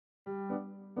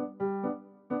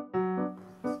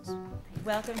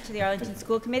Welcome to the Arlington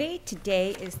School Committee.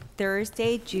 Today is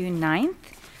Thursday, June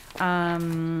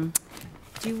 9th.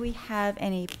 Do we have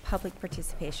any public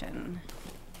participation?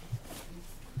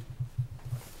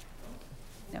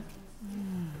 No?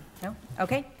 No?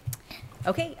 Okay.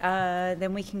 Okay,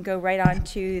 then we can go right on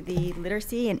to the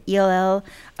literacy and ELL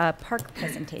park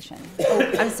presentation.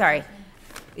 Oh, I'm sorry.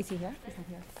 Is he here? He's not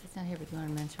here. He's not here, but you want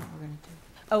to mention what we're going to do?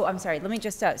 Oh, I'm sorry. Let me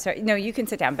just, sorry. No, you can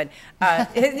sit down, but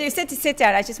you sit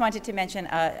down. I just wanted to mention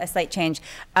a slight change.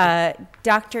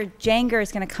 Dr. Janger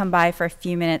is going to come by for a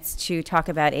few minutes to talk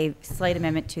about a slight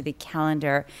amendment to the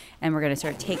calendar, and we're going to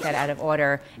sort of take that out of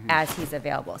order as he's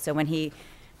available. So when he,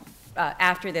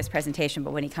 after this presentation,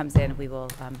 but when he comes in, we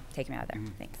will take him out of there.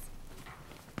 Thanks.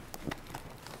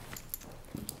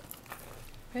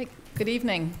 Great. Good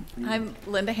evening. I'm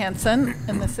Linda Hansen,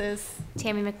 and this is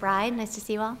Tammy McBride. Nice to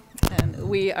see you all. And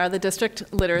we are the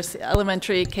district literacy,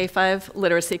 elementary K-5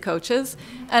 literacy coaches.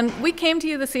 And we came to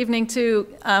you this evening to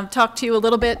talk to you a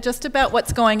little bit just about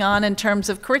what's going on in terms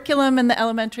of curriculum in the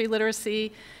elementary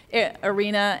literacy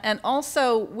arena. And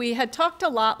also, we had talked a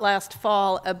lot last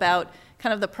fall about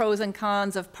kind of the pros and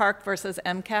cons of PARCC versus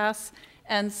MCAS.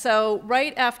 And so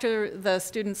right after the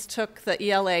students took the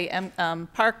ELA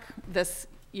PARCC this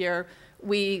year,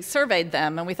 we surveyed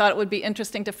them, and we thought it would be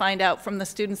interesting to find out from the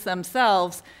students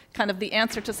themselves kind of the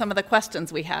answer to some of the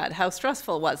questions we had. How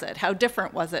stressful was it? How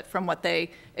different was it from what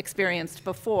they experienced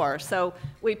before? So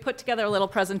we put together a little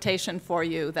presentation for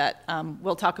you that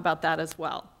we'll talk about that as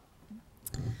well.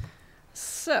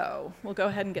 So we'll go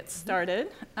ahead and get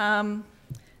started. And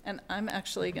I'm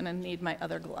actually going to need my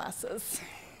other glasses.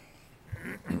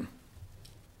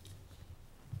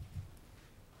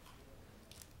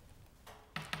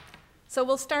 So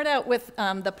we'll start out with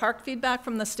the PARCC feedback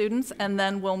from the students, and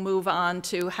then we'll move on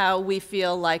to how we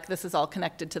feel like this is all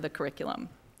connected to the curriculum.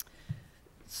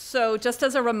 So just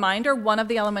as a reminder, one of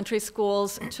the elementary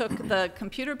schools took the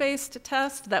computer-based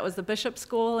test. That was the Bishop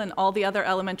School, and all the other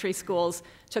elementary schools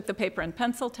took the paper and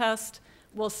pencil test.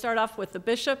 We'll start off with the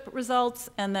Bishop results,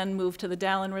 and then move to the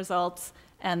Dallin results,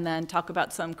 and then talk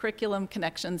about some curriculum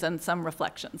connections and some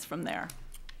reflections from there.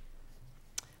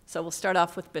 So we'll start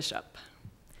off with Bishop.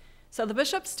 So the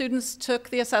Bishop students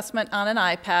took the assessment on an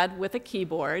iPad with a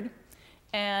keyboard,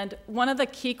 and one of the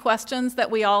key questions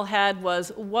that we all had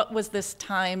was, what was this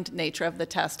timed nature of the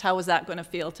test? How was that going to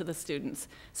feel to the students?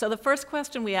 So the first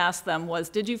question we asked them was,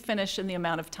 did you finish in the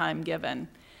amount of time given?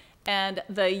 And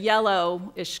the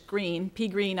yellowish green, pea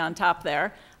green on top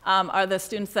there, are the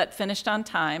students that finished on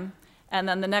time. And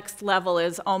then the next level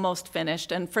is almost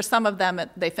finished. And for some of them,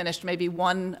 they finished maybe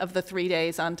 1 of the 3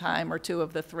 days on time or 2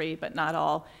 of the 3, but not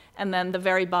all. And then the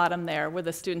very bottom there were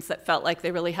the students that felt like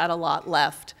they really had a lot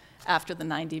left after the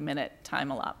 90-minute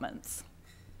time allotments.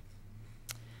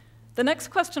 The next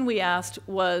question we asked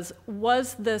was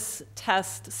this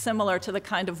test similar to the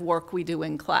kind of work we do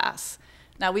in class?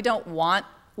 Now, we don't want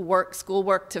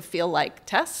schoolwork to feel like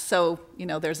tests, so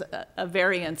there's a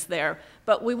variance there.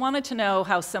 But we wanted to know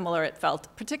how similar it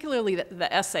felt, particularly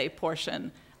the essay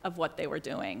portion of what they were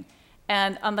doing.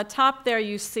 And on the top there,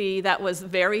 you see that was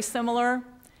very similar.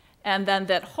 And then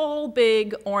that whole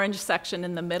big orange section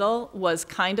in the middle was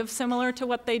kind of similar to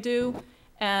what they do.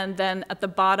 And then at the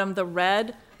bottom, the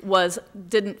red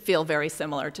didn't feel very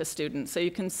similar to students. So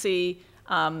you can see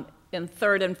in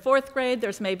 3rd and 4th grade,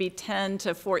 there's maybe 10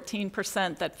 to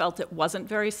 14% that felt it wasn't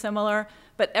very similar,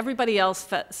 but everybody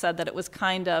else said that it was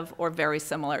kind of or very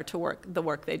similar to the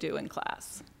work they do in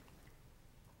class.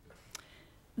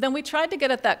 Then we tried to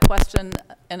get at that question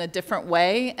in a different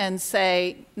way and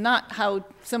say, not how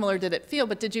similar did it feel,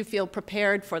 but did you feel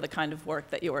prepared for the kind of work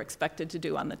that you were expected to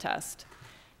do on the test?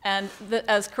 And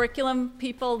as curriculum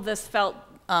people, this felt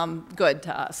good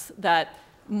to us, that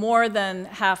more than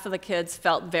half of the kids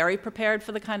felt very prepared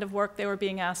for the kind of work they were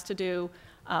being asked to do.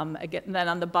 Again, then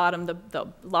on the bottom, the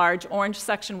large orange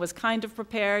section was kind of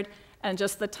prepared, and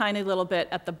just the tiny little bit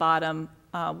at the bottom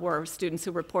were students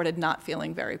who reported not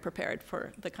feeling very prepared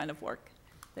for the kind of work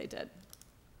they did.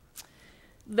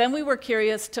 Then we were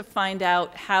curious to find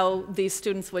out how these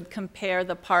students would compare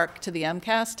the PARCC to the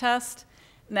MCAS test.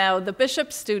 Now, the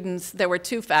Bishop students, there were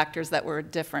 2 factors that were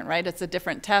different, right? It's a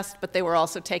different test, but they were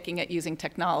also taking it using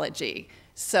technology.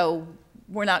 So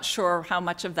we're not sure how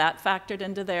much of that factored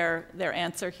into their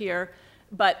answer here.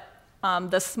 But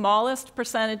the smallest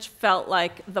percentage felt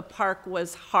like the PARCC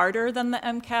was harder than the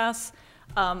MCAS.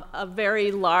 A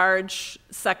very large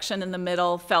section in the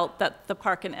middle felt that the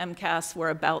PARCC and MCAS were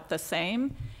about the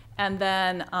same. And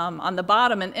then on the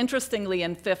bottom, and interestingly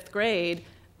in 5th grade,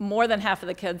 more than half of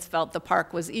the kids felt the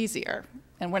PARCC was easier.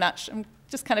 And I'm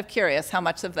just kind of curious how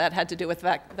much of that had to do with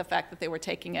the fact that they were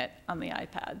taking it on the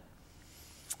iPad.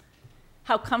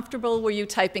 how comfortable were you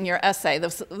typing your essay?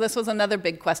 This was another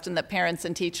big question that parents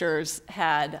and teachers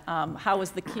had. How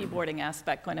was the keyboarding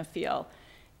aspect going to feel?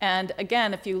 And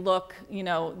again, if you look,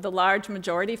 the large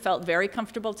majority felt very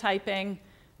comfortable typing.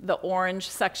 The orange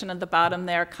section at the bottom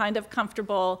there, kind of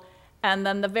comfortable. And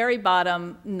then the very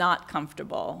bottom, not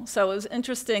comfortable. So it was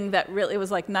interesting that really it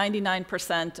was like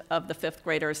 99% of the 5th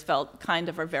graders felt kind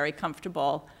of or very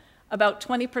comfortable. About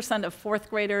 20% of 4th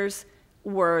graders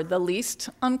were the least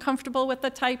uncomfortable with the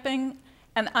typing.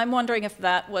 And I'm wondering if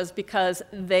that was because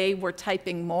they were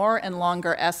typing more and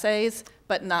longer essays,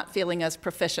 but not feeling as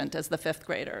proficient as the 5th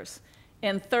graders.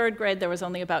 In 3rd grade, there was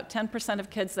only about 10%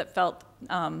 of kids that felt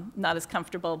not as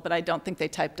comfortable, but I don't think they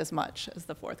typed as much as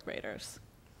the 4th graders.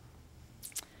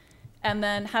 And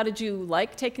then how did you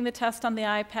like taking the test on the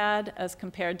iPad as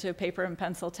compared to a paper and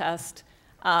pencil test?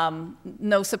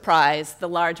 No surprise, the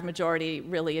large majority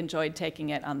really enjoyed taking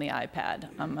it on the iPad.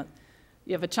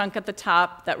 You have a chunk at the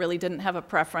top that really didn't have a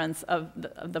preference.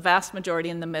 The vast majority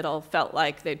in the middle felt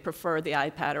like they'd prefer the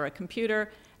iPad or a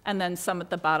computer, and then some at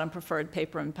the bottom preferred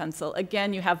paper and pencil.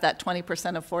 Again, you have that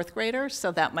 20% of 4th graders,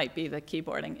 so that might be the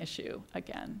keyboarding issue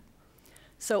again.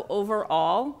 So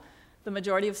overall, the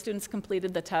majority of students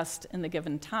completed the test in the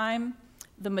given time.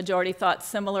 The majority thought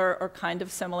similar or kind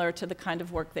of similar to the kind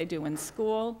of work they do in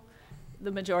school.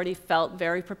 The majority felt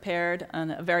very prepared,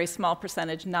 and a very small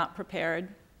percentage not prepared.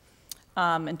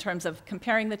 In terms of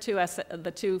comparing the two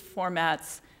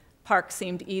formats, PARCC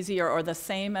seemed easier or the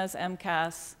same as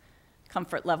MCAS.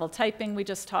 Comfort level typing we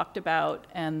just talked about,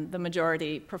 and the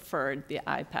majority preferred the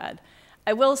iPad.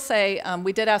 I will say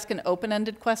we did ask an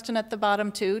open-ended question at the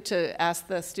bottom too, to ask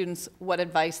the students what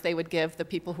advice they would give the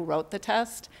people who wrote the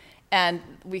test. And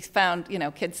we found,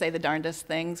 kids say the darndest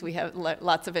things. We have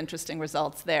lots of interesting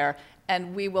results there.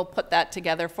 And we will put that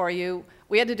together for you.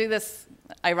 We had to do this,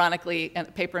 ironically, in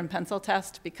a paper and pencil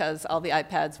test because all the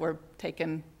iPads were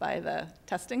taken by the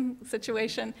testing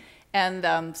situation.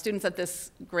 And students at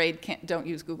this grade don't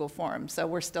use Google Forms, so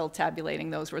we're still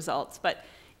tabulating those results. But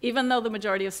even though the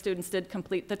majority of students did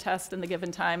complete the test in the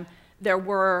given time, there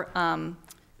were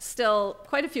still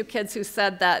quite a few kids who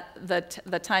said that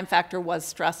the time factor was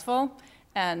stressful.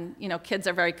 And kids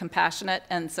are very compassionate,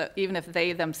 and so even if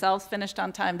they themselves finished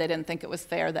on time, they didn't think it was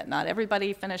fair that not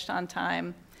everybody finished on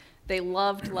time. They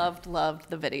loved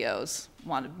the videos,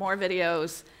 wanted more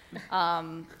videos.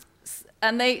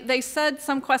 And they said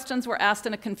some questions were asked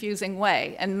in a confusing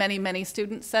way, and many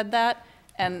students said that.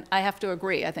 And I have to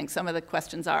agree. I think some of the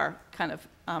questions are kind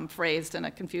of phrased in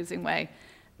a confusing way.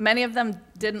 Many of them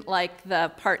didn't like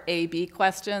the part A, B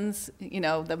questions,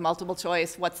 the multiple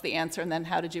choice, what's the answer, and then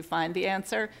how did you find the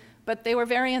answer? But they were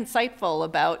very insightful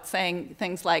about saying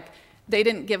things like, they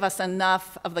didn't give us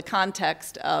enough of the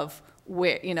context of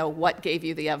where, what gave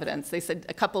you the evidence. They said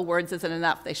a couple words isn't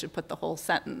enough. They should put the whole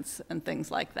sentence and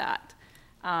things like that.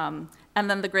 And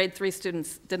then the grade 3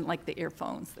 students didn't like the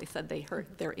earphones. They said they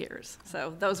hurt their ears.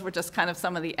 So those were just kind of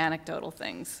some of the anecdotal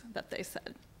things that they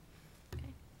said.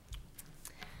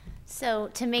 So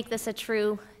to make this a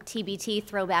true TBT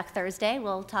Throwback Thursday,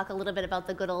 we'll talk a little bit about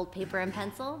the good old paper and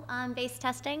pencil based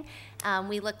testing.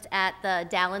 We looked at the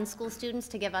Dallin School students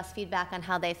to give us feedback on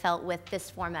how they felt with this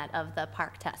format of the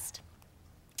PARCC test.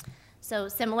 So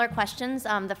similar questions.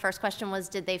 The first question was,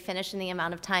 did they finish in the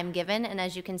amount of time given? And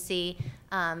as you can see,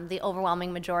 the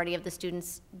overwhelming majority of the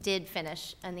students did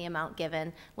finish in the amount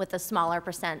given, with a smaller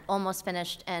percent almost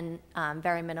finished and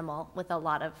very minimal with a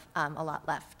lot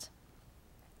left.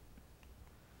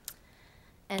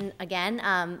 And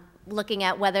again, looking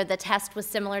at whether the test was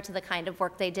similar to the kind of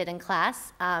work they did in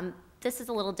class. This is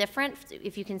a little different.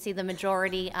 If you can see, the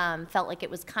majority felt like it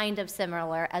was kind of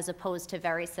similar as opposed to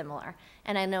very similar.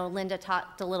 And I know Linda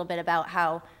talked a little bit about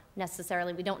how we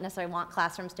don't necessarily want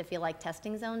classrooms to feel like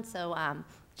testing zones, so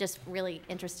just really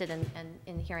interested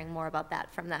in hearing more about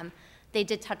that from them. They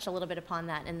did touch a little bit upon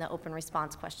that in the open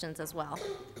response questions as well.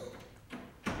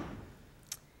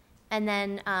 And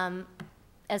then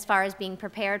as far as being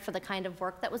prepared for the kind of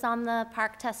work that was on the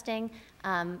PARCC testing,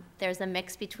 there's a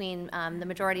mix between the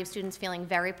majority of students feeling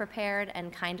very prepared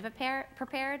and kind of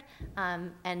prepared,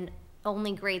 and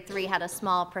only grade 3 had a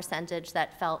small percentage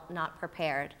that felt not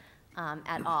prepared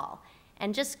at all.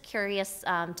 And just curious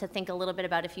to think a little bit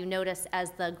about, if you notice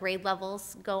as the grade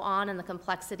levels go on and the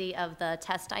complexity of the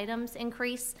test items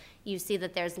increase, you see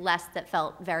that there's less that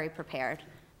felt very prepared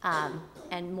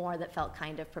and more that felt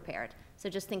kind of prepared. So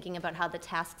just thinking about how the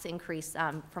tasks increase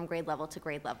from grade level to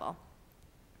grade level.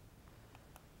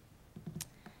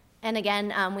 And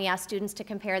again, we asked students to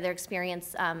compare their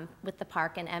experience with the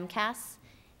PARCC and MCAS.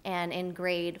 And in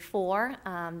grade 4,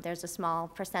 there's a small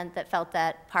percent that felt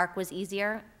that PARCC was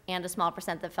easier and a small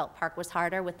percent that felt PARCC was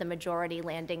harder, with the majority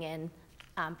landing in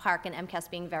PARCC and MCAS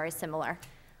being very similar,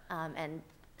 and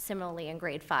similarly in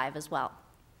grade 5 as well.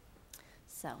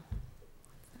 So.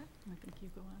 I think you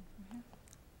go on from here.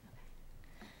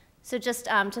 So just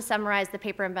to summarize the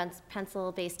paper and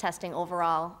pencil-based testing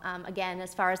overall, again,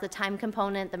 as far as the time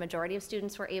component, the majority of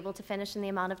students were able to finish in the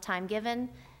amount of time given.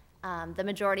 The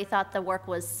majority thought the work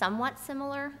was somewhat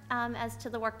similar as to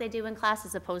the work they do in class,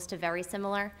 as opposed to very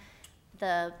similar.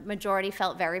 The majority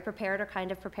felt very prepared or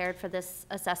kind of prepared for this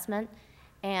assessment,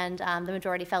 and the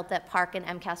majority felt that PARCC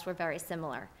and MCAS were very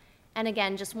similar. And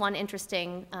again, just one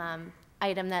interesting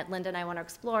item that Linda and I want to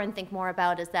explore and think more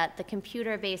about is that the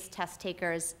computer-based test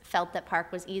takers felt that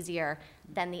PARCC was easier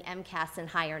than the MCAS in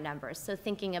higher numbers. So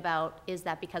thinking about, is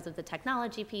that because of the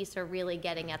technology piece, or really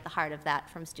getting at the heart of that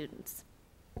from students?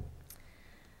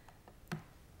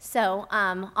 So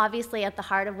obviously at the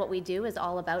heart of what we do is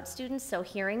all about students, so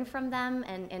hearing from them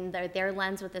and their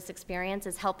lens with this experience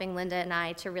is helping Linda and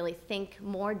I to really think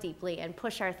more deeply and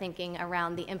push our thinking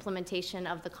around the implementation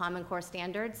of the Common Core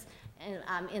standards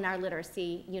in our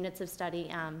literacy units of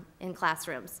study in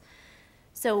classrooms.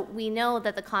 So we know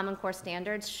that the Common Core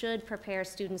standards should prepare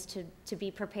students to be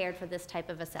prepared for this type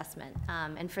of assessment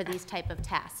and for these type of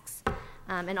tasks,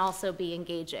 and also be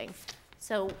engaging.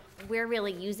 So we're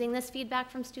really using this feedback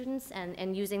from students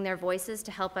and using their voices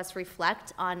to help us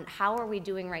reflect on how are we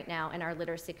doing right now in our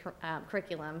literacy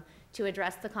curriculum to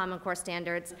address the Common Core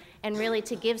standards, and really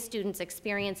to give students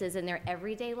experiences in their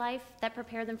everyday life that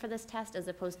prepare them for this test, as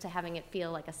opposed to having it feel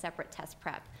like a separate test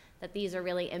prep, that these are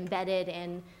really embedded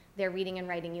in their reading and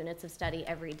writing units of study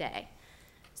every day.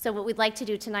 So what we'd like to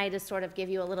do tonight is sort of give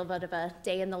you a little bit of a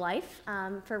day in the life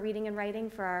for reading and writing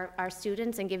for our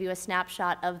students, and give you a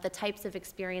snapshot of the types of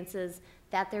experiences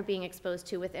that they're being exposed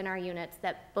to within our units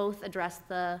that both address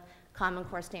the Common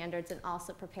Core standards and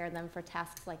also prepare them for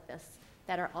tasks like this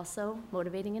that are also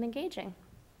motivating and engaging.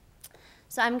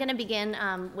 So I'm going to begin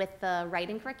with the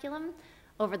writing curriculum.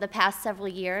 Over the past several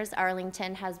years,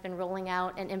 Arlington has been rolling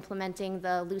out and implementing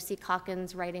the Lucy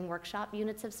Calkins Writing Workshop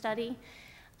units of study.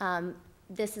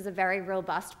 This is a very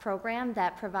robust program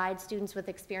that provides students with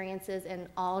experiences in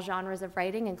all genres of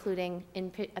writing, including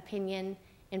opinion,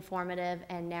 informative,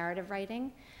 and narrative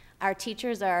writing. Our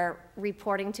teachers are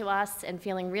reporting to us and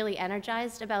feeling really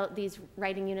energized about these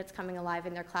writing units coming alive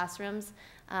in their classrooms.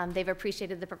 They've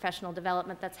appreciated the professional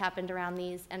development that's happened around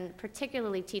these, and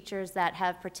particularly teachers that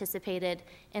have participated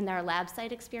in their lab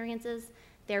site experiences.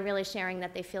 They're really sharing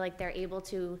that they feel like they're able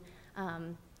to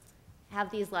have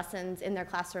these lessons in their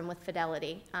classroom with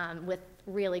fidelity, with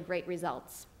really great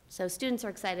results. So students are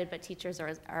excited, but teachers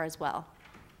are as well.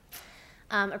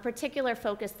 A particular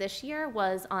focus this year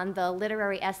was on the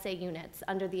literary essay units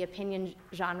under the opinion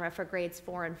genre for grades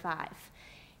 4 and 5.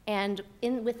 And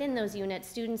within those units,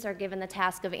 students are given the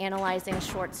task of analyzing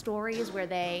short stories where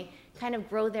they kind of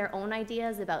grow their own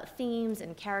ideas about themes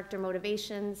and character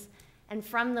motivations. And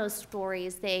from those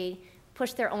stories, they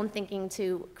push their own thinking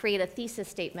to create a thesis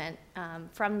statement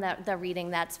from the reading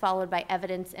that's followed by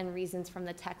evidence and reasons from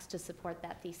the text to support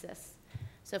that thesis.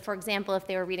 So for example, if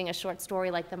they were reading a short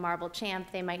story like The Marble Champ,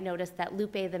 they might notice that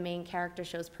Lupe, the main character,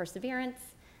 shows perseverance.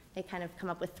 They kind of come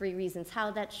up with 3 reasons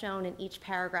how that's shown, and each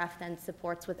paragraph then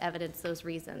supports with evidence those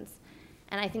reasons.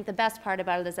 And I think the best part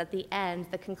about it is at the end,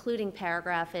 the concluding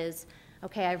paragraph is,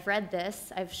 okay, I've read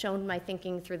this, I've shown my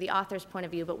thinking through the author's point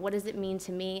of view, but what does it mean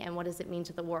to me and what does it mean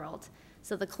to the world?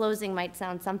 So the closing might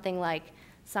sound something like,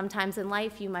 sometimes in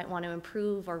life you might want to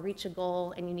improve or reach a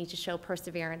goal and you need to show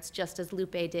perseverance, just as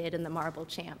Lupe did in The Marble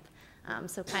Champ.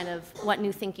 So kind of what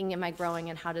new thinking am I growing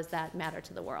and how does that matter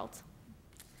to the world?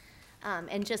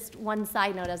 And just one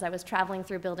side note, as I was traveling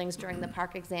through buildings during the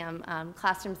PARCC exam,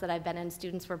 classrooms that I've been in,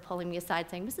 students were pulling me aside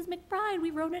saying, Mrs. McBride, we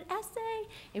wrote an essay.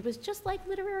 It was just like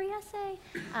literary essay.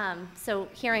 So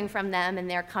hearing from them and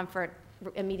their comfort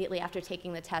immediately after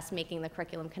taking the test, making the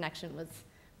curriculum connection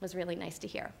was really nice to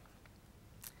hear.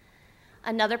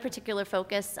 Another particular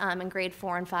focus in grade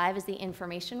 4 and 5 is the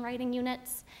information writing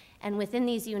units. And within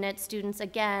these units, students,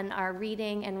 again, are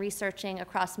reading and researching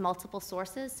across multiple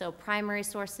sources, so primary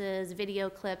sources, video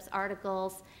clips,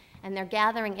 articles, and they're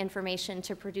gathering information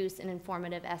to produce an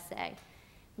informative essay.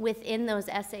 Within those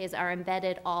essays are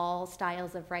embedded all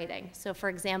styles of writing. So for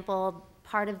example,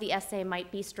 part of the essay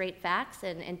might be straight facts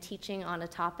and teaching on a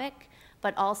topic,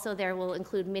 but also there will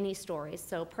include mini stories,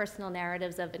 so personal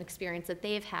narratives of an experience that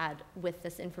they've had with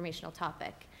this informational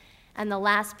topic. And the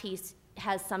last piece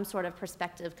has some sort of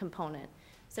perspective component.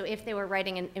 So if they were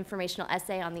writing an informational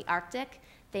essay on the Arctic,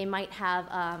 they might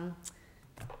have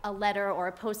a letter or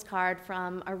a postcard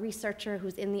from a researcher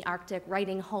who's in the Arctic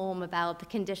writing home about the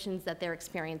conditions that they're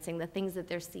experiencing, the things that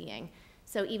they're seeing.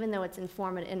 So even though it's an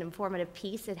informative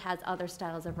piece, it has other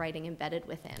styles of writing embedded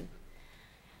within.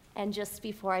 And just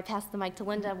before I pass the mic to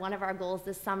Linda, one of our goals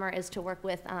this summer is to work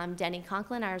with Denny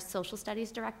Conklin, our social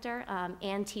studies director,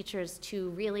 and teachers to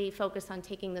really focus on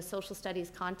taking the social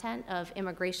studies content of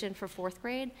immigration for 4th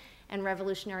grade and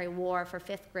Revolutionary War for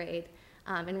 5th grade,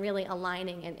 and really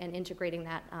aligning and integrating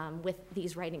that with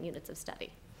these writing units of study.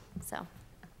 So.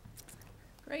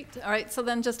 Great. All right. So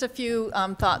then, just a few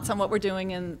thoughts on what we're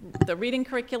doing in the reading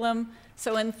curriculum.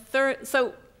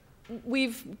 So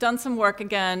we've done some work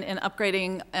again in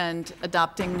upgrading and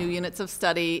adopting new units of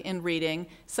study in reading.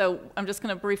 So I'm just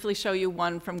going to briefly show you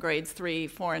one from grades 3,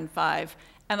 4, and 5.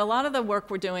 And a lot of the work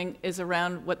we're doing is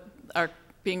around what are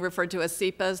being referred to as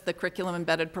CEPAs, the curriculum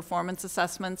embedded performance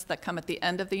assessments that come at the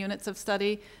end of the units of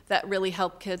study that really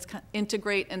help kids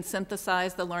integrate and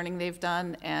synthesize the learning they've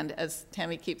done, and as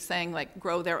Tammy keeps saying, like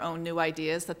grow their own new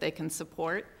ideas that they can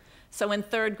support. So in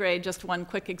 3rd grade, just one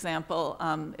quick example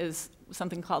is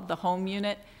something called the home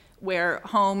unit, where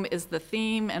home is the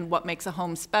theme and what makes a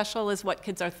home special is what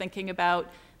kids are thinking about.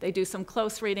 They do some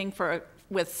close reading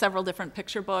with several different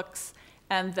picture books,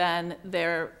 and then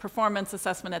their performance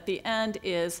assessment at the end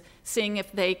is seeing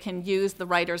if they can use the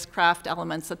writer's craft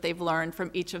elements that they've learned from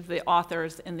each of the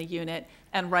authors in the unit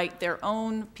and write their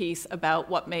own piece about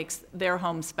what makes their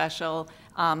home special,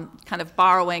 kind of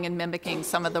borrowing and mimicking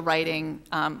some of the writing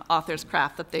author's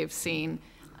craft that they've seen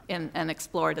and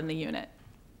explored in the unit.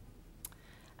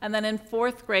 And then in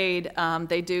 4th grade,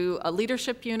 they do a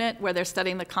leadership unit where they're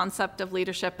studying the concept of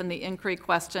leadership, and the inquiry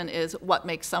question is, what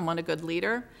makes someone a good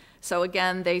leader? So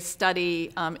again, they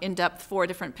study in depth 4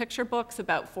 different picture books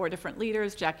about 4 different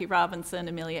leaders: Jackie Robinson,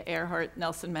 Amelia Earhart,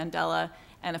 Nelson Mandela,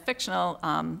 and a fictional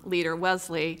leader,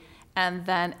 Wesley. And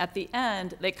then at the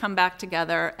end, they come back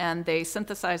together and they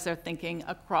synthesize their thinking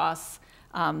across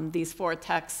these 4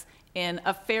 texts in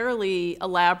a fairly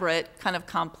elaborate, kind of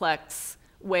complex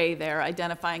way. They're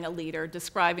identifying a leader,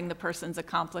 describing the person's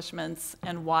accomplishments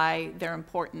and why they're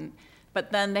important.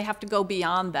 But then they have to go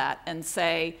beyond that and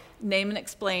say, name and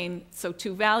explain, so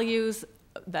 2 values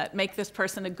that make this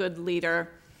person a good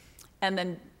leader. And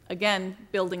then, again,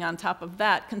 building on top of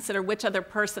that, consider which other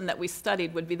person that we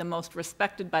studied would be the most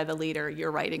respected by the leader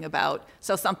you're writing about.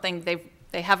 So something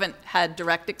they haven't had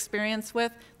direct experience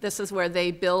with. This is where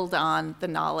they build on the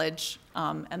knowledge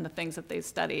and the things that they've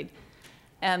studied.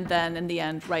 And then, in the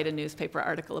end, write a newspaper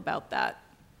article about that.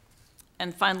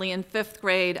 And finally, in 5th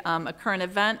grade, a current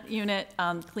event unit,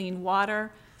 clean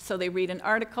water. So they read an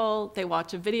article, they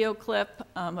watch a video clip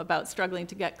about struggling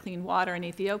to get clean water in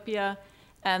Ethiopia,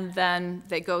 and then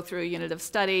they go through a unit of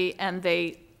study, and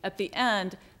at the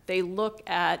end, they look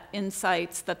at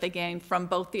insights that they gain from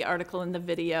both the article and the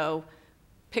video,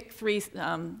 pick 3,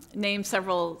 name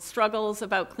several struggles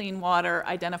about clean water,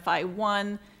 identify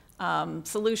one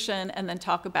solution, and then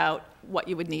talk about what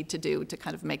you would need to do to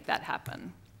kind of make that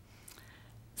happen.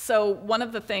 So one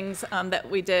of the things that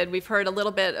we did, we've heard a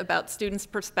little bit about students'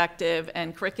 perspective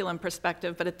and curriculum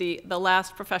perspective, but at the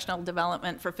last professional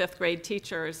development for 5th grade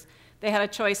teachers, they had a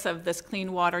choice of this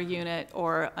clean water unit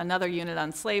or another unit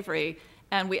on slavery,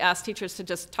 and we asked teachers to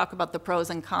just talk about the pros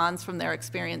and cons from their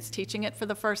experience teaching it for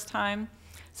the first time.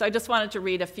 So I just wanted to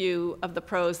read a few of the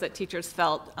pros that teachers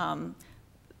felt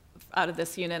out of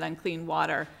this unit on clean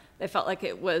water. They felt like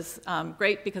it was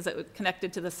great because it was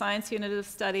connected to the science unit of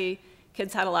study.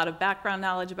 Kids had a lot of background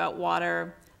knowledge about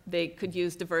water. They could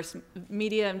use diverse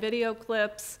media and video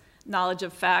clips, knowledge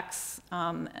of facts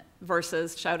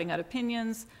versus shouting out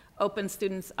opinions, open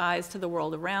students' eyes to the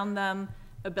world around them,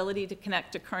 ability to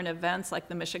connect to current events like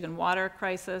the Michigan water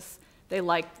crisis. They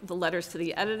liked the letters to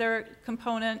the editor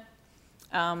component,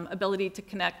 ability to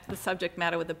connect the subject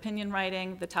matter with opinion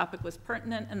writing. The topic was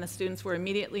pertinent and the students were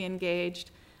immediately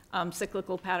engaged.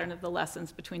 Cyclical pattern of the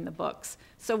lessons between the books.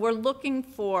 So we're looking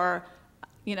for,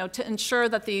 to ensure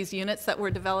that these units that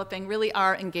we're developing really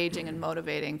are engaging and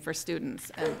motivating for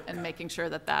students and making sure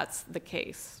that that's the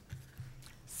case.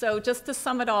 So just to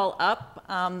sum it all up,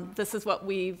 this is what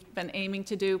we've been aiming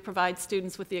to do, provide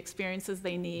students with the experiences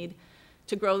they need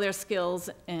to grow their skills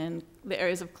in the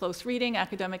areas of close reading,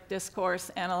 academic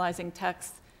discourse, analyzing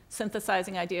text,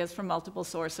 synthesizing ideas from multiple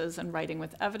sources, and writing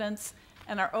with evidence.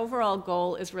 And our overall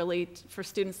goal is really for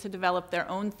students to develop their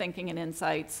own thinking and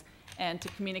insights and to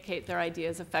communicate their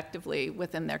ideas effectively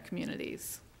within their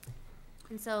communities.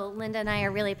 And so Linda and I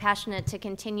are really passionate to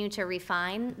continue to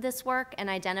refine this work and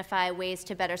identify ways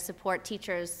to better support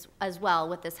teachers as well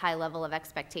with this high level of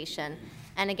expectation.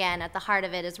 And again, at the heart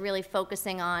of it is really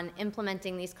focusing on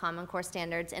implementing these Common Core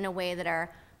standards in a way that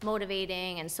are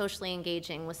motivating and socially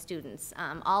engaging with students.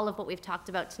 All of what we've talked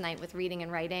about tonight with reading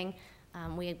and writing,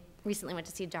 we recently went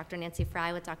to see Dr. Nancy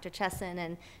Fry with Dr. Chesson,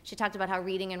 and she talked about how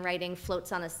reading and writing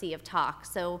floats on a sea of talk.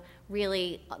 So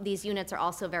really, these units are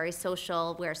also very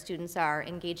social, where students are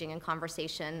engaging in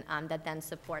conversation that then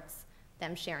supports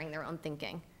them sharing their own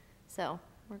thinking. So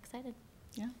we're excited.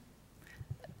 Yeah.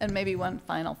 And maybe one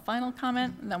final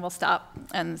comment, and then we'll stop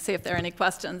and see if there are any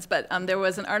questions. But there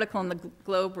was an article in the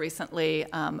Globe recently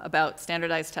about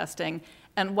standardized testing.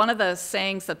 And one of the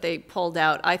sayings that they pulled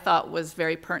out I thought was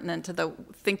very pertinent to the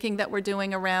thinking that we're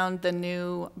doing around the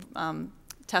new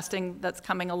testing that's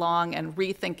coming along and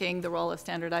rethinking the role of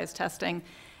standardized testing.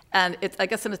 And I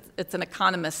guess it's an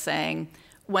economist saying,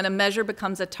 when a measure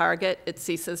becomes a target, it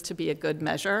ceases to be a good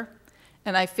measure.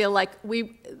 And I feel like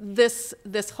this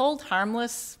hold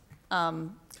harmless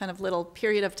kind of little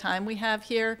period of time we have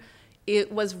here, it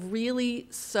was really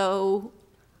so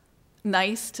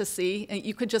nice to see.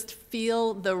 You could just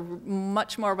feel the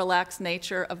much more relaxed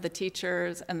nature of the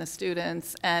teachers and the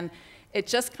students, and it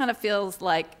just kind of feels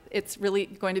like it's really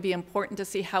going to be important to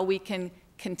see how we can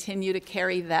continue to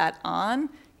carry that on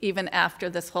even after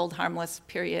this hold harmless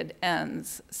period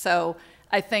ends. So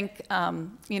I think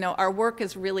our work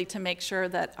is really to make sure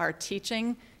that our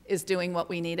teaching is doing what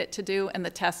we need it to do, and the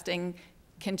testing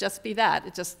can just be that.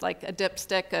 It's just like a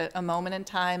dipstick, a moment in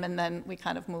time, and then we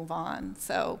kind of move on.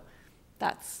 So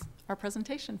that's our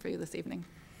presentation for you this evening.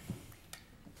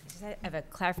 I have a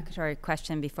clarificatory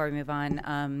question before we move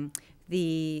on.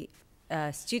 The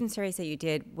student surveys that you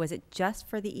did, was it just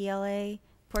for the ELA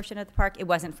portion of the park? It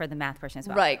wasn't for the math portion as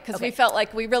well? Right, because we felt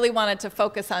like we really wanted to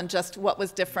focus on just what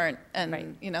was different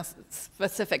and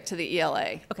specific to the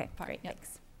ELA. Okay, great,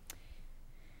 thanks.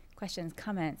 Questions,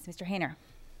 comments? Mr. Hayner.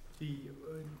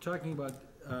 Talking about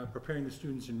preparing the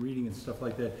students in reading and stuff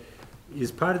like that, is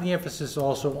part of the emphasis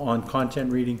also on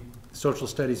content reading, social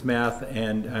studies, math,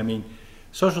 and I mean,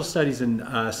 social studies and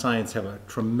science have a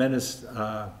tremendous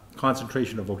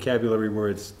concentration of vocabulary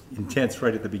words, intense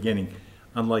right at the beginning,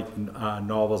 unlike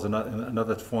novels and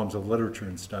other forms of literature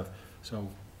and stuff. So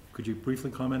could you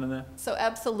briefly comment on that? So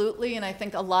absolutely, and I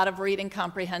think a lot of reading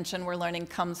comprehension we're learning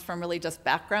comes from really just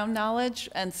background knowledge.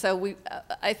 And so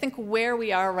I think where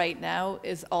we are right now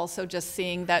is also just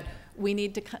seeing that we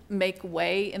need to make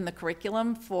way in the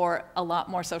curriculum for a lot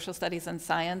more social studies and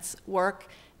science work.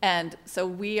 And so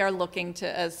we are looking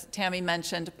to, as Tammy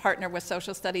mentioned, partner with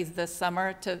social studies this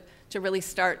summer to really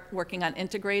start working on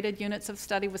integrated units of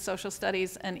study with social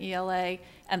studies and ELA.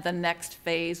 And the next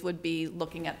phase would be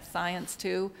looking at science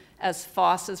too. As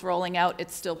FOSS is rolling out,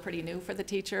 it's still pretty new for the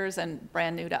teachers and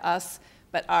brand new to us,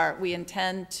 but we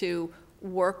intend to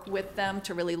work with them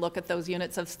to really look at those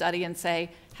units of study and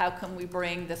say, how can we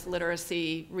bring this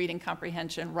literacy, reading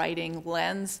comprehension, writing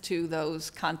lens to those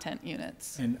content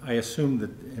units? And I assume that,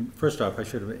 and first off,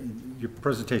 your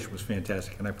presentation was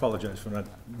fantastic, and I apologize for not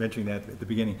mentioning that at the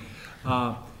beginning.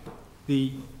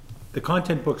 The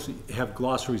content books have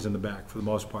glossaries in the back for the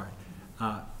most part.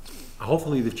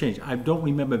 Hopefully they've changed. I don't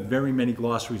remember very many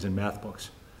glossaries in math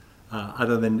books.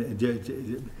 Other than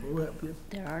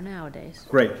There are nowadays.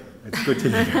 Great, it's good to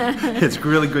hear. It's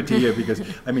really good to hear because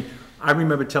I mean I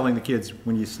remember telling the kids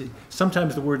when you see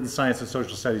sometimes the word in science and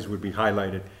social studies would be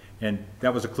highlighted, and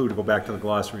that was a clue to go back to the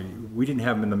glossary. We didn't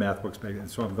have them in the math books back then,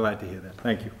 so I'm glad to hear that.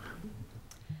 Thank you,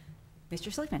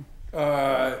 Mr. Seligman.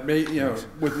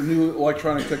 With the new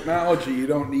electronic technology, you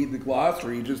don't need the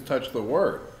glossary; you just touch the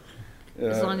word.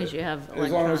 As long as you have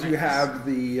as long as you have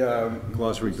the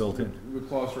glossary built in. The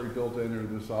glossary built in or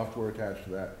the software attached to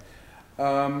that.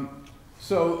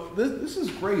 So this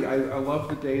is great. I love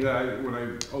the data. When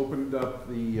I opened up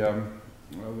the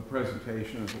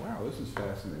presentation, I said, wow, this is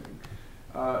fascinating.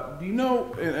 Do you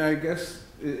know, and I guess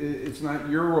it's not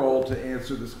your role to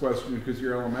answer this question because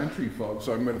you're elementary folks,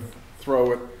 so I'm going to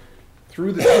throw it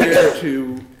through the chair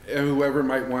to whoever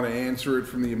might want to answer it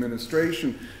from the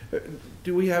administration.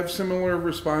 Do we have similar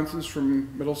responses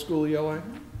from middle school ELA?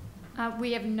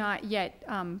 We have not yet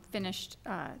finished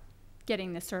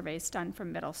getting the surveys done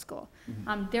from middle school.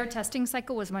 Their testing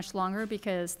cycle was much longer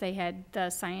because they had the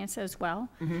science as well.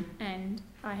 And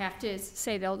I have to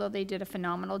say that although they did a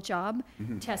phenomenal job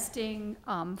testing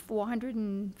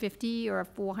 450 or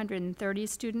 430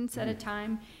 students at a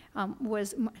time,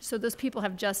 so those people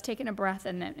have just taken a breath,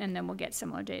 and then we'll get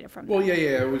similar data from them. Well,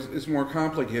 yeah, it's more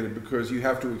complicated because you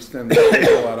have to extend the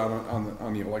cycle out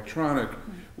on the electronic,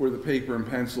 where the paper and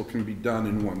pencil can be done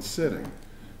in one sitting.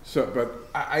 So, but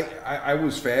I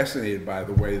was fascinated by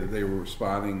the way that they were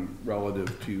responding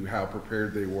relative to how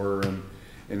prepared they were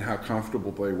and how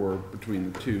comfortable they were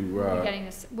between the two.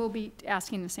 We'll be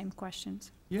asking the same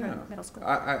questions. Yeah, for middle school.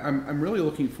 I'm really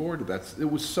looking forward to that. It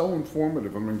was so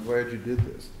informative. I'm glad you did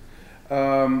this.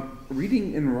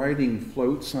 Reading and writing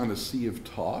floats on a sea of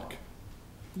talk.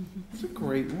 It's a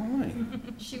great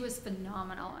line. She was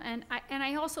phenomenal, and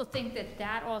I also think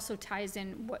that also ties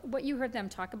in what you heard them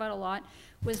talk about a lot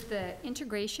was the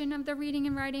integration of the reading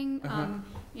and writing.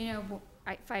 You know,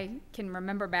 if I can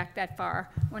remember back that far,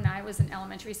 when I was in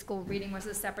elementary school, reading was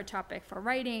a separate topic for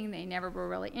writing. They never were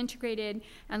really integrated,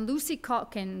 and Lucy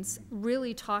Calkins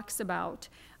really talks about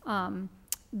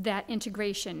that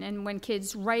integration. And when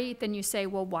kids write, then you say,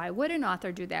 well, why would an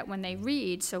author do that when they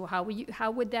read? So how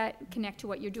would that connect to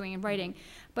what you're doing in writing?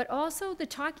 But also the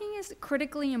talking is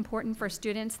critically important for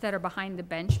students that are behind the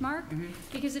benchmark.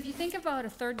 Because if you think about a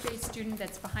third grade student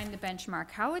that's behind the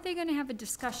benchmark, how are they going to have a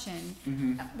discussion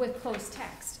with closed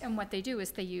text? And what they do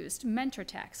is they used mentor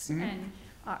text and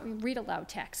read aloud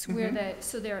text, where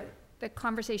the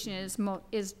conversation is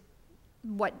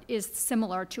what is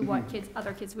similar to what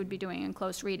other kids would be doing in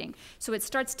close reading. So it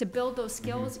starts to build those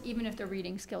skills, even if their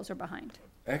reading skills are behind.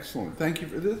 Excellent. Thank you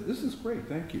for this. This is great.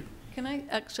 Thank you. Can I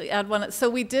actually add one? So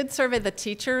we did survey the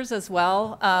teachers as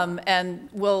well, and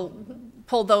we'll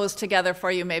pull those together for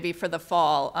you maybe for the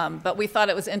fall. But we thought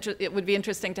it would be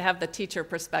interesting to have the teacher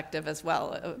perspective as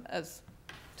well as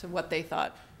to what they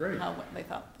thought. Great. What they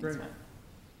thought. Great.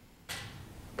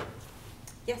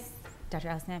 Yes, Dr.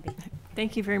 Allison Abbey.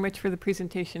 Thank you very much for the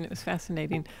presentation. It was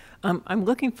fascinating. I'm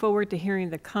looking forward to hearing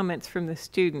the comments from the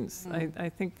students. I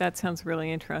think that sounds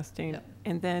really interesting. Yep.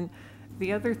 And then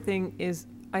the other thing is,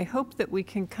 I hope that we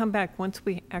can come back once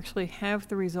we actually have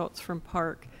the results from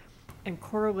PARC and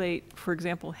correlate, for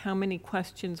example, how many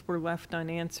questions were left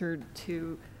unanswered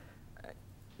to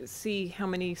see how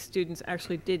many students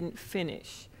actually didn't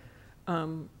finish.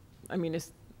 I mean,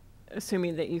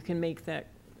 assuming that you can make that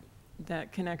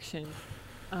connection.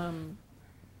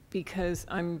 Because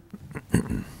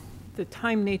the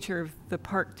time nature of the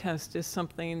PARC test is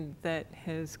something that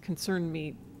has concerned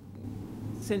me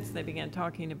since they began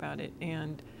talking about it,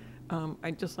 and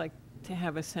I'd just like to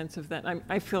have a sense of that.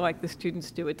 I feel like the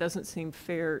students do. It doesn't seem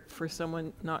fair for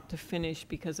someone not to finish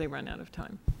because they run out of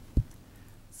time.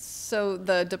 So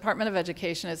the Department of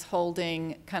Education is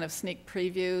holding kind of sneak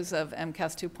previews of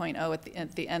MCAS 2.0 at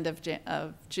the end of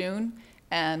June.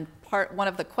 And one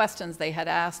of the questions they had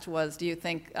asked was, do you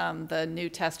think the new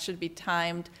test should be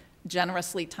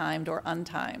generously timed or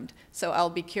untimed? So I'll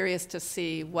be curious to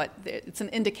see it's an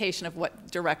indication of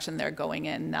what direction they're going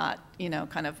in, not,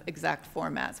 kind of exact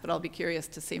formats, but I'll be curious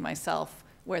to see myself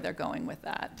where they're going with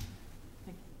that.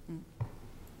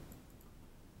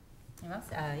 Anyone else?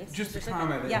 Yes, Just a Mr.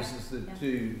 comment, Yeah. this is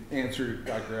to answer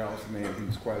Dr. Allison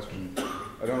Abbey's question.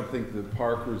 I don't think the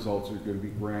PARC results are going to be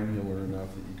granular enough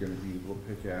that you're going to be able to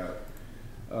pick out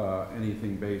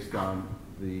anything based on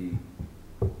the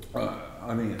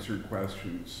unanswered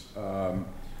questions.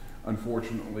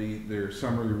 Unfortunately, there are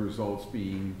summary results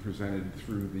being presented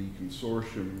through the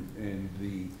consortium, and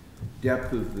the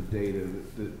depth of the data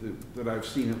that I've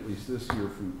seen, at least this year,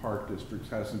 from PARC districts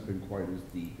hasn't been quite as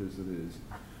deep as it is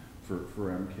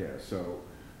for MCAS. So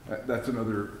that's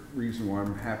another reason why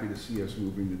I'm happy to see us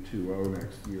moving to 2.0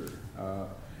 next year.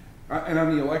 And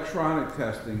on the electronic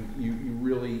testing, you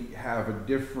really have a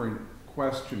different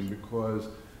question because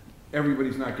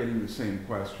everybody's not getting the same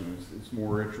question. It's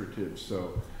more iterative.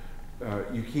 So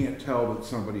you can't tell that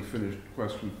somebody finished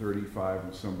question 35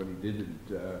 and somebody didn't.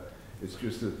 It's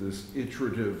just that this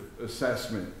iterative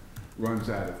assessment runs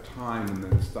out of time and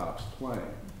then stops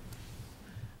playing.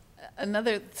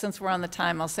 Since we're on the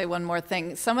time, I'll say one more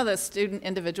thing. Some of the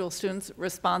individual students'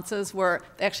 responses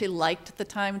they actually liked the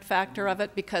timed factor of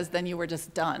it because then you were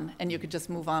just done and you could just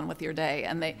move on with your day.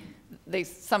 And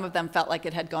some of them felt like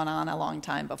it had gone on a long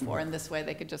time before, and this way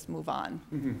they could just move on.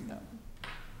 So.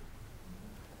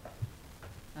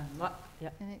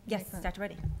 Yes, Dr.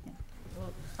 Reddy. Yeah.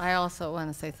 Well, I also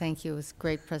want to say thank you. It was a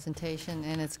great presentation,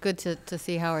 and it's good to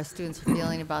see how our students are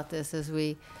feeling about this as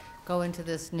we go into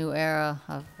this new era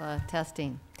of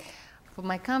testing. But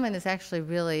my comment is actually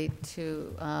really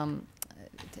to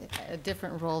a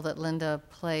different role that Linda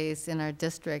plays in our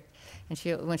district.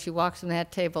 And when she walks from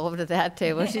that table over to that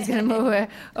table, she's going to move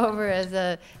over as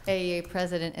a AEA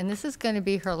president. And this is going to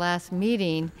be her last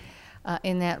meeting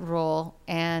in that role.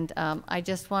 And I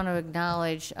just want to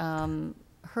acknowledge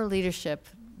her leadership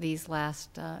these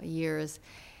last years.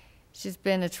 She's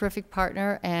been a terrific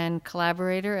partner and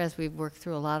collaborator as we've worked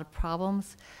through a lot of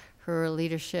problems. Her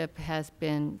leadership has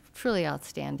been truly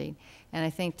outstanding. And I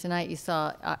think tonight you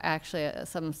saw actually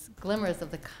some glimmers of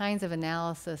the kinds of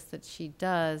analysis that she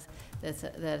does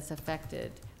that's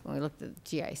affected. When we looked at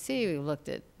GIC, we looked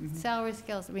at salary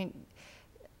scales. I mean,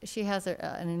 she has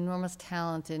an enormous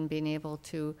talent in being able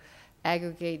to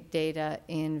aggregate data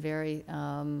in very,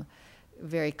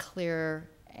 very clear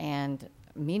and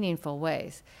meaningful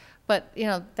ways. But, you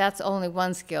know, that's only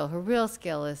one skill. Her real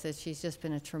skill is that she's just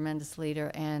been a tremendous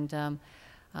leader and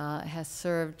has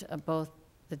served both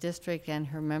the district and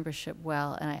her membership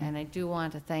well. And I do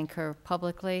want to thank her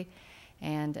publicly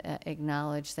and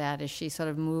acknowledge that as she's sort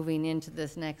of moving into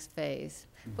this next phase.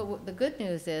 But the good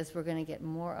news is we're going to get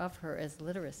more of her as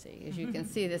literacy. As you can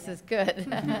see, this is good.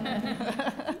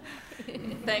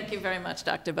 Thank you very much,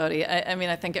 Dr. Bodie. I mean,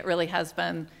 I think it really has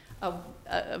been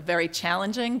a very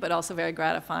challenging but also very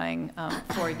gratifying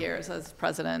 4 years as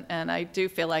president. And I do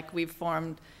feel like we've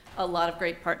formed a lot of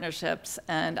great partnerships.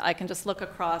 And I can just look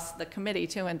across the committee,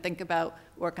 too, and think about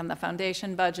work on the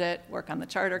foundation budget, work on the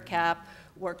charter cap,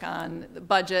 work on the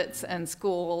budgets and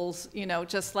schools, you know,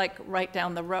 just like right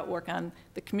down the road, work on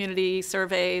the community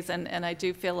surveys. And I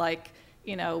do feel like,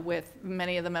 you know, with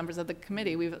many of the members of the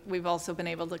committee, we've also been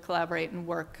able to collaborate and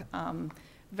work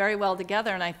very well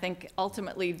together. And I think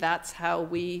ultimately that's how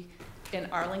we in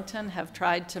Arlington have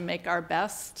tried to make our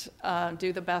best,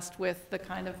 do the best with the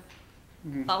kind of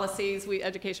policies,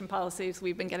 education policies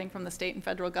we've been getting from the state and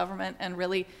federal government, and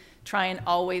really try and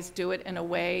always do it in a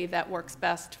way that works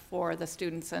best for the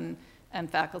students and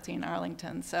faculty in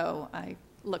Arlington. So I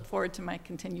look forward to my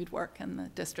continued work in the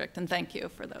district, and thank you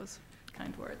for those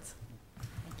kind words.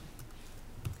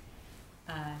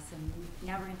 So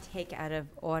now we're going to take out of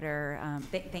order,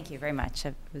 thank you very much,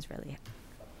 it was really,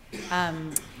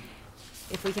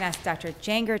 if we can ask Dr.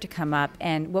 Janger to come up,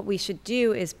 and what we should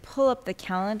do is pull up the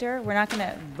calendar. We're not going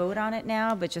to vote on it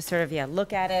now, but just sort of,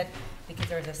 look at it, because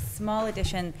there's a small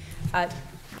addition.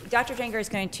 Dr. Janger is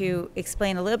going to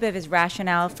explain a little bit of his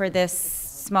rationale for this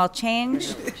small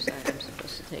change.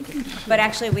 But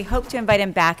actually, we hope to invite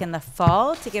him back in the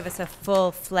fall to give us a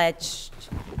full-fledged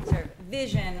sort of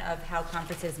vision of how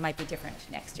conferences might be different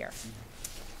next year.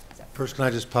 So. First, can I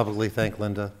just publicly thank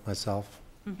Linda, myself?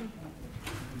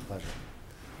 Pleasure.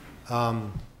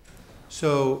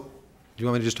 So, do you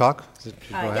want me to just talk? Go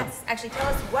ahead. Yes, actually, tell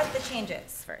us what the change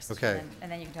is first. Okay.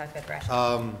 And then you can talk about the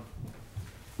rationale.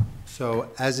 So,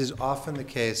 as is often the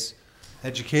case,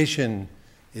 education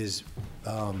is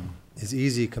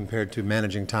easy compared to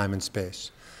managing time and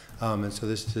space. And so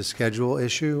this is a schedule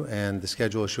issue, and the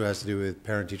schedule issue has to do with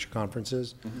parent-teacher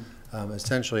conferences.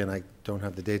 Essentially, and I don't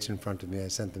have the dates in front of me, I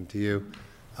sent them to you.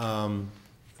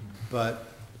 But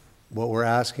what we're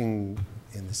asking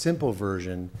in the simple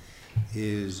version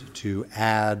is to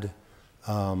add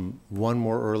one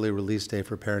more early release day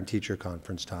for parent-teacher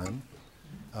conference time.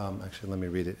 Actually, let me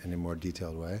read it in a more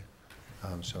detailed way,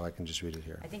 so I can just read it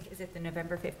here. I think, is it the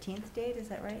November 15th date, is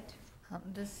that right?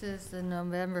 This is the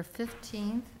November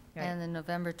 15th and the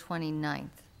November 29th.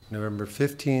 November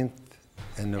 15th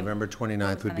and November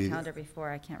 29th would be... on the calendar before,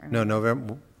 I can't remember. No,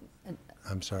 November...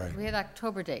 I'm sorry. We had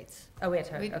October dates. Oh, we had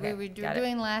to, okay. We were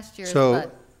doing last year's, So,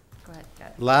 but, go ahead.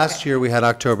 Got it. Last year, we had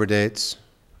October dates.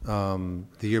 The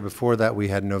year before that, we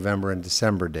had November and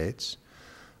December dates.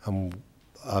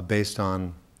 Based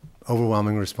on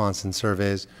overwhelming response in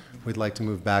surveys, we'd like to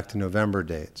move back to November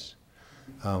dates.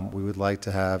 We would like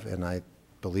to have, and I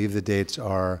believe the dates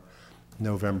are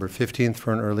November 15th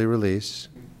for an early release,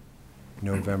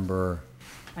 November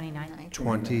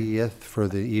 20th for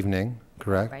the evening,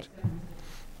 correct? Right.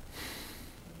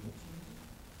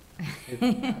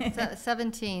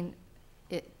 17,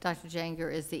 Dr. Janger,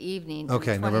 is the evening.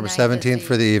 Okay, November 29th is 17th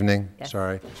for the evening, Yes.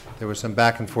 sorry. There was some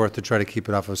back and forth to try to keep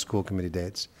it off of school committee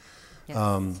dates. Yes,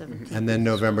 17th. And then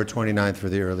November 29th for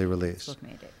the early release. School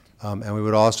committee date. And we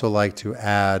would also like to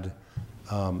add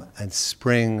a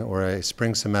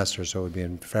spring semester, so it would be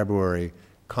in February,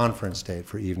 conference date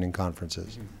for evening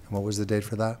conferences. And what was the date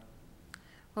for that?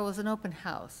 Well, it was an open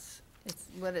house. It's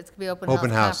going to be open house Open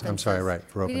house, I'm conferences. sorry, right,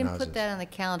 for open We didn't houses. put that on the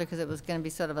calendar because it was going to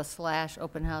be sort of a /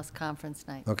 open house conference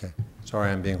night. Okay, sorry,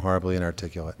 I'm being horribly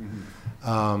inarticulate.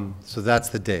 So that's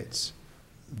the dates.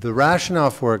 The rationale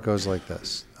for it goes like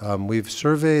this. We've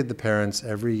surveyed the parents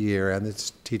every year and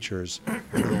its teachers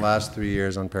over the last 3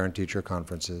 years on parent-teacher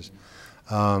conferences.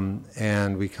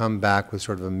 And we come back with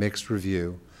sort of a mixed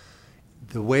review.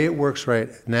 The way it works right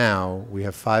now, we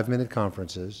have 5-minute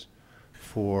conferences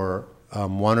for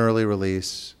 1 early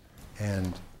release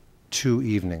and 2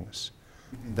 evenings.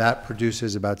 That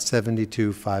produces about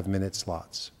 72 5-minute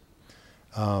slots.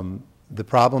 The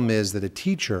problem is that a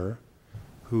teacher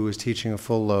who is teaching a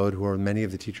full load, who are many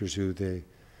of the teachers who the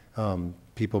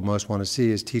people most want to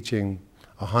see, is teaching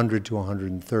 100 to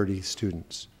 130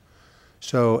 students.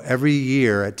 So every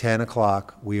year at 10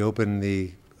 o'clock, we open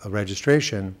the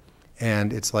registration,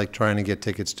 and it's like trying to get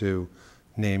tickets to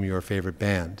name your favorite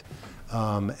band.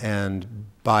 And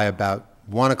by about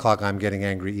 1 o'clock, I'm getting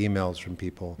angry emails from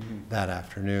people that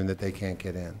afternoon that they can't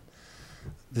get in.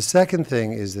 The second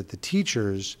thing is that the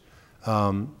teachers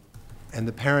and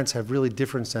the parents have really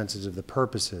different senses of the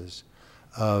purposes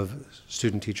of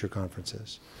student-teacher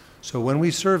conferences. So when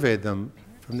we surveyed them,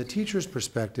 from the teacher's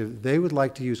perspective, they would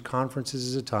like to use conferences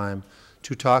as a time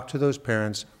to talk to those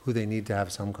parents who they need to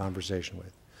have some conversation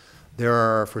with. There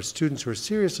are, for students who are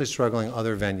seriously struggling,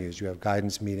 other venues. You have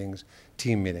guidance meetings,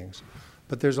 team meetings.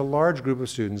 But there's a large group of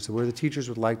students where the teachers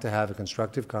would like to have a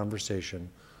constructive conversation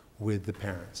with the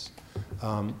parents.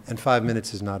 And 5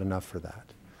 minutes is not enough for that.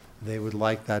 They would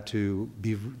like that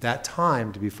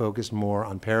time to be focused more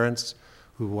on parents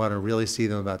who want to really see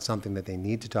them about something that they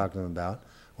need to talk to them about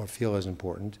or feel is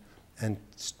important, and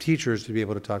teachers to be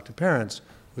able to talk to parents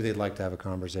who they'd like to have a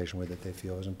conversation with that they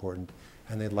feel is important,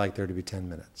 and they'd like there to be 10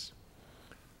 minutes.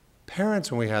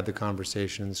 Parents, when we had the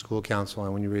conversation in the school council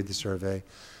and when you read the survey,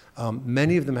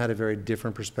 many of them had a very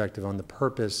different perspective on the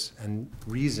purpose and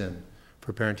reason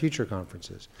for parent-teacher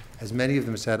conferences. As many of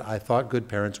them said, I thought good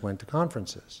parents went to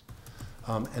conferences.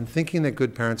 And thinking that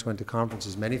good parents went to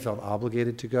conferences, many felt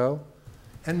obligated to go,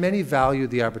 and many valued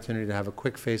the opportunity to have a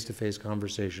quick face-to-face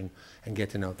conversation and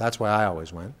get to know. That's why I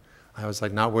always went. I was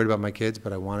like not worried about my kids,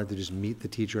 but I wanted to just meet the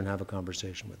teacher and have a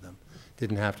conversation with them.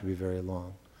 Didn't have to be very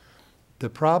long. The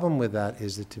problem with that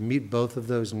is that to meet both of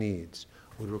those needs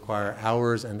would require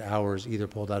hours and hours either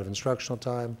pulled out of instructional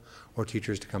time or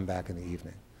teachers to come back in the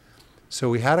evening. So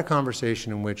we had a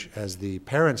conversation in which, as the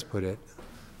parents put it,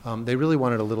 they really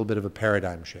wanted a little bit of a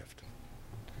paradigm shift.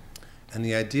 And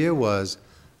the idea was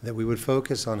that we would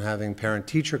focus on having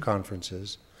parent-teacher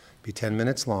conferences be 10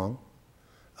 minutes long.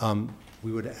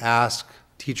 We would ask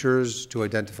teachers to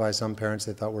identify some parents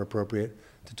they thought were appropriate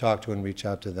to talk to and reach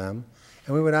out to them.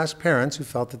 And we would ask parents who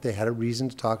felt that they had a reason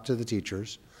to talk to the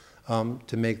teachers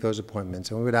to make those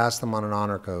appointments. And we would ask them on an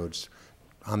honor codes,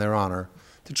 on their honor,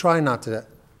 to try not to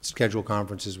schedule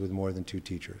conferences with more than 2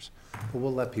 teachers. But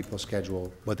we'll let people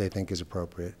schedule what they think is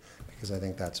appropriate, because I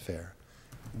think that's fair.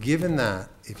 Given that,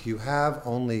 if you have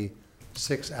only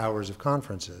 6 hours of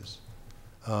conferences,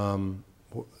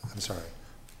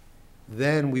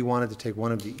 then we wanted to take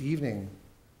one of the evening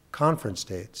conference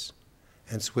dates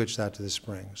and switch that to the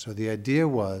spring. So the idea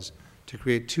was to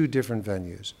create 2 different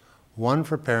venues. One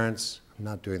for parents, I'm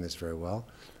not doing this very well,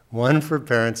 one for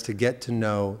parents to get to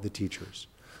know the teachers.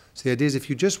 So the idea is if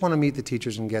you just want to meet the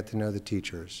teachers and get to know the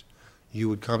teachers, you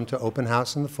would come to open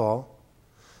house in the fall,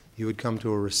 you would come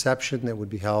to a reception that would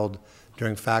be held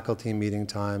during faculty meeting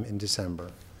time in December,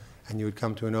 and you would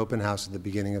come to an open house at the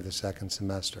beginning of the 2nd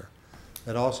semester.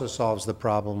 That also solves the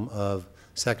problem of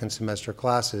 2nd semester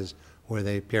classes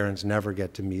where parents never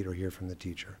get to meet or hear from the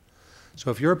teacher.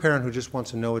 So if you're a parent who just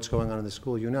wants to know what's going on in the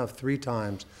school, you now have 3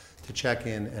 times to check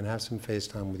in and have some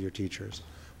FaceTime with your teachers,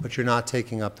 but you're not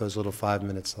taking up those little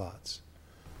 5-minute slots.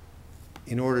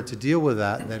 In order to deal with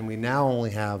that, then we now only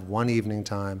have 1 evening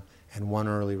time and 1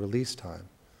 early release time.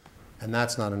 And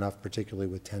that's not enough, particularly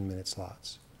with 10-minute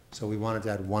slots. So we wanted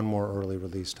to add 1 more early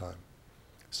release time.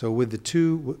 So with the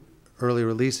 2 early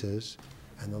releases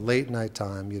and the late night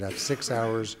time, you'd have 6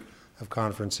 hours of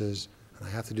conferences, and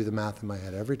I have to do the math in my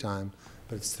head every time,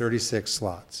 but it's 36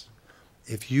 slots.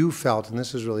 If you felt, and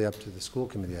this is really up to the school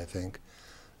committee, I think,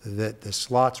 that the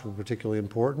slots were particularly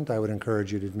important, I would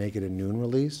encourage you to make it a noon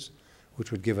release,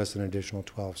 which would give us an additional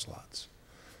 12 slots.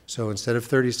 So instead of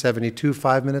 72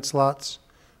 5-minute slots,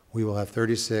 we will have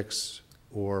 36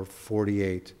 or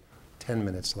 48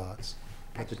 10-minute slots.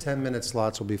 But the 10-minute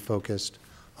slots will be focused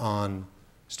on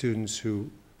students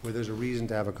where there's a reason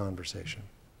to have a conversation.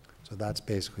 So that's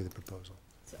basically the proposal.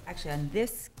 So actually, on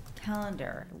this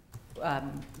calendar,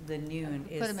 the noon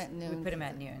is. Put them at noon. We put them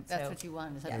at noon. That's so, what you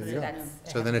want, is yeah, that so what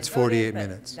that's. So then it's voted, 48 but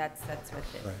minutes. That's what it's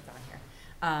Right.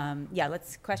 on here. Yeah,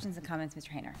 questions and comments, Mr.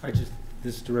 Hayner.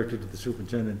 This is directed to the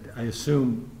superintendent. I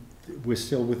assume we're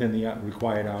still within the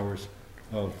required hours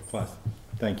of class.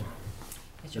 Thank you.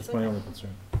 That's my only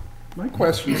concern. My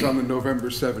question is on the November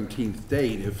 17th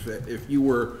date. If you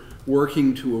were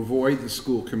working to avoid the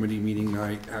school committee meeting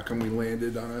night, how come we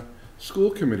landed on a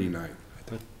school committee night?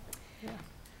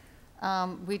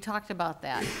 We talked about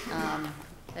that,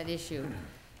 that issue.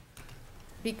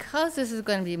 Because this is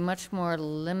going to be much more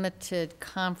limited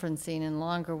conferencing and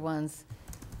longer ones,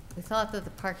 we thought that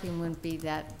the parking wouldn't be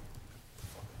that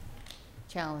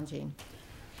challenging.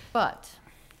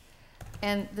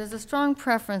 And there's a strong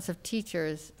preference of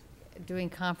teachers doing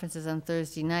conferences on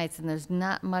Thursday nights, and there's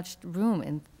not much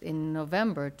room in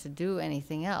November to do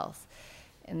anything else.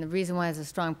 And the reason why there's a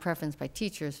strong preference by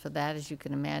teachers for that, as you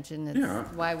can imagine,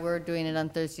 it's why we're doing it on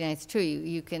Thursday nights too.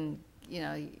 You can,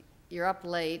 you're up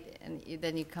late, and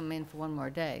then you come in for one more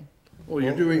day. Well,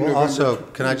 you're doing Well, November. also,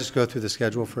 can I just go through the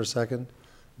schedule for a second?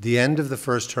 The end of the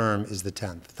first term is the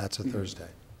 10th. That's a Thursday.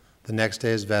 The next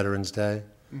day is Veterans Day.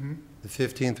 The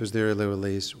 15th was the early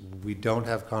release. We don't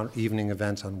have evening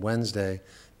events on Wednesday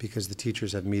because the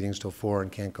teachers have meetings till 4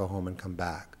 and can't go home and come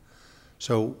back.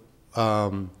 So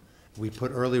we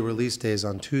put early release days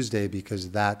on Tuesday because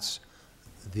that's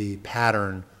the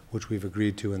pattern which we've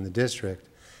agreed to in the district.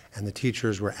 And the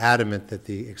teachers were adamant that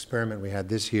the experiment we had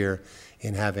this year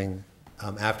in having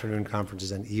afternoon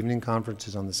conferences and evening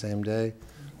conferences on the same day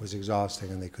was exhausting,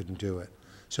 and they couldn't do it.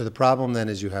 So the problem then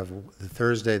is you have the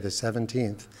Thursday, the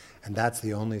 17th, and that's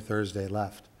the only Thursday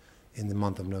left in the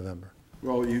month of November.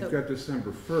 Well, you've got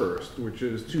December 1st, which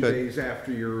is 2 Good. days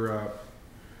after your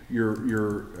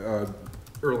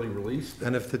early release day.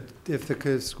 And if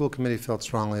the school committee felt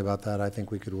strongly about that, I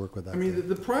think we could work with that. I mean,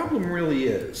 the problem really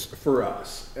is, for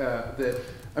us, that,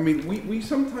 I mean, we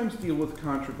sometimes deal with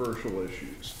controversial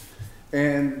issues.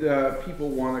 And people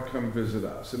want to come visit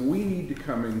us. And we need to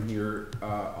come in here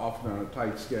often on a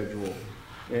tight schedule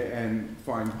and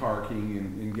find parking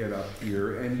and get up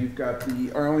here. And you've got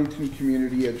the Arlington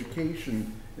Community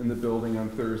Education in the building on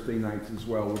Thursday nights as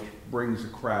well, which brings a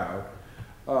crowd.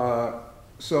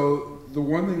 So the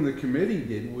one thing the committee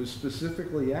did was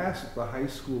specifically ask that the high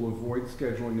school avoid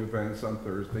scheduling events on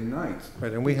Thursday nights.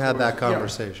 Right, and we had that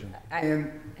conversation. Yeah.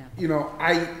 And, you know,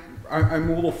 I'm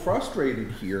a little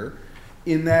frustrated here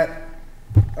in that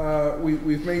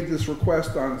we've made this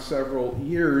request on several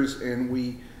years, and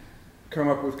we come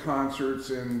up with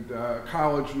concerts and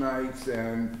college nights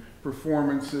and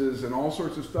performances and all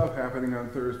sorts of stuff happening on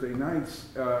Thursday nights,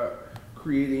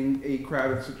 creating a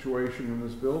crowded situation in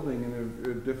this building and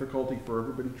a difficulty for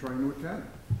everybody trying to attend.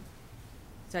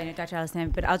 So I know Dr. Allison,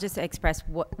 but I'll just express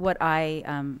what I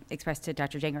expressed to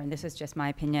Dr. Jenger, and this is just my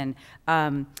opinion,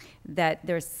 that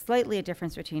there's slightly a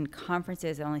difference between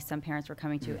conferences that only some parents were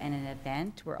coming to and an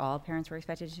event where all parents were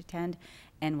expected to attend.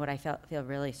 And what I feel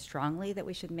really strongly that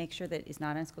we should make sure that is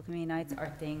not on school committee nights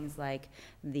are things like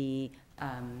the,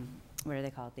 what are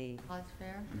they called? The College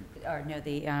fair? Or no,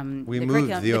 the We the moved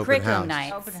curriculum, the open curriculum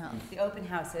house. nights, Open house. the open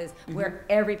houses, where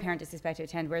every parent is expected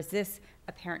to attend. Whereas this,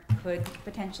 a parent could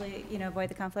potentially, avoid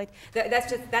the conflict.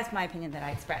 That's my opinion that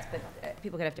I expressed, but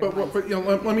people could have different ones. But you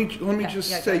know, let me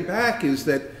just say back is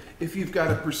that if you've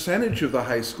got a percentage of the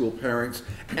high school parents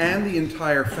and the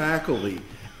entire faculty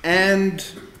and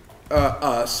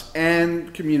us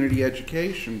and community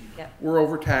education, we're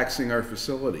overtaxing our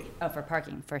facility. Oh, for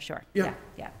parking, for sure. Yeah.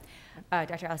 Yeah.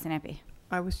 Dr. Allison Ampe.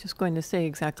 I was just going to say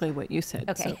exactly what you said.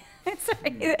 Okay. so.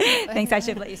 Sorry. Thanks. I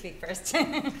should let you speak first.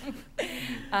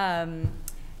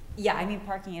 Yeah, I mean,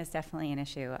 parking is definitely an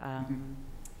issue.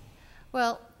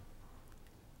 Well,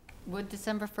 would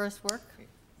December 1st work?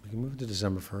 We can move to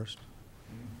December 1st.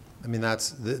 I mean,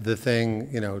 that's the thing,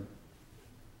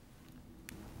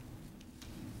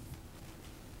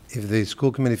 if the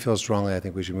school committee feels strongly, I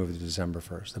think we should move it to December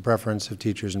 1st. The preference of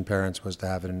teachers and parents was to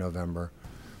have it in November,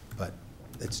 but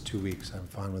it's 2 weeks. I'm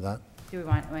fine with that. Do we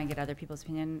want to get other people's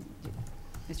opinion?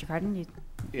 Mr. Cardin?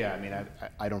 Yeah, I mean,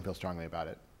 I don't feel strongly about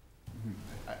it.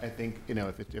 I think,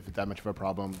 if it's that much of a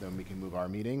problem, then we can move our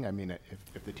meeting. I mean,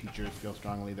 if the teachers feel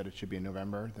strongly that it should be in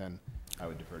November, then I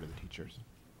would defer to the teachers.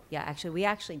 Yeah, we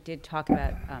actually did talk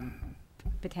about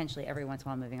potentially every once in a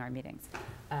while moving our meetings.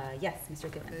 Yes, Mr.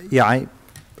 Thielen. Yeah, I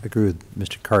agree with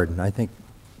Mr. Cardin. I think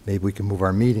maybe we can move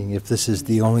our meeting if this is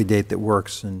the only date that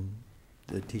works and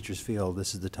the teachers feel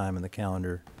this is the time in the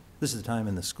calendar, this is the time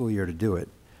in the school year to do it.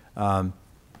 I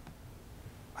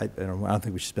don't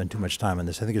think we should spend too much time on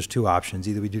this. I think there's two options.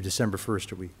 Either we do December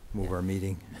 1st or we move our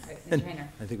meeting. Mr. Hayner.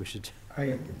 I think we should.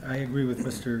 I agree with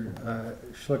Mr.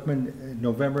 Schlickman.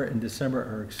 November and December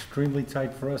are extremely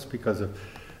tight for us because of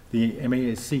the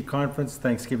MASC conference,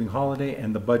 Thanksgiving holiday,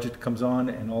 and the budget comes on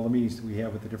and all the meetings that we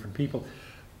have with the different people.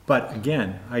 But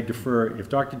again, I defer, if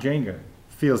Dr. Jenga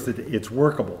feels that it's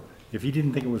workable, If he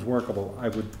didn't think it was workable, I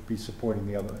would be supporting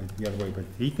the other way, but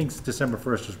if he thinks December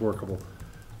 1st is workable,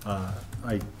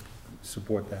 I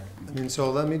support that. I mean,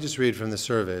 so let me just read from the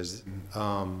surveys.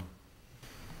 And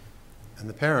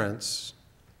the parents,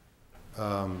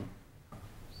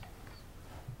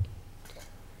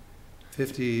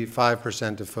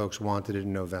 55% of folks wanted it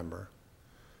in November.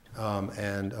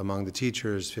 And among the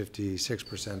teachers,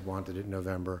 56% wanted it in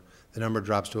November. The number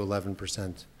drops to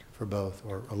 11% for both,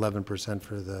 or 11%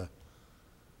 for the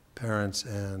parents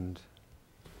and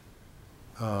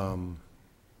 6%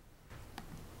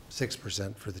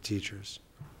 for the teachers,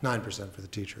 9% for the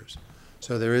teachers.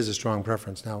 So there is a strong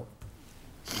preference. Now,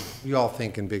 we all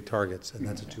think in big targets, and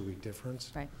that's a 2-week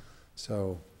difference. Right.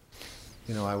 So,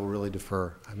 you know, I will really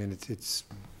defer. I mean, it's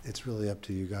really up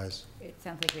to you guys. It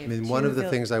sounds like we I have mean, one of the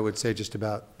things I would say just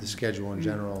about the schedule in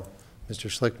general, Mr.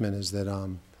 Schlickman, is that,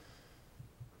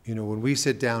 you know, when we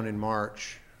sit down in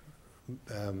March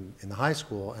in the high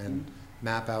school and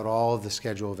map out all of the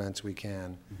schedule events we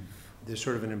can, there's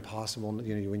sort of an impossible,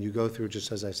 you know, when you go through,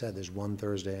 just as I said, there's one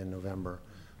Thursday in November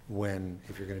when,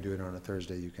 if you're going to do it on a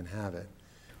Thursday, you can have it.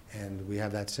 And we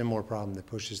have that similar problem that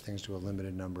pushes things to a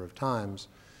limited number of times.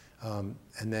 And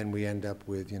then we end up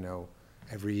with, you know,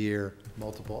 every year,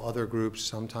 multiple other groups.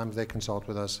 Sometimes they consult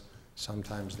with us,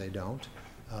 sometimes they don't,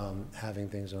 having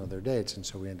things on other dates. And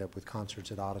so we end up with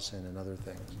concerts at Ottoson and other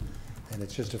things. And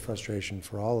it's just a frustration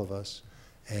for all of us.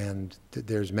 And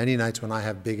there's many nights when I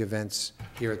have big events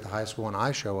here at the high school and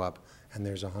I show up and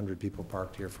there's 100 people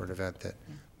parked here for an event that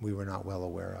we were not well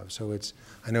aware of. So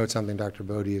I know it's something Dr.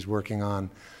 Bodie is working on,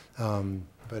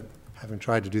 but having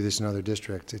tried to do this in other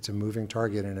districts, it's a moving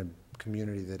target in a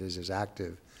community that is as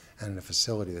active and in a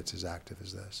facility that's as active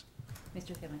as this.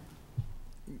 Mr. Thielman.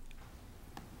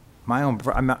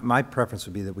 My preference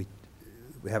would be that we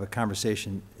have a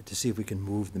conversation to see if we can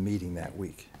move the meeting that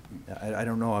week. I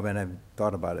don't know, I mean, I've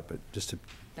thought about it, but just to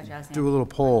do a little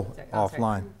poll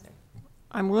offline.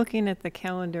 I'm looking at the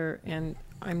calendar, and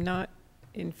I'm not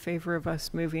in favor of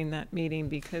us moving that meeting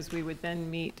because we would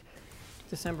then meet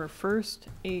December 1st,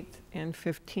 8th, and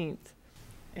 15th.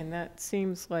 And that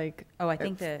seems like... Oh, I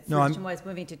think the suggestion was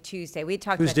moving to Tuesday. We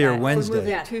talked Tuesday about that. or Wednesday.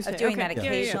 Yeah, Tuesday. of doing Okay. that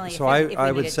occasionally So if we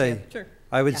I would needed say, to. Sure.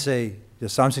 I would say,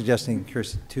 yes, I'm suggesting,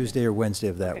 Kirsten, Tuesday or Wednesday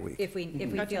of that week. If we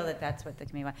feel that that's what the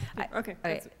committee wants.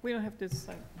 Okay, we don't have to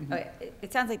decide. Okay,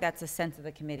 it sounds like that's a sense of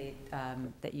the committee,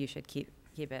 that you should keep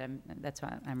it. That's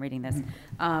why I'm reading this.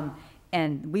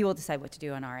 And we will decide what to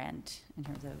do on our end in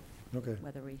terms of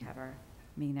whether we have our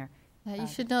meeting there. Now, you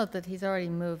should note that he's already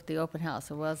moved the open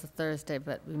house. It was a Thursday,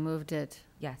 but we moved it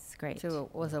Yes, great. to,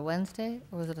 was it Wednesday?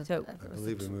 Or was it So- I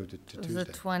believe we moved it to was Tuesday.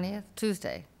 it 20th?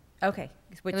 Tuesday, Okay.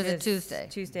 Which was a is Tuesday.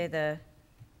 Tuesday, the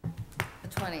the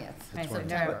 20th.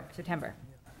 September.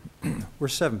 We're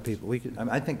 7 people. We could,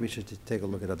 I think we should take a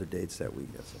look at other dates that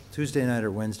week. That's all. Tuesday night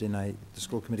or Wednesday night, the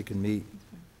school committee can meet.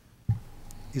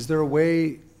 Is there a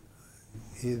way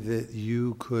that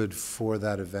you could, for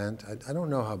that event, I don't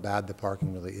know how bad the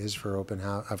parking really is for open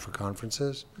house, for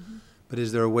conferences, but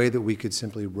is there a way that we could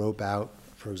simply rope out,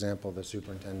 for example, the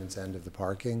superintendent's end of the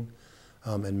parking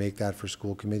and make that for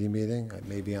school committee meeting? It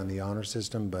may be on the honor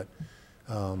system, but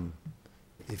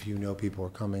if you know people are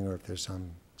coming or if there's some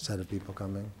set of people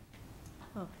coming.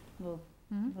 Oh, we'll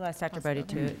ask Dr. Bodie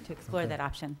to explore that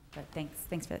option, but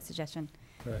thanks for that suggestion.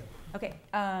 Right. Okay,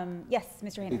 yes,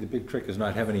 Mr. The Hayner. big trick is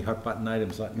not have any hot button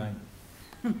items that night.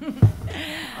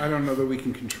 I don't know that we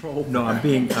can control. No, I'm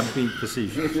being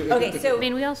facetious. Okay, so, I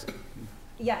mean, we also,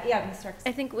 yeah, Ms. Starks.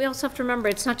 I think we also have to remember,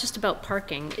 it's not just about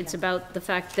parking, it's about the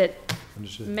fact that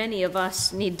Understood. many of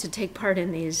us need to take part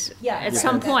in these Yeah, at yeah.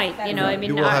 some That's- point, that's you know, I right. mean,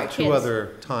 You will our have 2 kids.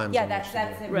 other times. Yeah, on which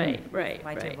that's to do it. Right,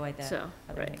 why to right. avoid the So,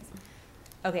 other right. things.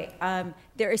 Okay,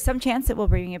 there is some chance that we'll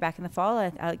bring you back in the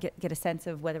fall. I'll get a sense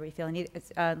of whether we feel a need.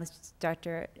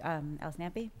 Dr.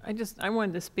 Elsnampi? I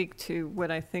wanted to speak to what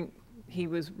I think he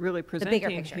was really bigger presenting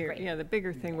picture, here. great. Yeah, the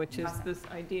bigger thing, which is Awesome. this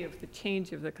idea of the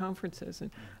change of the conferences, and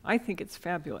I think it's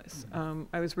fabulous.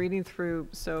 I was reading through,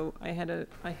 so I have a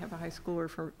high schooler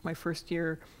for my first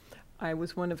year. I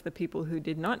was one of the people who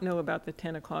did not know about the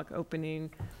 10 o'clock opening.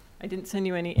 I didn't send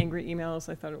you any angry emails.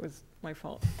 I thought it was my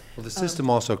fault. Well, the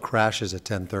system also crashes at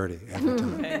 10:30 every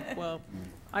time. Okay, well,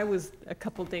 I was a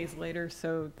couple days later,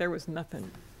 so there was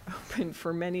nothing open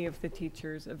for many of the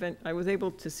teachers. I was able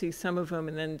to see some of them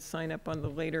and then sign up on the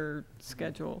later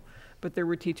schedule, but there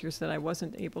were teachers that I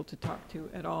wasn't able to talk to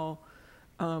at all.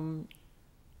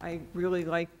 I really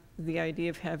like the idea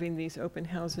of having these open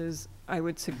houses. I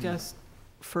would suggest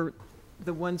for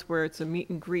the ones where it's a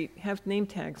meet and greet, have name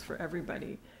tags for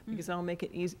everybody, because I'll make it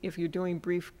easy if you're doing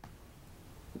brief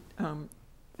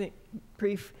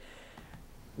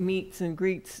meets and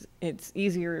greets, it's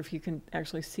easier if you can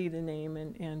actually see the name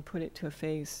and put it to a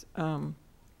face.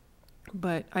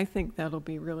 But I think that'll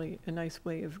be really a nice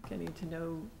way of getting to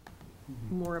know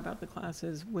more about the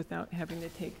classes without having to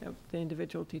take up the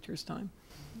individual teacher's time.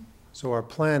 So our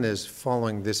plan is,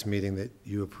 following this meeting that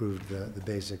you approved the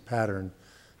basic pattern,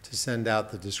 to send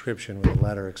out the description with a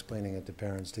letter explaining it to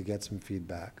parents to get some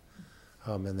feedback,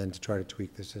 and then to try to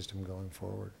tweak the system going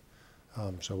forward.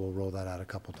 So we'll roll that out a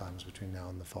couple times between now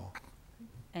and the fall.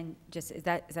 And just, is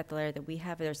that the letter that we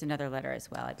have, or there's another letter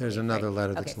as well? I There's believe, another right?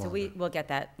 letter that's Okay, so longer. we'll get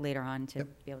that later on to Yep.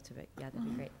 be able to, yeah, that'd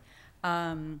be great.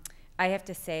 I have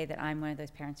to say that I'm one of those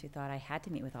parents who thought I had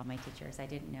to meet with all my teachers. I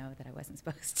didn't know that I wasn't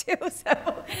supposed to,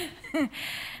 so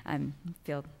I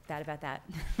feel bad about that.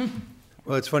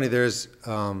 Well, it's funny, there's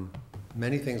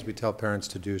many things we tell parents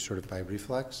to do sort of by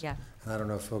reflex. Yeah. And I don't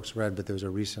know if folks read, but there was a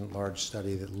recent large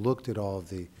study that looked at all of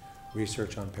the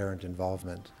research on parent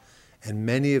involvement. And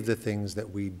many of the things that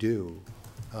we do,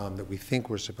 that we think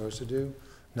we're supposed to do,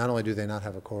 not only do they not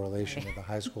have a correlation at the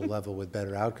high school level with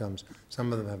better outcomes,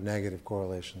 some of them have negative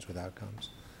correlations with outcomes.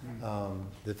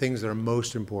 The things that are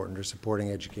most important are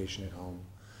supporting education at home,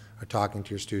 are talking to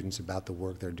your students about the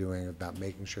work they're doing, about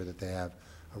making sure that they have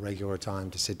a regular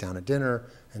time to sit down at dinner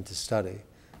and to study.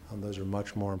 Those are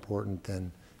much more important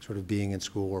than sort of being in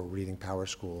school or reading Power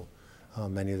School,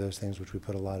 many of those things which we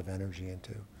put a lot of energy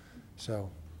into. So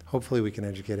hopefully we can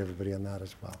educate everybody on that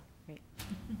as well. Great.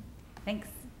 Thanks.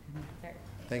 Sorry.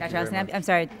 Thank you Dr. very Allison, much. I'm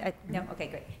sorry. No, okay,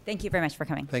 great. Thank you very much for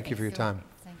coming. Thank you for your time.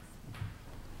 Thanks.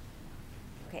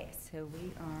 Okay, so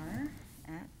we are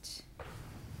at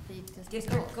The district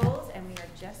district goals, and we are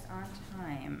just on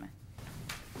time.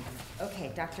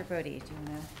 Okay, Dr. Bodie, do you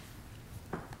want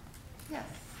to? Yes,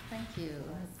 thank you.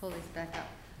 Let me pull these back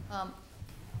up.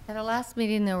 At our last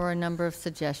meeting, there were a number of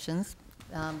suggestions,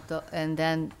 and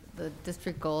then the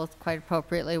district goals, quite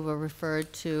appropriately, were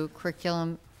referred to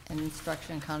Curriculum and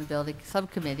Instruction Accountability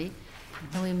Subcommittee,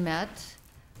 and we met,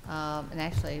 and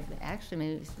actually,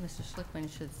 maybe Mr. Schlickman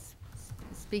should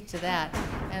speak to that,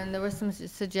 and there were some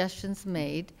suggestions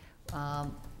made.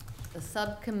 The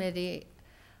subcommittee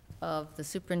of the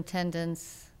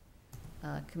Superintendent's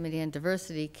Committee on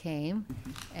Diversity came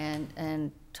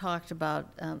and talked about,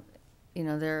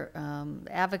 their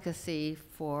advocacy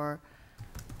for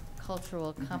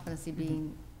cultural competency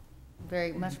being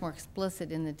very much more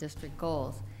explicit in the district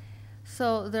goals.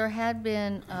 So there had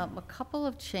been a couple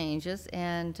of changes,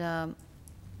 and we've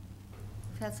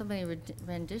had so many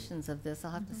renditions of this,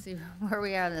 I'll have to see where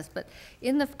we are on this. But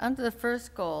under the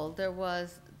first goal, there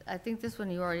was, I think this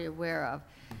one you're already aware of,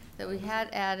 that we had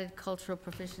added cultural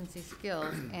proficiency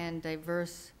skills and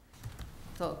diverse,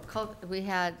 so we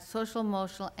had social,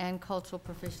 emotional, and cultural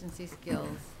proficiency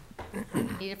skills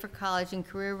needed for college and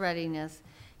career readiness,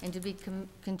 and to be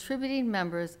contributing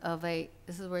members of this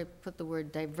is where I put the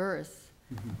word diverse,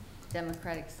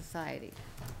 democratic society.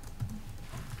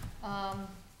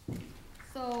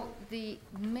 So the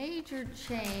major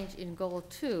change in Goal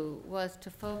 2 was to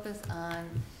focus on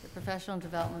the professional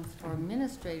developments for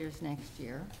administrators next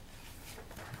year,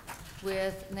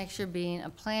 with next year being a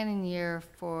planning year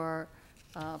for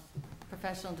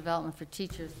professional development for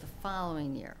teachers the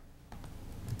following year.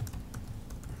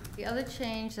 The other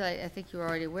change that I think you're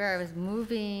already aware of is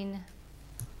moving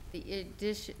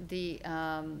into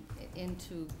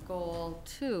Goal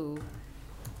 2,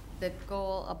 the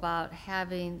goal about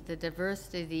having the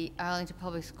diversity of the Arlington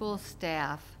Public School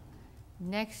staff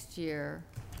next year,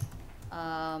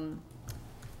 have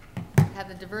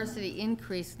the diversity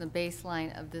increase in the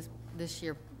baseline of this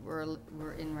year we're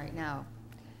in right now.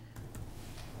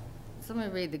 So let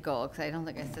me read the goal, because I don't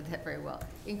think I said that very well.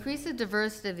 Increase the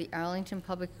diversity of the Arlington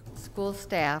Public School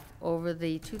staff over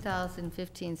the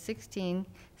 2015-16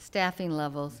 staffing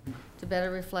levels to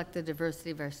better reflect the diversity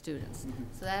of our students.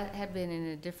 So that had been in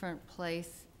a different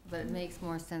place, but it makes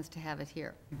more sense to have it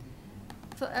here.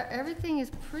 So everything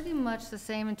is pretty much the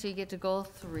same until you get to Goal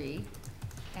 3.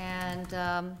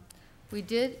 And we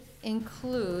did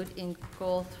include in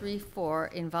Goal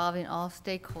 3.4 involving all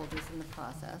stakeholders in the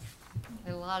process.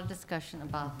 We had a lot of discussion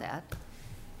about that.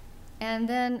 And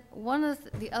then one of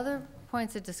the other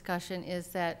points of discussion is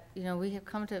that, we have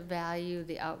come to value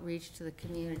the outreach to the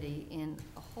community in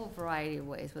a whole variety of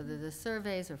ways, whether they're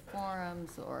surveys or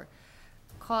forums or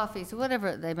coffees or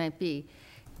whatever they might be,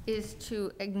 is to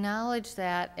acknowledge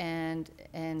that and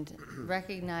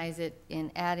recognize it in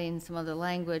adding some other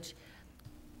language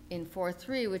in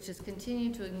 4.3, which is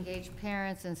continue to engage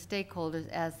parents and stakeholders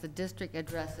as the district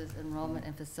addresses enrollment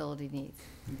and facility needs.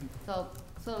 So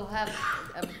it'll have,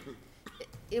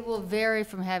 it will vary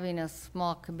from having a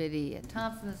small committee at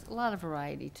Thompson. There's a lot of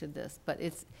variety to this, but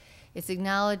it's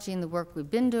acknowledging the work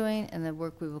we've been doing and the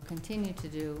work we will continue to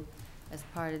do as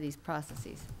part of these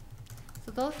processes.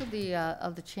 So those are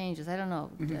the changes. I don't know,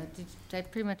 did I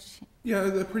pretty much? Yeah,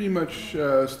 that pretty much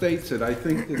states it. I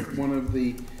think that one of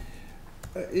the,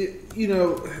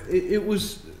 it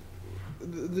was,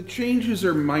 the changes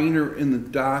are minor in the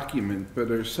document, but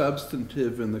are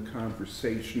substantive in the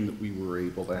conversation that we were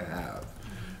able to have.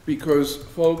 Because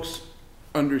folks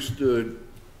understood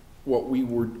what we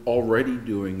were already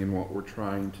doing and what we're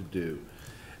trying to do.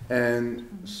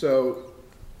 And so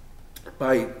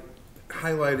by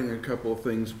highlighting a couple of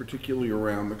things, particularly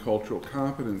around the cultural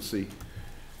competency,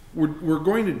 we're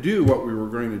going to do what we were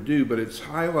going to do, but it's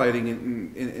highlighting it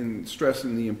and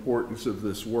stressing the importance of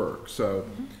this work. So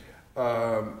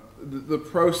the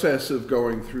process of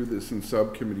going through this in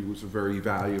subcommittee was a very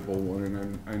valuable one,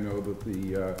 and I know that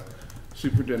the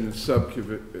superintendent's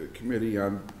subcommittee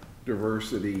on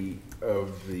diversity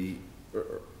of the,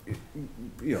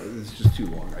 it's just too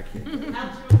long, I can't.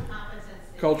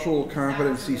 Cultural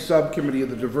competency subcommittee of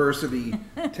the diversity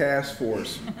task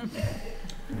force.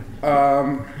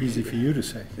 Easy for you to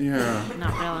say. Yeah.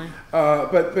 Not really.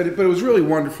 But it was really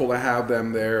wonderful to have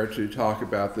them there to talk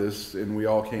about this, and we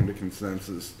all came to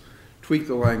consensus. Tweak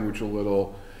the language a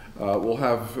little. We'll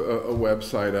have a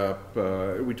website up.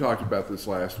 We talked about this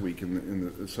last week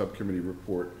in the subcommittee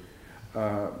report.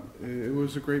 It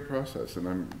was a great process, and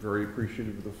I'm very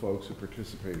appreciative of the folks who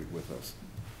participated with us.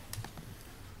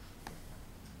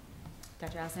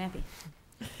 Dr. Allison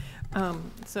Ampe.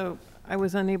 So I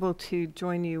was unable to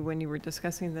join you when you were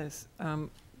discussing this.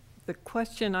 The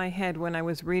question I had when I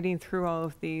was reading through all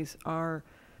of these are,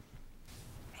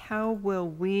 how will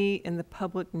we in the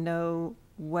public know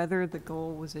whether the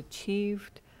goal was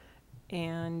achieved,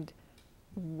 and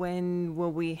when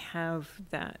will we have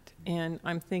that? And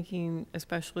I'm thinking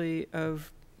especially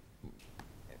of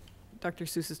Dr.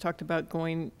 Seuss has talked about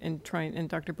going and trying, and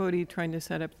Dr. Bodie trying to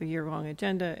set up the year-long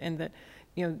agenda, and that,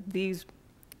 these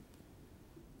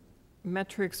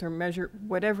metrics or measure,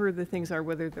 whatever the things are,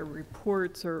 whether they're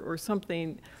reports or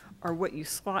something, are what you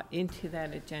slot into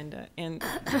that agenda. And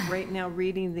right now,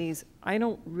 reading these, I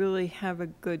don't really have a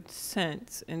good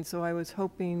sense. And so I was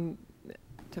hoping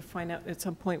to find out at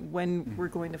some point when we're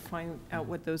going to find out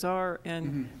what those are,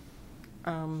 and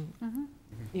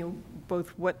both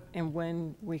what and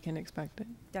when we can expect it.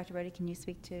 Dr. Bodie, can you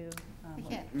speak to?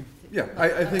 Yeah,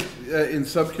 I think in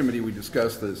subcommittee we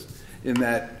discussed this, in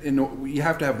that you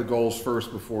have to have the goals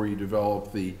first before you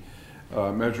develop the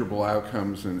measurable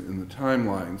outcomes in the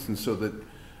timelines, and so that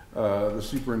the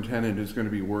superintendent is going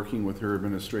to be working with her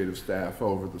administrative staff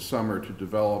over the summer to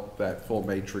develop that full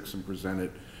matrix and present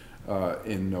it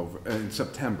in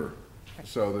September.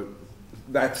 So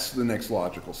that's the next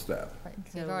logical step. Right,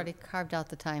 so we've already carved out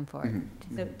the time for it.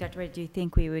 So, Dr. Bodie, do you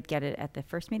think we would get it at the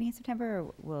first meeting in September,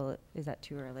 or is that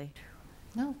too early?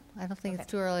 No, I don't think it's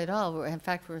too early at all. In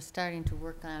fact, we're starting to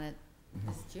work on it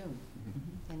this June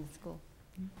in the school.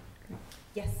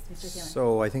 Yes, Mr. Thielen.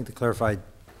 So I think to clarify,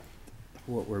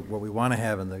 what we want to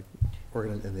have in the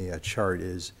chart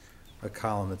is a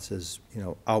column that says,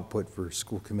 output for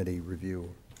school committee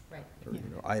review. Right.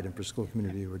 Or, item for school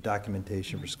committee review, or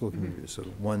documentation for school committee review. So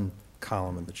one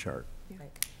column in the chart.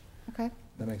 Right. Okay.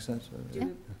 That makes sense? Do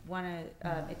you want it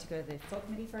to go to the full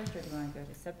committee first, or do you want to go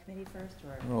to subcommittee first,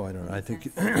 or? Oh, I don't know. I think,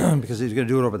 because he's going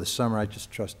to do it over the summer, I just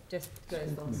trust, Just go to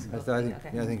full I committee, think,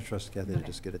 okay. I think trust Kathy to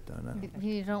just get it done.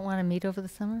 You don't want to meet over the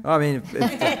summer? I mean,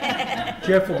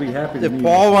 Jeff will be happy to meet if you.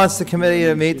 Paul wants the committee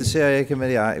to meet, the CIA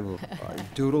committee, I will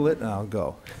doodle it and I'll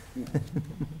go.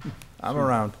 I'm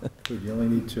around. Good, you only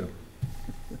need two.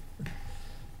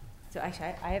 So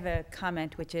actually, I have a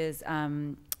comment, which is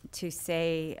to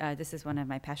say, this is one of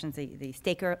my passions, the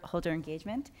stakeholder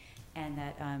engagement, and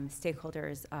that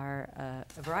stakeholders are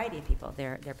a variety of people.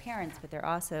 They're parents, but they're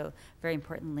also, very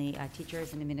importantly,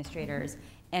 teachers and administrators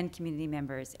and community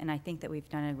members. And I think that we've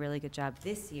done a really good job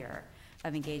this year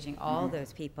of engaging all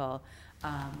those people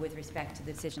with respect to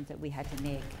the decisions that we had to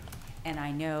make. And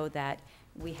I know that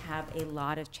we have a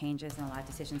lot of changes and a lot of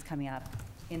decisions coming up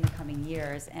in the coming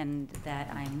years, and that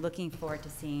I'm looking forward to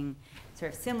seeing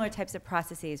sort of similar types of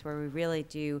processes where we really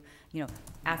do,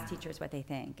 ask teachers what they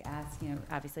think, ask,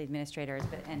 obviously administrators,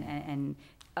 but and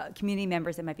community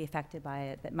members that might be affected by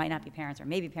it, that might not be parents or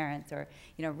maybe parents, or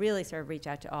really sort of reach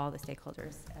out to all the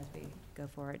stakeholders as we go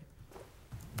forward.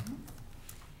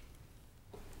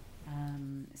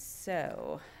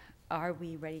 So, are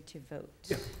we ready to vote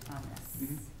on this?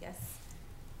 Yes.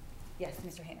 Yes,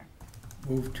 Mr. Hayner.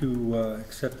 Move to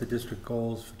accept the district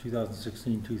goals for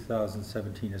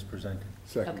 2016-2017 as presented.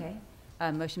 Second. Okay.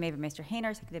 Motion made by Mr.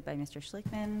 Hayner, seconded by Mr.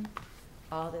 Schlickman.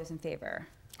 All those in favor?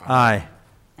 Aye.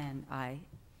 And aye,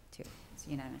 too. It's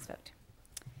a unanimous vote.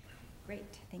 Great,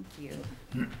 thank you.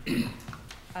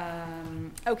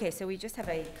 Okay, so we just have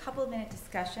a couple-minute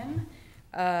discussion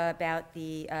about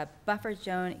the buffer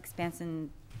zone expansion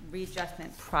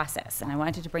readjustment process. And I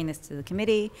wanted to bring this to the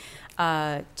committee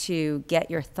to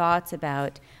get your thoughts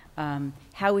about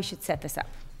how we should set this up.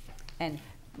 And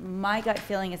my gut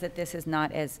feeling is that this is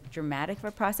not as dramatic of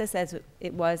a process as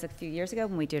it was a few years ago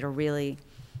when we did a really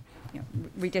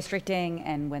redistricting,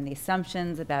 and when the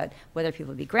assumptions about whether people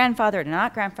would be grandfathered or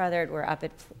not grandfathered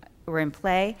were in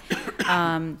play.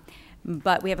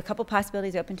 But we have a couple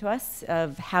possibilities open to us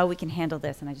of how we can handle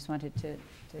this, and I just wanted to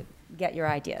get your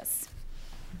ideas.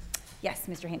 Yes,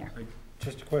 Mr. Hayner.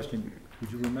 Just a question.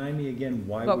 Would you remind me again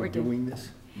why What we're we're doing. doing this?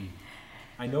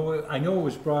 I know it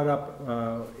was brought up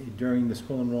during the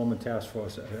school enrollment task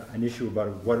force, an issue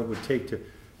about what it would take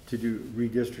to do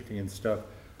redistricting and stuff.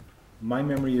 My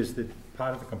memory is that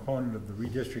part of the component of the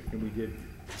redistricting we did,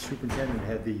 the superintendent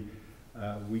had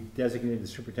we designated the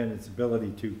superintendent's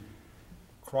ability to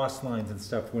cross lines and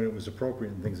stuff when it was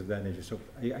appropriate and things of that nature. So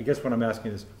I guess what I'm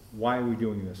asking is, why are we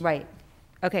doing this? Right.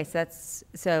 Okay,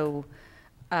 so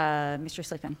Mr.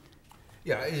 Schlickman.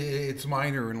 Yeah, it's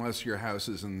minor unless your house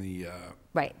is in the,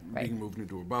 Right. being moved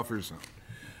into a buffer zone.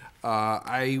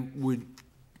 I would,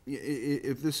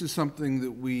 if this is something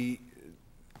that we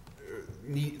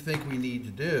think we need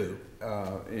to do,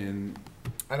 and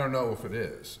I don't know if it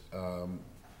is.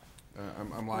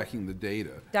 I'm lacking the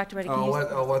data. Dr. Reddy,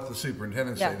 I'll let the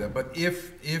superintendent say Yeah. that. But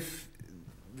if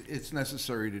it's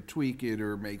necessary to tweak it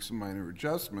or make some minor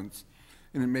adjustments,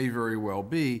 and it may very well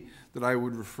be that I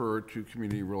would refer to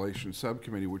Community Relations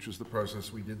Subcommittee, which is the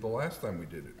process we did the last time we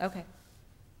did it. Okay.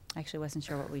 I actually wasn't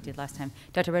sure what we did last time.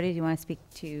 Dr. Reddy, do you want to speak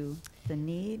to the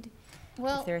need,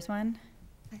 Well, if there's one?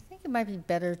 I think it might be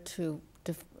better to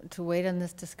wait on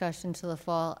this discussion till the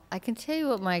fall. I can tell you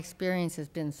what my experience has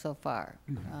been so far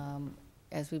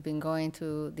as we've been going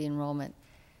through the enrollment.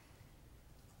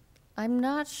 I'm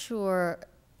not sure,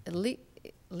 at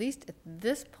least at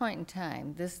this point in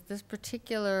time, this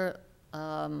particular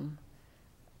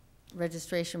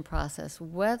registration process,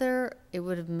 whether it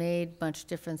would have made much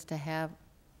difference to have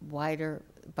wider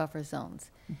buffer zones.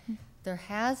 Mm-hmm. There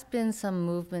has been some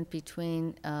movement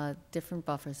between different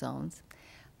buffer zones,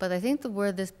 but I think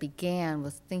where this began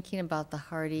was thinking about the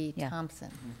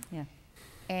Hardy-Thompson. Yeah.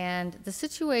 And the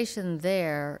situation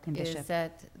there And is Bishop.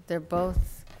 that they're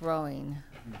both growing.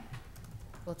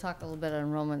 We'll talk a little bit on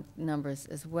enrollment numbers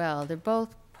as well. They're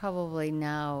both probably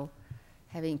now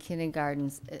having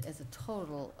kindergartens as a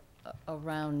total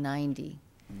around 90.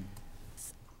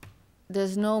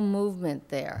 There's no movement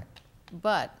there.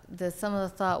 But some of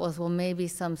the thought was, well, maybe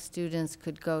some students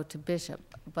could go to Bishop,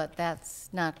 but that's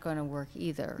not going to work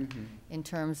either in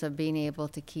terms of being able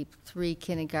to keep 3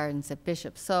 kindergartens at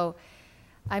Bishop. So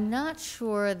I'm not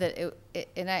sure that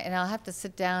and I'll have to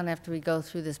sit down after we go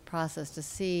through this process to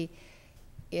see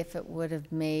if it would have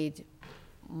made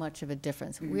much of a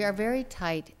difference. We are very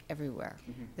tight everywhere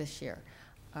this year.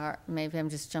 Maybe I'm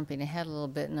just jumping ahead a little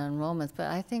bit in enrollments, but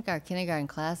I think our kindergarten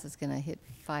class is going to hit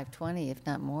 520, if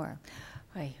not more.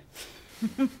 Right.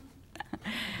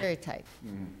 Very tight.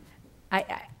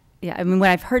 Yeah, I mean, when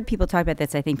I've heard people talk about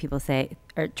this, I think people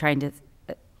are trying to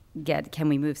can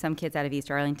we move some kids out of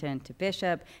East Arlington to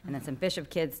Bishop, and then some Bishop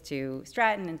kids to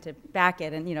Stratton and to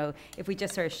Beckett, and if we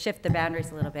just sort of shift the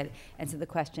boundaries a little bit. And so the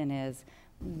question is,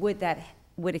 would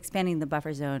expanding the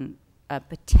buffer zone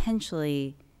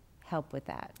potentially help with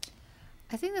that?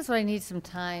 I think that's why I need some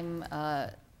time,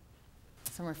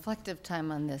 some reflective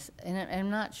time on this. And I'm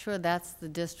not sure that's the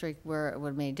district where it would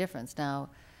have made a difference. Now,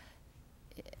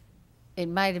 it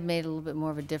might have made a little bit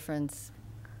more of a difference.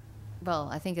 Well,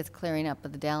 I think it's clearing up,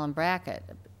 but the Dallin bracket,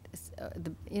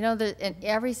 in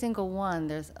every single one,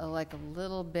 there's like a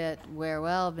little bit where,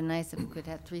 well, it'd be nice if we could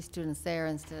have 3 students there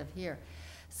instead of here.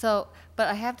 So, but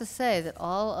I have to say that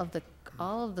all of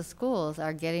the schools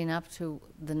are getting up to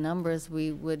the numbers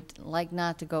we would like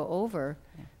not to go over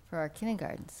for our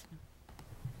kindergartens.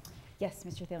 Yes,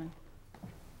 Mr. Thielen.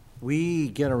 We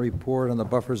get a report on the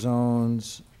buffer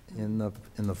zones in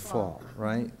the fall,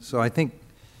 right? So I think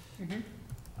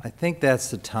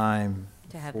that's the time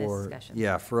To have this discussion.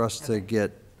 Yeah, for us to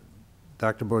get,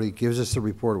 Dr. Bodie gives us the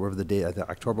report, whatever the date,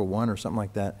 October 1 or something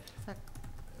like that.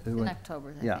 In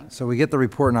October, I Yeah, think. so we get the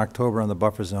report in October on the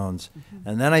buffer zones.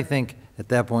 And then I think at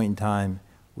that point in time,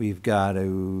 we've got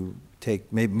to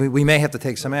we may have to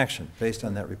take some action based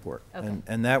on that report. Okay.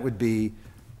 And that would be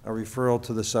a referral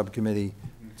to the subcommittee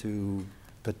to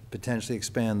potentially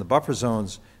expand the buffer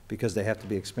zones because they have to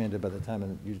be expanded by the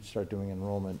time you start doing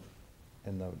enrollment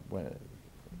in the, We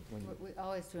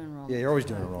always do enrollment. yeah, you're always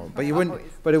doing enrollment, but you wouldn't,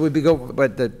 but it would be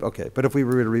okay, but if we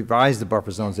were to revise the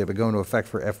buffer zones, they would go into effect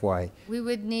for FY We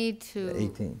would need to,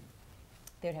 18.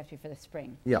 They would have to be for the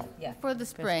spring. Yeah. Yeah. for the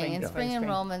spring, and yeah. spring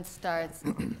enrollment starts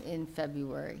in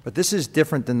February. But this is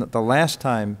different than the last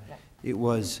time. It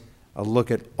was a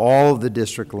look at all of the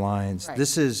district lines. Right.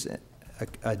 This is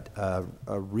a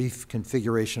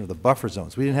reconfiguration of the buffer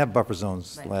zones. We didn't have buffer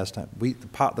zones Right. last time.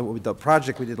 The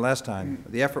project we did last time,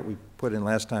 the effort we put in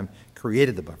last time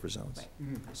created the buffer zones.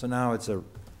 So now it's a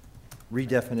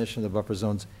redefinition of the buffer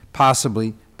zones,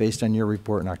 possibly based on your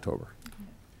report in October.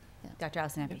 Dr.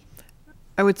 Allison Ampe.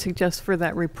 I would suggest for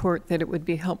that report that it would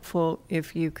be helpful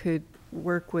if you could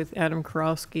work with Adam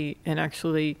Koralski and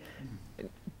actually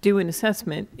do an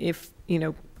assessment if,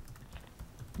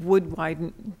 would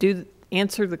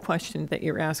answer the question that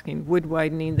you're asking, would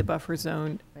widening the buffer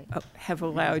zone have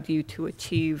allowed you to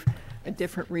achieve a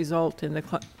different result in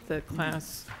the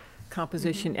class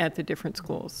composition at the different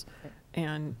schools?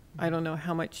 And I don't know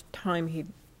how much time he'd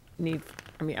need.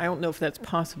 I mean, I don't know if that's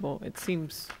possible. It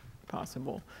seems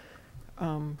possible.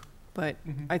 But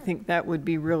I think that would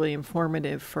be really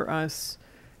informative for us,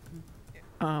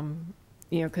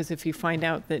 because if you find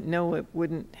out that no, it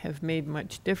wouldn't have made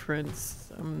much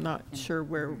difference, I'm not sure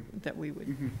that we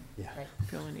would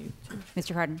feel any change.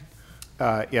 Mr. Carden.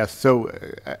 Yes, so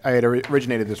I had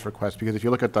originated this request because if you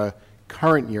look at the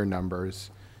current year numbers,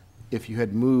 if you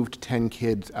had moved 10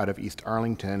 kids out of East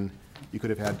Arlington, you could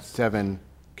have had 7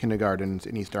 kindergartens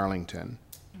in East Arlington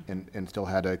and still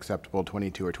had an acceptable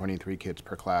 22 or 23 kids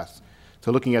per class.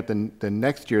 So looking at the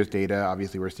next year's data,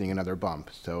 obviously we're seeing another bump.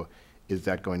 So is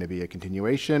that going to be a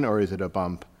continuation or is it a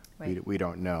bump? Right. We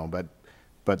don't know.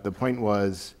 But the point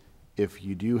was, if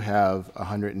you do have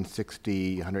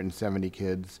 160, 170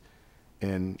 kids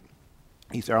in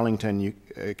East Arlington,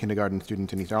 kindergarten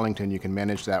students in East Arlington, you can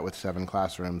manage that with 7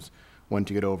 classrooms. Once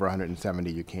you get over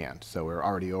 170, you can't. So we're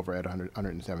already over at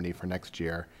 170 for next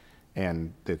year.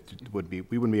 And we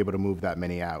wouldn't be able to move that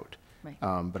many out. Right.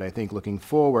 But I think looking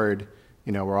forward,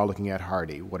 we're all looking at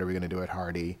Hardy. What are we going to do at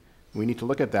Hardy? We need to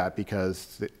look at that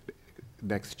because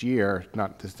next year,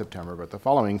 not this September, but the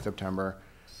following September,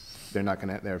 they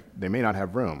may not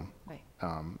have room, Right.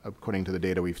 According to the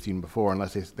data we've seen before,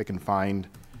 unless they can find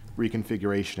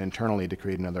reconfiguration internally to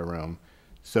create another room.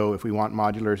 So if we want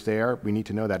modulars there, we need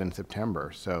to know that in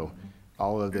September. So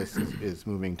all of this is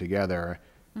moving together.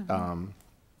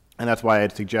 And that's why I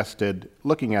had suggested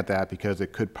looking at that, because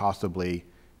it could possibly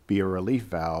be a relief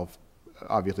valve.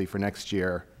 Obviously, for next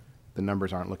year, the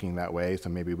numbers aren't looking that way, so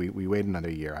maybe we wait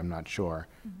another year. I'm not sure.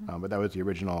 But that was the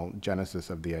original genesis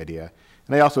of the idea.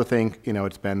 And I also think,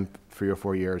 it's been 3 or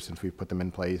 4 years since we've put them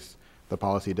in place. The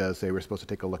policy does say we're supposed to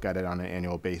take a look at it on an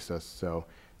annual basis. So,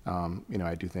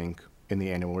 I do think in the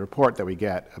annual report that we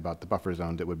get about the buffer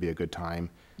zones, it would be a good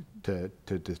time to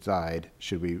decide,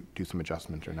 should we do some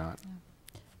adjustments or not.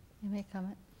 You may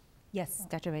comment? Yes,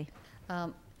 Dr. Ray. I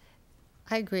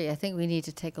agree. I think we need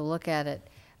to take a look at it.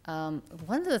 One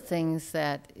of the things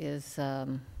that is, as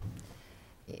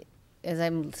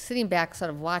I'm sitting back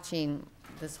sort of watching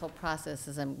this whole process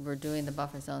as we're doing the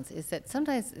buffer zones, is that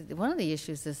sometimes one of the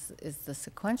issues is the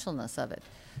sequentialness of it.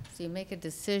 So you make a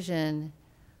decision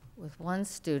with one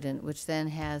student, which then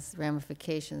has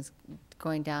ramifications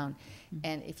going down.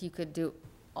 And if you could do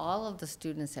all of the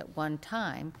students at one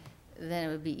time, then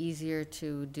it would be easier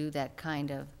to do that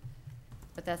kind of,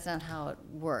 but that's not how it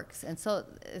works. And so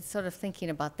it's sort of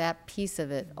thinking about that piece of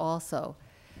it also.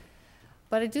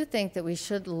 But I do think that we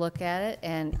should look at it,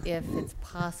 and if it's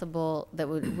possible that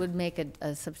would make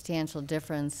a substantial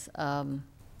difference,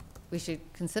 we should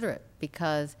consider it,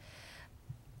 because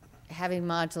having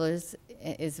modulars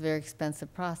is a very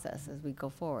expensive process as we go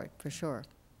forward, for sure.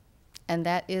 And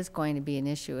that is going to be an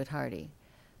issue at Hardy.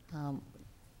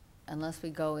 Unless we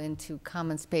go into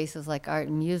common spaces like art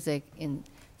and music in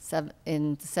the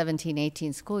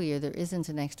 17-18 school year, there isn't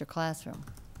an extra classroom.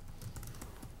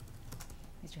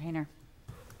 Mr. Hayner.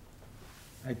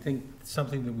 I think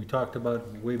something that we talked about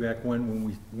way back when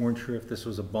we weren't sure if this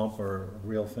was a bump or a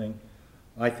real thing.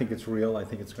 I think it's real. I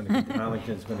think it's going to,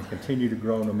 Arlington's going to continue to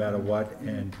grow no matter what.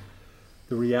 And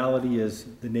the reality is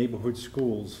the neighborhood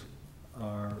schools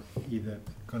are either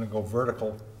going to go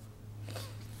vertical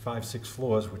 5, 6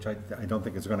 floors, which I don't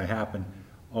think is going to happen,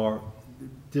 or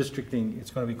districting.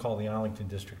 It's going to be called the Arlington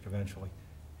District eventually,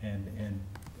 and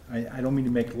I don't mean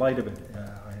to make light of it.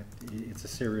 It's a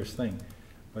serious thing,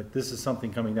 but this is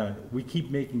something coming down. We keep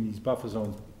making these buffer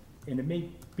zones, and it may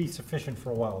be sufficient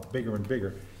for a while, bigger and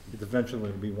bigger. But eventually,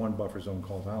 it'll be one buffer zone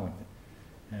called Arlington,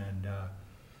 and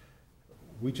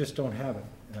we just don't have it.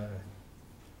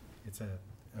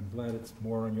 I'm glad it's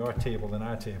more on your table than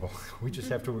our table. We just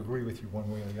have to agree with you one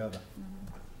way or the other.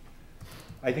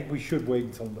 I think we should wait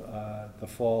until the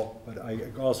fall, but I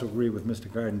also agree with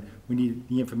Mr. Garden. We need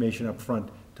the information up front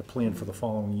to plan for the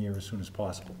following year as soon as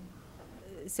possible.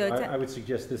 So it's I would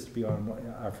suggest this to be on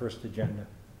our first agenda.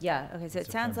 yeah, okay, so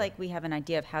it sounds September. like we have an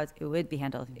idea of how it would be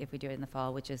handled if we do it in the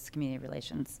fall, which is community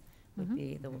relations would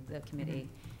be the committee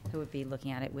who would be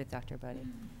looking at it with Dr. Bodie.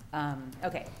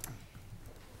 Okay.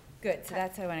 Good, so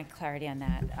that's, I wanted clarity on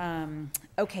that.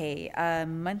 Okay,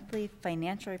 monthly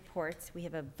financial reports, we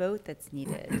have a vote that's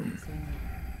needed. So we need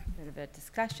a bit of a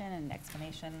discussion and an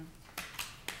explanation.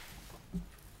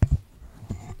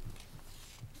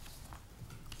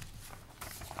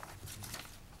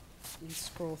 Let me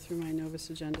scroll through my Novus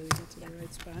agenda to get to the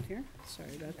right spot here.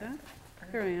 Sorry about that.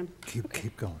 Here I am.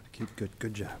 Keep going,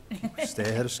 good job. Stay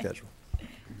ahead of schedule.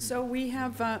 So we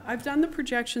have, I've done the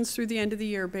projections through the end of the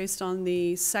year based on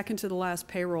the second to the last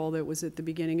payroll that was at the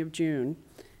beginning of June.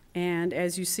 And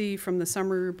as you see from the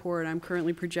summary report, I'm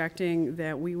currently projecting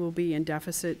that we will be in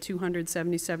deficit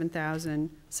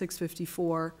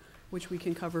 $277,654, which we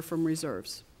can cover from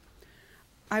reserves.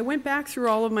 I went back through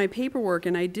all of my paperwork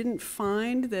and I didn't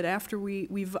find that after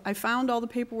I found all the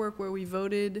paperwork where we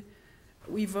voted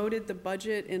the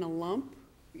budget in a lump,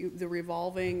 the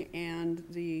revolving and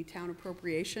the town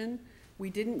appropriation. We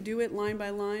didn't do it line by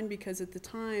line because at the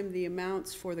time, the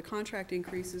amounts for the contract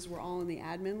increases were all in the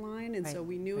admin line, and so Right,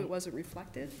 we knew right. it wasn't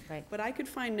reflected. Right. But I could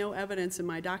find no evidence in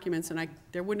my documents, and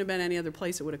there wouldn't have been any other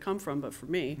place it would have come from but for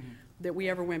me, that we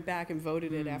ever went back and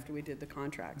voted it after we did the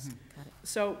contracts. Got it.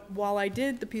 So while I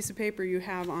did the piece of paper you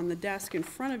have on the desk in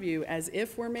front of you as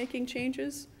if we're making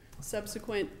changes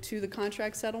subsequent to the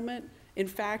contract settlement, in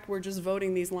fact, we're just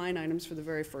voting these line items for the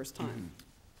very first time.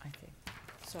 I see.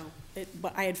 So,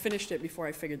 but I had finished it before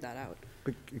I figured that out.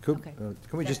 Okay.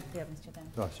 Can we just, Yeah, Mr. Dunn.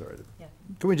 oh, sorry. Yeah.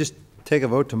 Can we just take a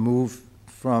vote to move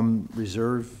from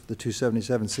reserve the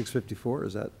 277,654?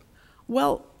 Is that?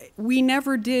 Well, we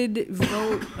never did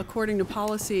vote, according to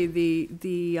policy,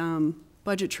 the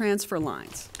budget transfer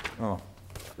lines. Oh,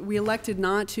 We elected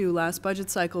not to last budget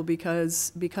cycle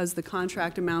because the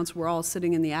contract amounts were all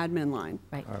sitting in the admin line.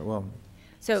 Right. all right, well,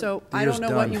 So I Year's don't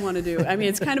know what done. you want to do. I mean,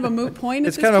 it's kind of a moot point at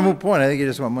it's this kind of a point. moot point. I think you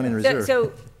just want money in reserve.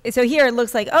 So here it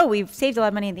looks like, oh, we've saved a lot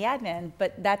of money in the admin,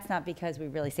 but that's not because we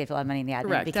really saved a lot of money in the admin.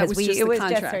 Correct. That Because was just it the was just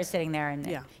sort of contracts. sitting there and,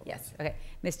 Yeah. yes, okay.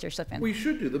 Mr. Schlickman. We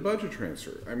should do the budget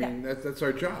transfer. I mean, Yeah. that's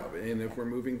our job. And if we're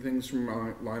moving things from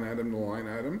line item to line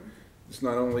item, it's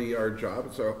not only our job,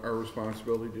 it's our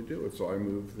responsibility to do it. So I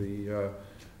move the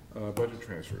budget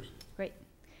transfers. Great.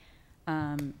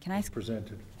 Can I,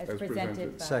 Presented. as As presented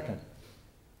presented. by Second.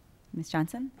 Ms.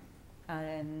 Johnson?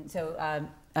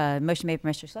 Motion made by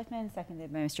Mr. Schlickman,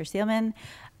 seconded by Mr. Seelman.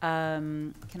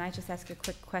 Can I just ask a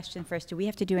quick question first? Do we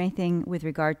have to do anything with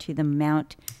regard to the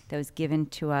amount that was given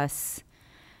to us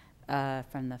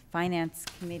from the Finance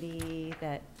Committee,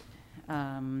 that,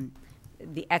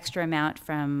 the extra amount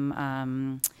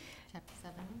from, Chapter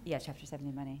 7? yeah, Chapter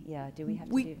 70 money? Yeah, do we have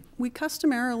to do? We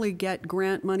customarily get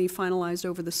grant money finalized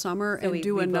over the summer So we and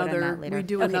do vote on that another, later? we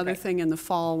do Okay, another great. thing in the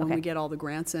fall when Okay. we get all the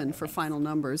grants in for thanks. final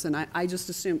numbers. And I just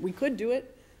assumed, we could do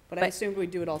it, but I But- assumed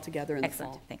we'd do it all together in the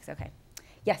Excellent, fall. thanks, okay.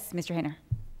 Yes, Mr. Hayner?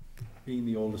 Being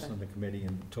the oldest on the committee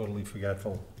and totally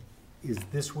forgetful, is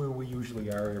this where we usually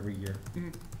are every year?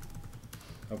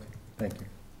 Okay, thank you.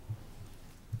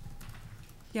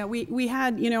 Yeah, we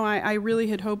had, I really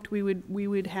had hoped we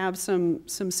would have some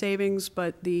savings,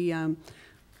 but the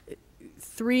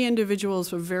 3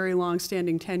 individuals with very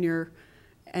long-standing tenure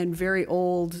and very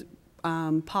old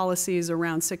policies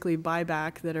around sick leave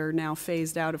buyback that are now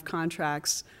phased out of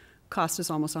contracts cost us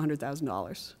almost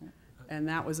 $100,000. And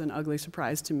that was an ugly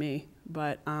surprise to me.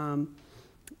 But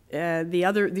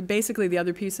basically the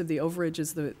other piece of the overage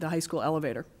is the high school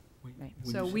elevator. Right.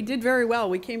 So we did very well.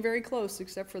 We came very close,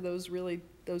 except for those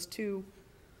two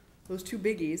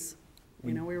biggies.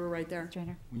 We were right there. Mr.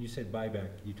 Hayner? When you said buyback,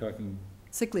 you talking,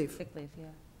 Sick leave, Sick leave, yeah.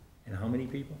 and how many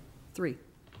people? 3,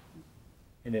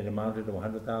 And it amounted to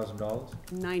 $100,000?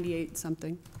 98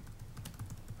 something.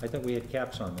 I thought we had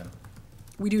caps on that.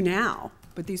 We do now,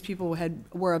 but these people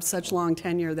were of such long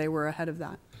tenure, they were ahead of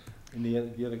that. And the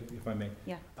other, if I may.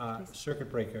 Yeah, please. Circuit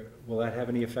breaker, will that have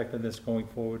any effect on this going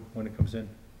forward when it comes in?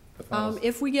 The finals?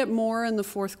 If we get more in the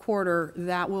fourth quarter,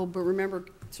 that will, but remember,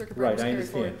 circuit Right, breakers I carry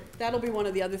forward. understand. That'll be one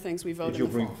of the other things we vote That in you'll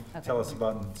the bring, fall. tell us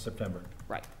about in September.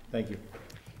 Right. Thank you.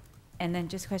 And then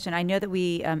just a question, I know that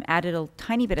we added a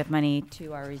tiny bit of money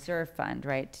to our reserve fund,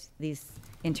 right? These,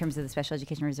 in terms of the special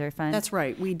education reserve fund? That's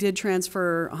right. We did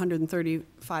transfer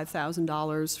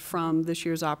 $135,000 from this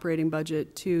year's operating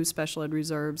budget to special ed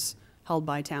reserves held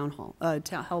by town hall,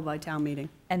 held by town meeting.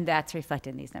 And that's reflected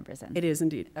in these numbers then? It is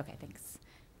indeed. Okay, thanks.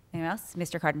 Anyone else?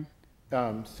 Mr. Cardin?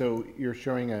 So you're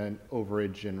showing an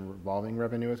overage in revolving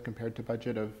revenue as compared to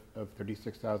budget of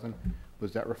 36,000.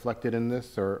 Was that reflected in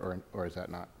this, or is that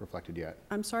not reflected yet?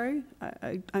 I'm sorry?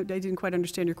 I didn't quite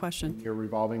understand your question. Your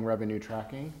revolving revenue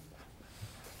tracking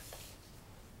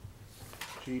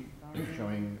sheet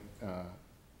showing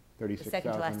 36,000. The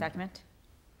second to last document?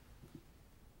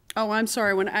 Oh, I'm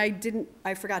sorry.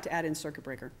 I forgot to add in circuit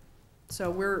breaker.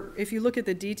 So if you look at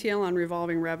the detail on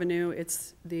revolving revenue,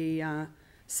 it's the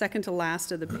second to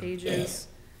last of the pages.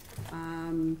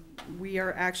 We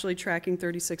are actually tracking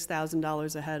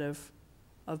 $36,000 ahead of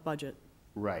budget.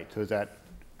 Right. So does that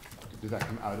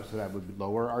come out? So that would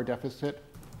lower our deficit?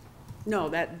 No,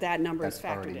 that number is That's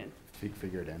factored already in.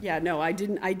 Figured in. Yeah, no, I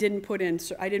didn't put in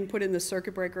the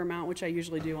circuit breaker amount, which I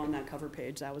usually do on that cover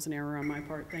page. That was an error on my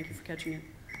part. Thank you for catching it.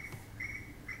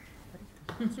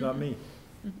 It's not me.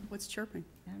 What's chirping?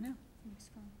 I don't know.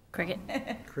 Cricket.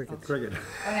 Cricket. Cricket.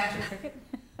 Oh, an actual cricket?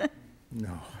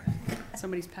 No.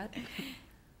 Somebody's pet?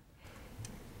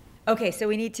 Okay, so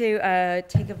we need to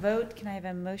take a vote. Can I have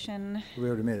a motion? We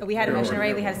already made it. Oh, we had a motion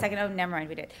already. We had a second. Oh, never mind.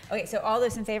 We did. Okay, so all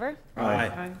those in favor?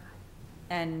 Aye.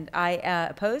 And I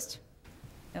opposed?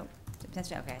 No,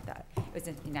 abstention. Okay, I thought it was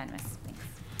unanimous. Thanks.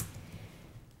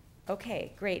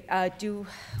 Okay, great.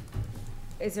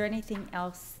 Is there anything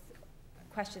else?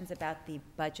 Questions about the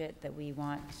budget that we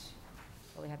want?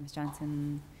 Well, we have Ms.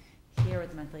 Johnson here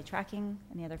with the monthly tracking.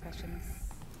 Any other questions?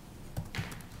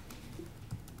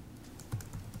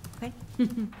 Okay,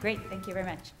 great. Thank you very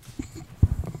much.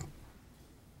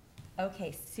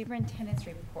 Okay, superintendent's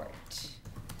report.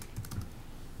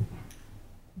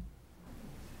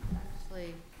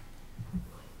 Actually,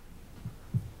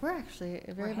 we're actually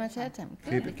very much ahead of time.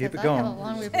 Keep Good, it because I have a going.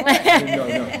 long report. No.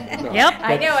 Yep.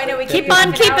 I know. We Keep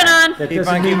on keeping on. That Keep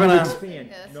doesn't on mean keeping you on. expand.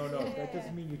 No, that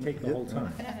doesn't mean you take the whole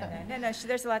time. No,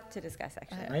 there's a lot to discuss,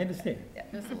 actually. I understand.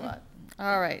 There's a lot.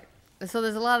 All right. So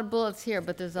there's a lot of bullets here,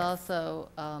 but there's also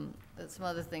some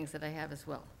other things that I have as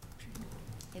well.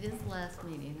 It is the last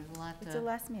meeting. There's a lot to... It's the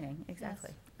last meeting,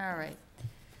 exactly. Yes. All right.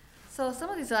 So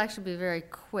some of these will actually be very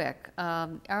quick.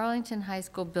 Arlington High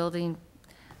School building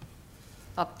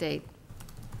update.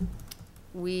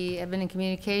 We have been in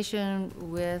communication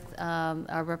with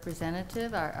our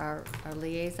representative, our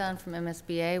liaison from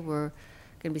MSBA. We're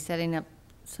going to be setting up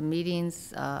some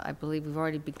meetings. I believe we've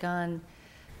already begun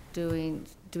doing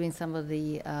some of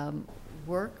the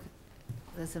work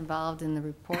that's involved in the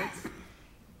reports.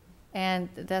 And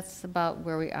that's about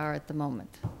where we are at the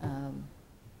moment.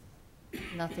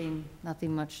 Nothing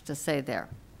much to say there,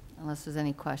 unless there's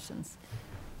any questions.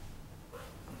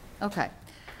 Okay.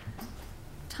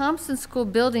 Thompson School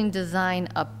building design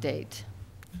update.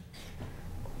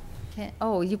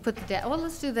 Oh, you put the well,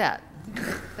 let's do that.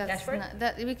 Dashboard?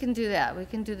 We can do that. We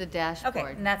can do the dashboard.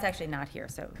 Okay, and that's actually not here,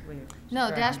 so we.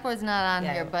 No, dashboard's not on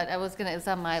Yeah. here, but it's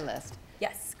on my list.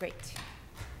 Yes, great.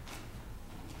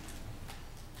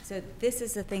 So this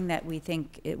is the thing that we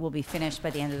think it will be finished by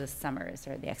the end of the summer, is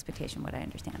sort of the expectation, what I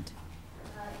understand.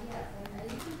 Yes,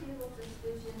 and you should be able to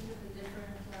switch into the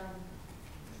different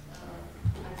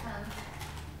icons.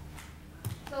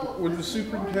 So Would the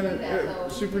before we do that, though,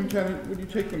 superintendent, would you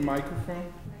take the microphone? I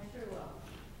sure will.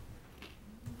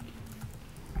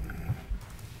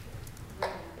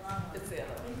 It's the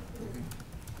other one.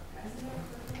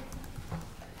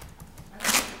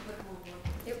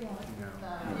 It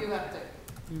won't. You have to.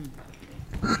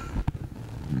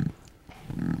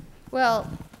 Well,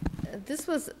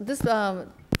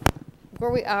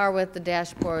 where we are with the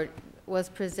dashboard was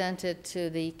presented to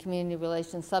the Community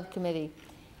Relations Subcommittee.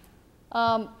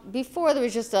 Before, there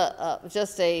was just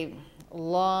a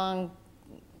long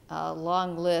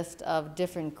list of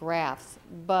different graphs,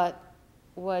 but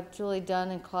what Julie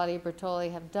Dunn and Claudia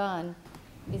Bertoli have done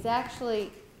is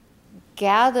actually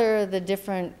gather the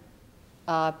different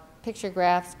picture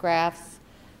graphs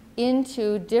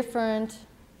into different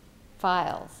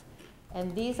files.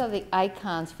 And these are the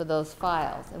icons for those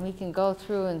files. And we can go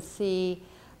through and see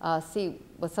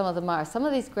what some of them are. Some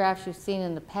of these graphs you've seen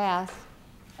in the past,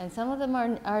 and some of them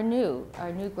are new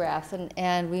graphs,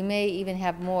 and we may even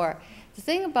have more. The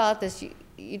thing about this,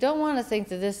 you don't want to think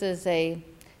that this is a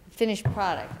finished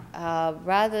product.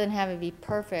 Rather than have it be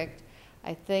perfect,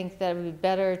 I think that it would be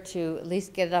better to at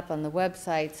least get it up on the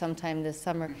website sometime this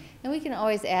summer, and we can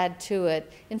always add to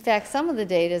it. In fact, some of the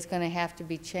data is going to have to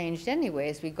be changed anyway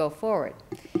as we go forward.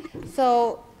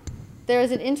 So there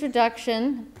is an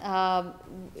introduction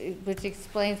which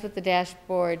explains what the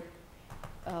dashboard,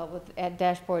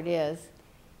 dashboard is.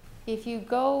 If you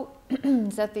go,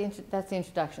 that's the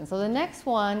introduction. So the next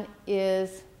one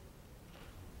is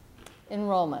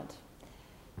enrollment.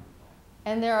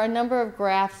 And there are a number of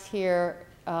graphs here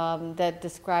that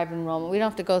describe enrollment. We don't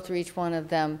have to go through each one of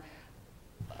them,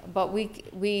 but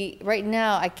we right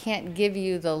now I can't give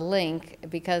you the link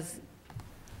because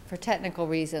for technical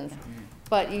reasons.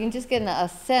 But you can just get a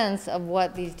sense of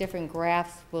what these different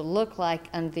graphs will look like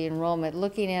on the enrollment,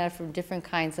 looking at it from different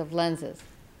kinds of lenses.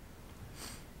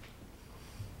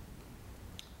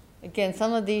 Again,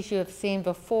 some of these you have seen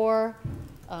before.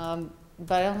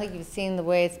 But I don't think you've seen the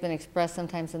way it's been expressed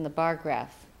sometimes in the bar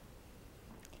graph.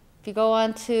 If you go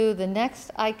on to the next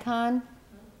icon,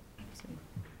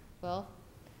 well,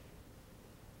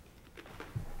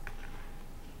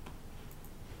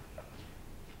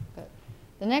 good.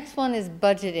 The next one is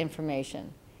budget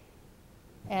information.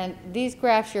 And these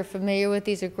graphs you're familiar with.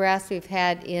 These are graphs we've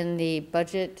had in the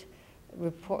budget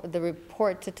report, the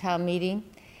report to town meeting.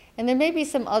 And there may be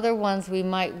some other ones we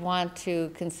might want to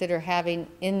consider having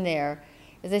in there.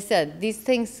 As I said, these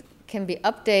things can be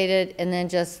updated and then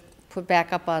just put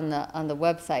back up on the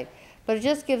website. But it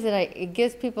just gives it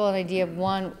gives people an idea of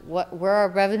where our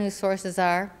revenue sources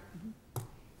are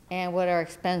and what our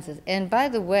expenses. And by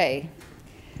the way,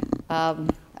 I'm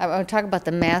going to talk about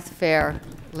the math fair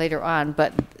later on,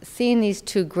 but seeing these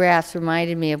two graphs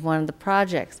reminded me of one of the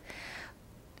projects.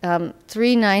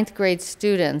 3 ninth grade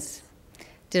students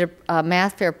did a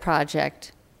math fair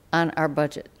project on our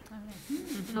budget.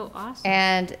 Oh, awesome.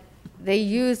 And they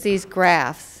use these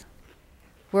graphs.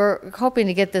 We're hoping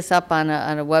to get this up on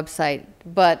a website,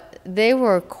 but they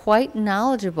were quite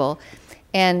knowledgeable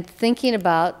and thinking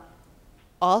about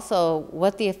also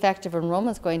what the effect of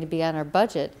enrollment is going to be on our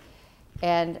budget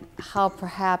and how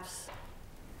perhaps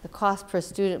the cost per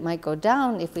student might go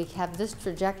down if we have this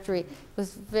trajectory. It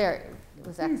was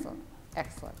excellent,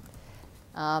 excellent.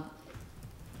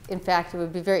 In fact, it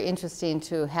would be very interesting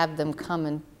to have them come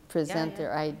and present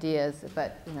their ideas,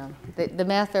 but you know, the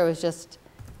math fair was just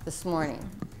this morning.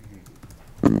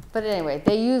 But anyway,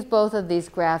 they use both of these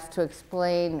graphs to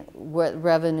explain what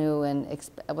revenue and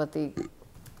what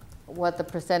the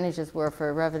percentages were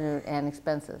for revenue and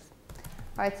expenses.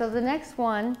 All right, so the next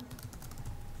one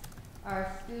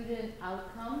are student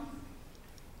outcomes,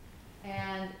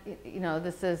 and you know,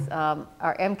 this is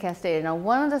our MCAS data. Now,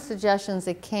 one of the suggestions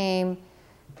that came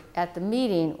at the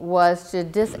meeting was to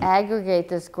disaggregate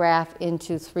this graph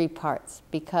into 3 parts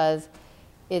because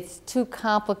it's too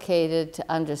complicated to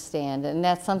understand, and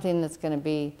that's something that's going to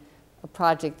be a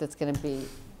project that's going to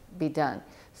be done.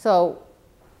 So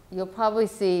you'll probably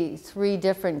see 3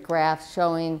 different graphs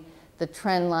showing the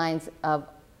trend lines of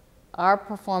our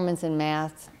performance in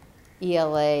math,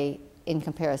 ELA, in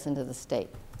comparison to the state.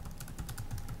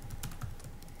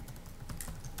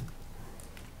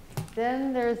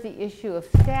 Then there's the issue of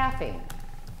staffing.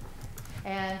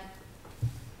 And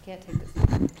can't take this.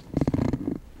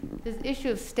 This issue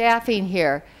of staffing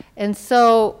here. And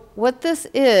so what this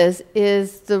is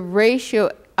the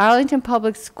ratio, Arlington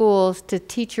Public Schools to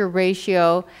teacher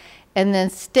ratio, and then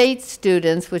state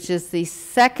students, which is the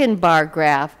second bar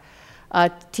graph,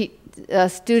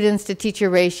 students to teacher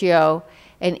ratio.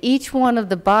 And each one of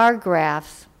the bar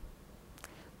graphs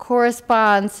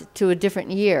corresponds to a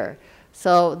different year.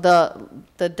 So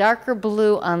the darker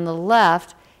blue on the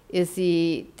left is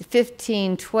the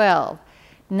 15-12.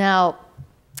 Now,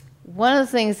 one of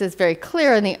the things that's very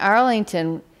clear in the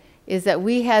Arlington is that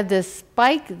we had this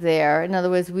spike there. In other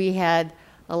words, we had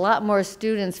a lot more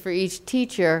students for each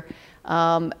teacher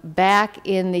back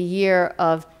in the year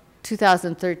of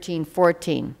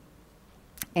 2013-14.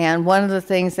 And one of the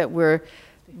things that we've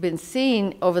been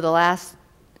seeing over the last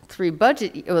 2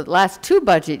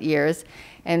 budget years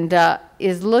and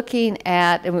is looking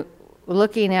at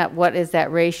what is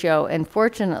that ratio, and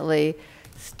fortunately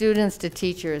students to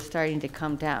teachers is starting to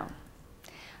come down.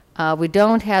 We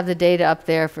don't have the data up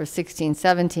there for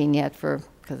 16-17 yet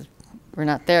because we're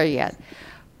not there yet.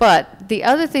 But the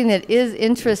other thing that is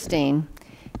interesting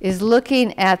is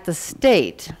looking at the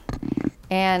state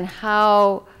and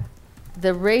how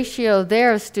the ratio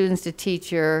there of students to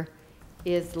teacher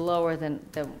is lower than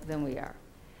we are.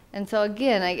 And so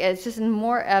again, it's just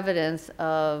more evidence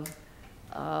of,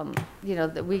 you know,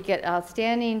 that we get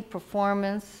outstanding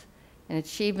performance and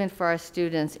achievement for our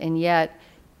students, and yet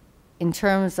in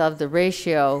terms of the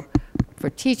ratio for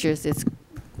teachers, it's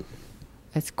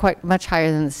It's quite much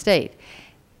higher than the state.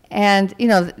 And, you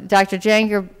know, Dr.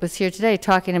 Janger was here today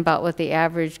talking about what the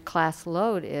average class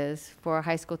load is for a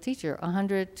high school teacher.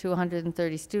 100 to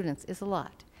 130 students is a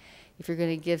lot if you're going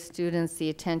to give students the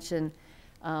attention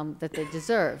that they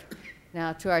deserve.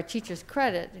 Now, to our teachers'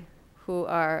 credit, who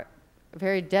are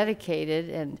very dedicated,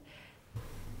 and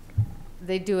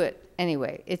they do it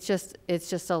anyway. It's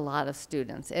just a lot of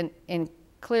students. And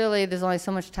clearly, there's only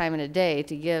so much time in a day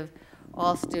to give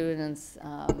all students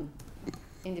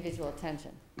individual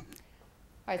attention.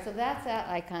 All right, so that's that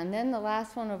icon. Then the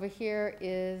last one over here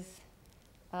is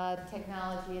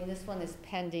technology, and this one is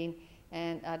pending.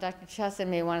 And Dr. Chesson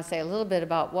may want to say a little bit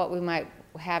about what we might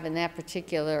have in that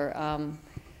particular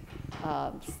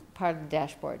part of the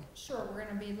dashboard. Sure, we're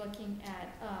going to be looking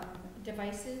at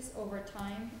devices over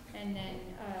time, and then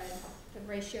the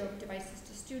ratio of devices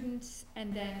to students,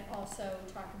 and then also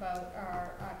talk about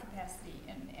our capacity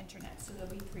in the internet. So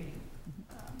there'll be 3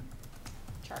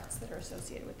 charts that are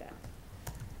associated with that.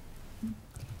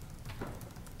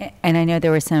 And I know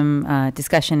there was some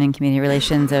discussion in community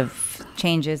relations of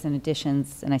changes and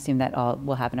additions, and I assume that all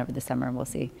will happen over the summer, and we'll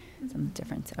see some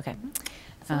difference. Okay.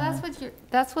 So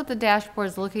that's what the dashboard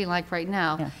is looking like right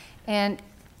now. Yeah. And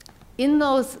in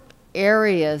those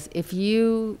areas, if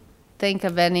you think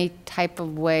of any type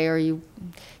of way, or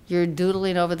you're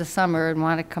doodling over the summer and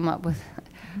want to come up with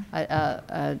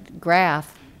a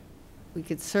graph, we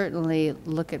could certainly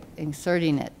look at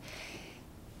inserting it.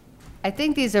 I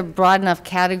think these are broad enough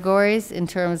categories in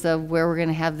terms of where we're going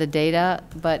to have the data,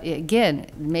 but again,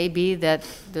 it may be that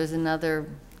there's another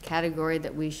category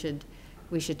that we should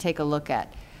take a look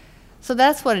at. So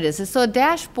that's what it is. So a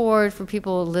dashboard, for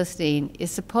people listening,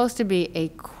 is supposed to be a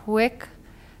quick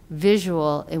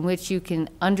visual in which you can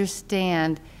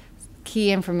understand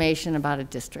key information about a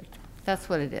district. That's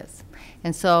what it is.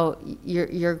 And so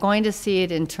you're going to see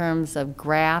it in terms of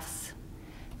graphs,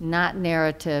 not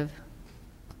narrative,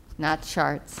 not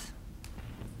charts,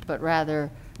 but rather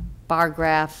bar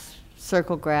graphs,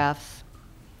 circle graphs,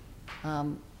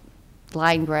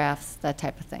 line graphs, that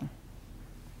type of thing.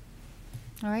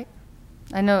 All right?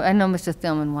 I know Mr.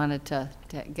 Thielman wanted to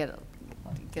get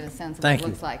a sense of what it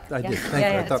looks like. I did. Yeah? Thank you.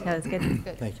 Yeah, that's good.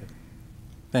 Good. Thank you.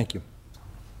 Thank you.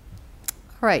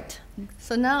 All right.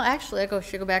 So now, actually, I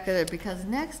should go back to there, because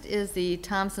next is the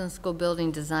Thompson School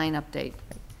Building Design Update.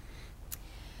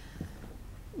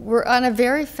 We're on a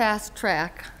very fast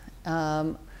track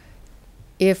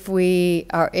if we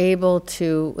are able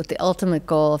to, with the ultimate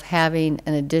goal of having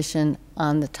an addition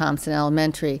on the Thompson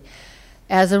Elementary.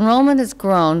 As enrollment has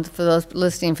grown, for those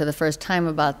listening for the first time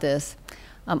about this,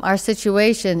 our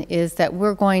situation is that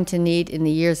we're going to need, in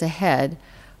the years ahead,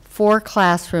 4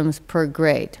 classrooms per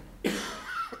grade.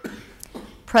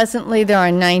 Presently, there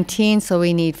are 19, so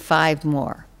we need 5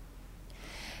 more.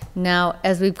 Now,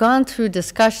 as we've gone through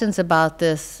discussions about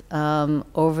this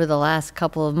over the last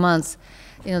couple of months,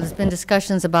 you know, there's been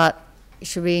discussions about,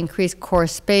 should we increase core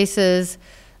spaces,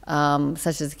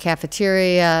 such as the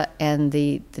cafeteria and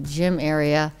the gym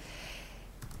area.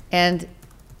 And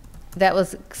that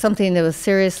was something that was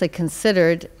seriously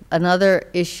considered. Another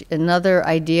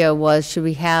idea was, should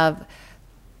we have,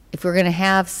 if we're going to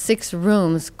have 6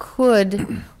 rooms,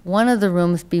 could one of the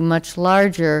rooms be much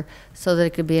larger so that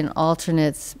it could be an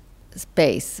alternate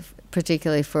space,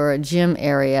 particularly for a gym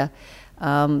area,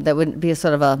 that wouldn't be a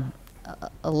sort of a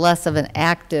less of an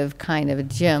active kind of a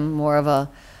gym, more of a,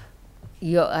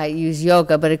 I use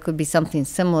yoga, but it could be something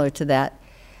similar to that.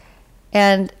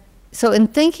 And so in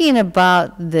thinking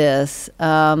about this,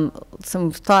 some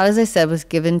thought, as I said, was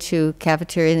given to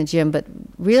cafeteria and the gym, but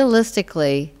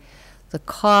realistically, the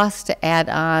cost to add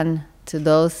on to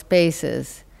those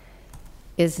spaces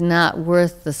is not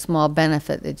worth the small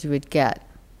benefit that you would get.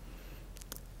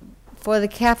 For the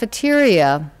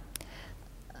cafeteria,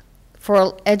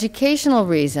 for educational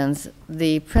reasons,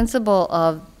 the principal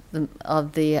of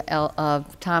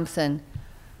Thompson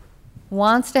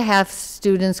wants to have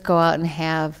students go out and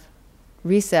have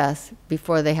recess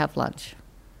before they have lunch.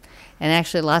 And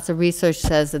actually, lots of research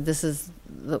says that this is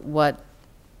what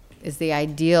is the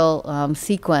ideal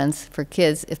sequence for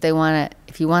kids if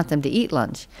you want them to eat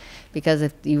lunch, because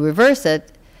if you reverse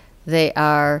it, they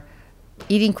are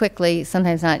eating quickly,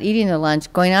 sometimes not eating their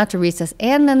lunch, going out to recess,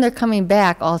 and then they're coming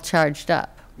back all charged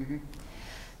up. Mm-hmm.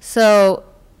 So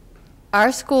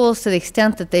our schools, to the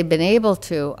extent that they've been able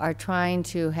to, are trying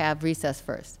to have recess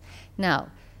first. Now,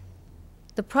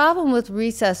 the problem with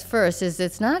recess first is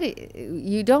it's not,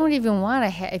 you don't even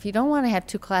want to if you don't want to have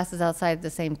 2 classes outside at the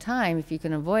same time, if you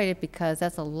can avoid it, because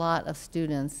that's a lot of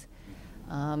students.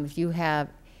 If you have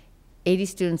 80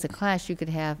 students in class, you could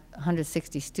have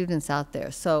 160 students out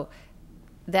there. So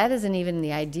that isn't even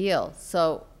the ideal.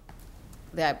 So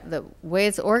the way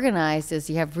it's organized is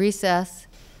you have recess,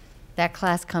 that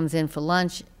class comes in for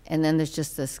lunch, and then there's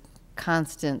just this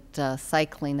constant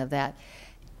cycling of that.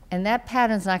 And that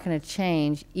pattern's not going to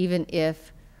change even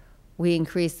if we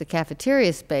increase the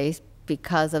cafeteria space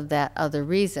because of that other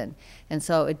reason. And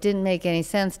so it didn't make any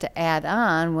sense to add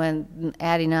on when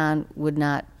adding on would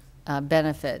not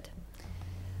benefit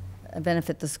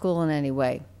the school in any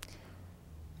way.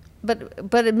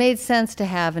 But it made sense to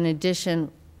have an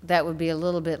addition that would be a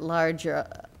little bit larger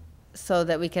so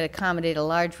that we could accommodate a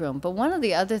large room. But one of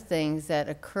the other things that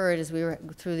occurred as we were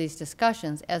through these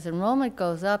discussions, as enrollment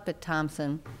goes up at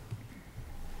Thompson,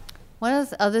 one of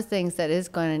the other things that is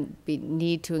going to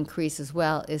need to increase as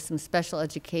well is some special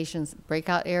education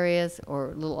breakout areas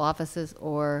or little offices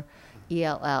or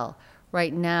ELL.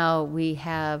 Right now we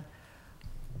have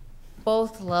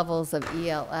both levels of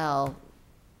ELL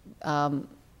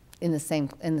in the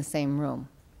same room.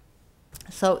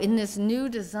 So in this new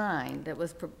design that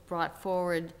was brought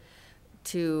forward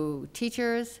to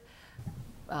teachers,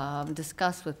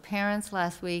 discussed with parents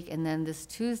last week, and then this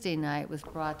Tuesday night was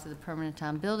brought to the Permanent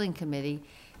Town Building Committee,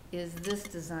 is this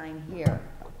design here.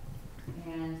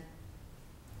 And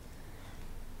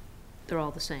They're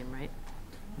all the same, right?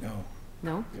 No.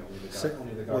 No?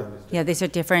 Yeah, these are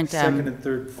different. Second and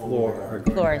third floor are going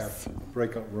to floors. have a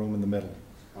breakout room in the middle.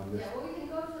 yeah, well, we can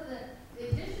go to the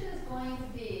addition is going to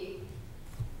be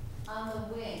on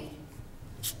the wing.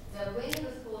 The wing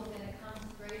of the school is going to come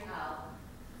straight out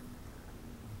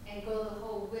and go the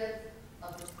whole width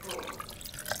of the school.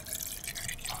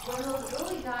 One of those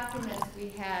early documents we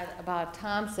had about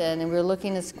Thompson, and we were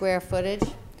looking at square footage.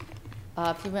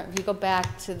 If you go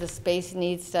back to the space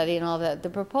needs study and all that, the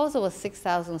proposal was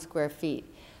 6,000 square feet,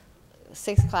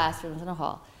 6 classrooms and a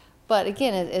hall. But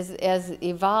again, as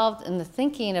evolved in the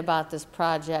thinking about this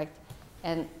project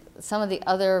and some of the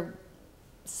other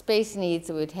space needs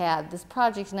that we'd have, this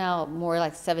project's now more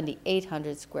like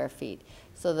 7,800 square feet.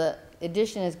 So the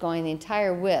addition is going the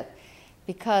entire width.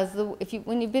 Because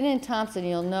when you've been in Thompson,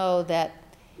 you'll know that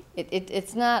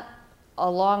it's not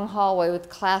a long hallway with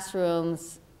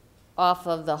classrooms off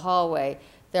of the hallway.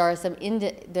 There are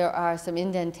some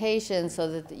indentations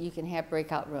so that you can have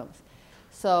breakout rooms.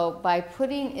 So by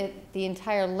putting it the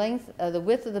entire length, the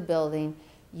width of the building,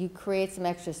 you create some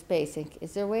extra space.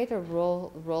 Is there a way to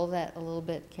roll that a little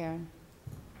bit, Karen?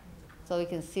 So we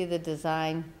can see the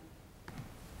design.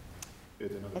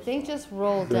 I think just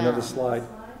roll down. Another slide.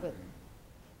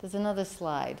 There's another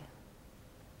slide.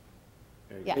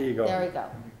 Yeah, There you go. there we go.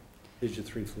 Here's your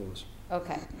 3 floors.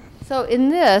 Okay. So in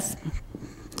this,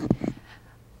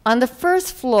 on the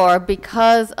first floor,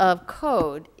 because of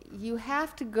code, you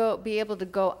have to be able to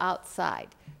go outside.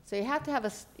 So you have to have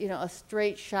a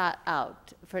straight shot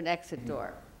out for an exit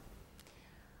door.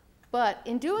 But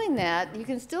in doing that, you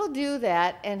can still do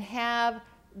that and have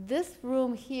this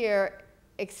room here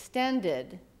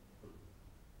extended.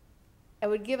 It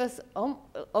would give us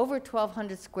over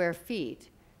 1,200 square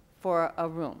feet for a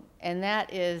room, and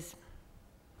that is,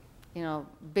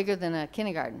 bigger than a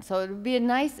kindergarten. So it would be a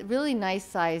nice, really nice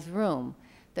sized room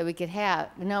that we could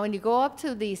have. Now, when you go up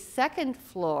to the second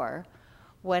floor,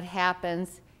 what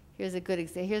happens? Here's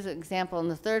an example on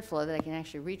the 3rd floor that I can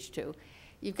actually reach to.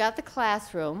 You've got the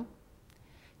classroom,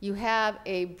 you have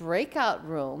a breakout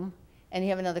room, and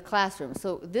you have another classroom.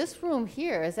 So this room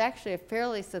here is actually a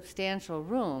fairly substantial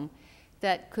room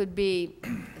that could be,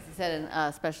 as I said,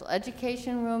 a special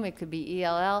education room, it could be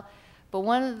ELL. But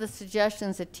one of the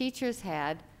suggestions that teachers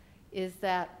had is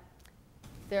that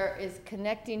there is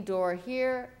connecting door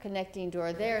here, connecting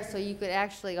door there, so you could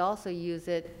actually also use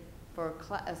it for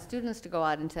students to go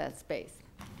out into that space.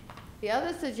 The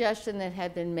other suggestion that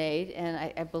had been made, and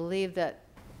I believe that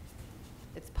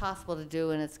it's possible to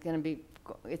do and it's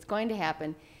going to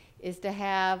happen, is to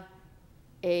have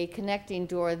a connecting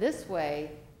door this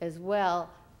way as well,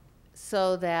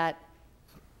 so that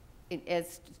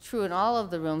it's true in all of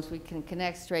the rooms, we can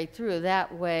connect straight through.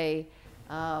 That way,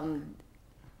 a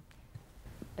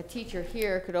teacher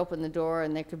here could open the door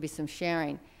and there could be some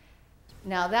sharing.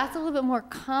 Now, that's a little bit more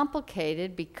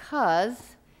complicated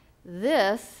because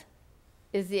this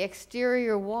is the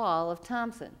exterior wall of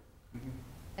Thompson.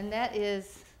 And that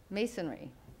is masonry.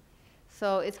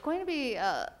 So it's going to be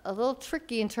a little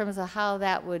tricky in terms of how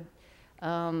that would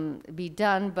be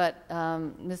done, but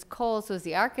Ms. Coles, who was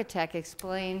the architect,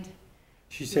 explained.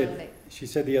 She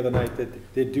said the other night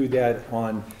that they'd do that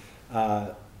on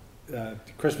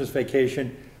Christmas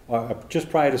vacation, or just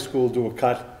prior to school, do a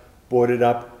cut, board it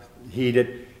up, heat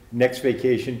it. Next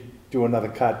vacation, do another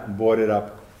cut and board it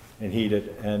up and heat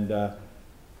it. And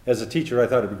as a teacher, I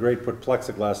thought it'd be great to put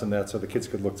plexiglass in that so the kids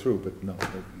could look through, but no.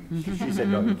 She said,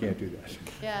 no, you can't do that.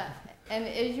 Yeah, and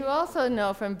as you also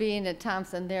know from being at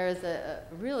Thompson, there is a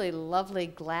really lovely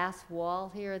glass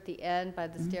wall here at the end by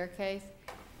the staircase.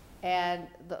 And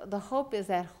the hope is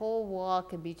that whole wall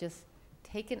can be just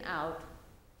taken out,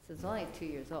 so it's only 2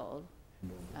 years old,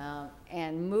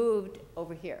 and moved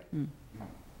over here.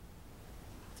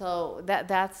 So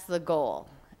that's the goal.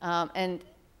 And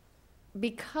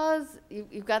because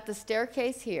you've got the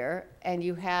staircase here and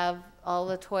you have all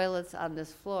the toilets on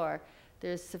this floor,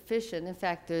 there's sufficient, in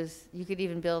fact, you could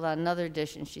even build on another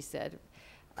addition, she said.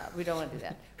 We don't want to do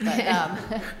that.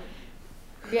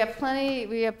 But we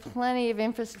have plenty of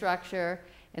infrastructure,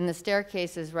 and the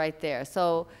staircase is right there.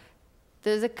 So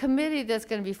there's a committee that's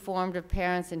going to be formed of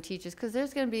parents and teachers, because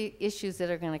there's going to be issues that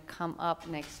are going to come up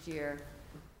next year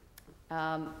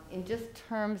in just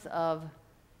terms of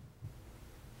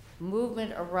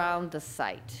movement around the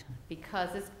site. Because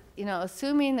it's, you know,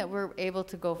 assuming that we're able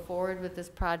to go forward with this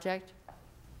project,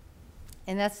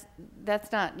 and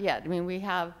that's not yet. I mean,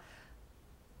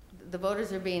 the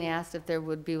voters are being asked if they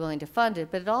would be willing to fund it,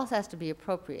 but it also has to be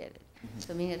appropriated.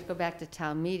 So I mean, you have to go back to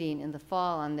town meeting in the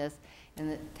fall on this, and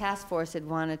the task force had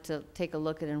wanted to take a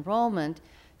look at enrollment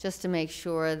just to make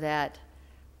sure that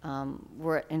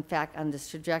we're in fact on this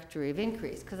trajectory of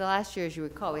increase. Because last year, as you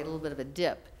recall, we had a little bit of a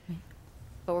dip,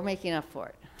 but we're making up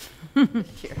for it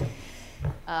this year.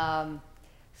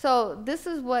 So this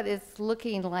is what it's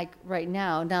looking like right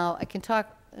now. Now, I can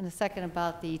talk in a second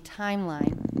about the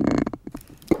timeline,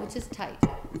 which is tight.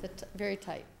 It's very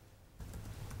tight.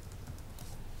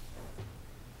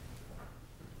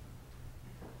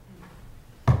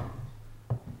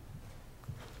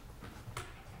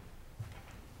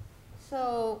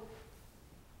 So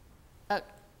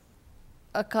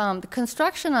the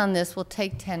construction on this will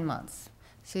take 10 months.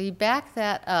 So you back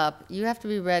that up, you have to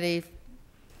be ready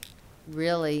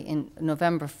really in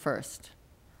November 1st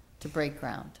to break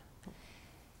ground.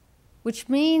 Which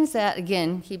means that,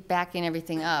 again, keep backing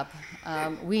everything up,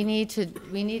 we need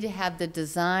to have the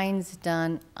designs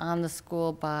done on the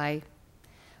school by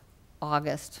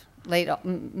August,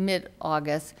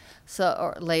 mid-August,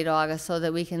 or late August, so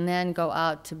that we can then go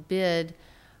out to bid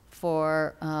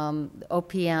for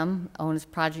OPM, Owner's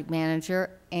Project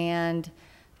Manager, and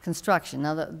construction.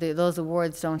 Now, those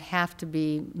awards don't have to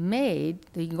be made.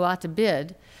 You can go out to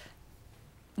bid.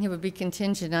 It would be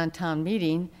contingent on town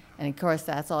meeting, and of course,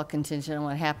 that's all contingent on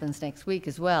what happens next week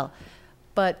as well.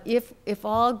 But if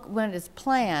all went as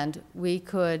planned, we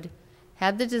could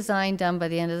have the design done by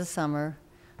the end of the summer,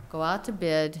 go out to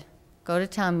bid, go to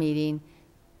town meeting,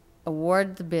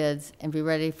 award the bids, and be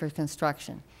ready for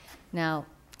construction. Now,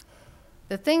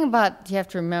 the thing about you have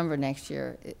to remember next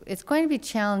year, it's going to be a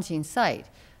challenging site.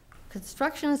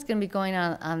 Construction is going to be going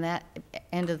on that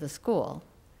end of the school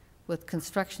with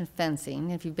construction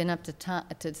fencing. If you've been up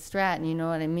to Stratton, you know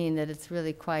what I mean, that it's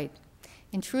really quite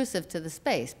intrusive to the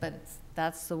space, but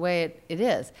that's the way it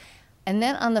is. And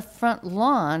then on the front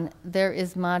lawn, there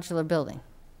is modular building.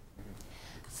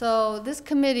 So this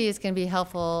committee is going to be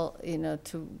helpful, you know,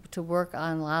 to work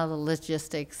on a lot of the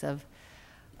logistics of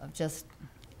just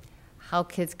how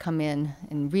kids come in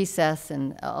recess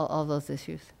and all those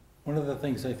issues. One of the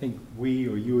things I think we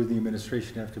or you or the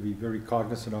administration have to be very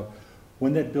cognizant of,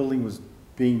 when that building was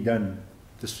being done,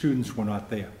 the students were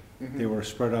not there. They were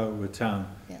spread out with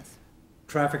town. Yes.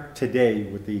 Traffic today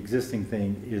with the existing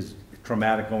thing is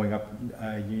traumatic going up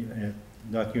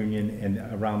North Union and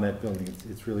around that building.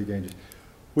 It's really dangerous.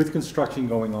 With construction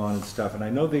going on and stuff, and I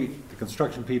know the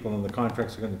construction people and the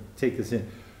contracts are going to take this in,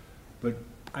 but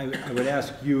I would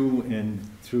ask you and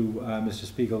through Mr.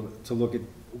 Spiegel to look at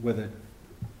whether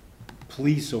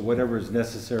police or whatever is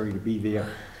necessary to be there,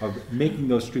 of making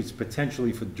those streets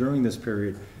potentially for during this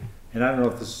period, and I don't know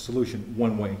if this is a solution,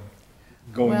 one way,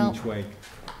 going each way.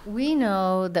 We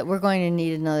know that we're going to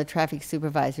need another traffic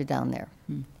supervisor down there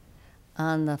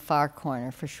on the far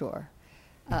corner for sure.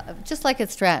 Just like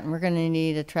at Stratton, we're going to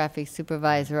need a traffic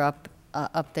supervisor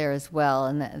up there as well,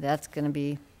 and that's going to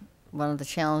be one of the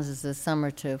challenges this summer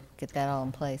to get that all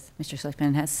in place. Mr.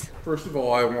 Schlichtman has. First of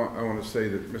all, I want to say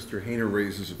that Mr. Hayner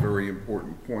raises a very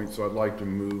important point, so I'd like to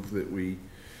move that we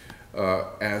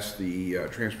ask the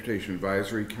Transportation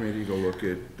Advisory Committee to look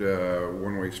at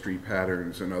one-way street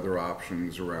patterns and other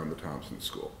options around the Thompson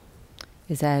School.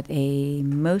 Is that a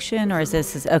motion, or is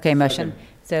this, okay, motion.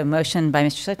 So motion by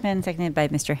Mr. Schlichtman, seconded by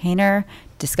Mr. Hayner.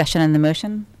 Discussion on the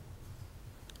motion?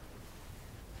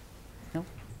 No?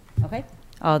 Okay.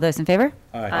 All those in favor?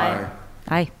 Aye.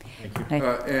 Aye. Thank you.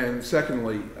 And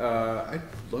secondly, I'd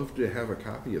love to have a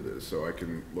copy of this so I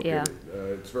can look at it.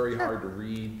 It's very hard to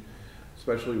read,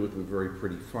 especially with the very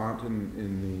pretty font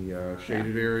in the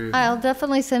shaded areas. I'll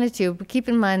definitely send it to you, but keep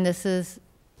in mind, this is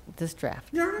this draft.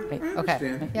 Yeah, I Okay.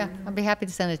 understand. Yeah, I'll be happy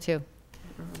to send it too.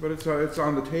 But it's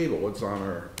on the table, it's on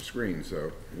our screen,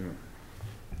 so, you know.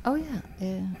 Oh,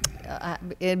 yeah.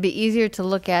 It'd be easier to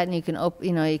look at, and you can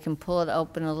you can pull it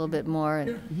open a little bit more.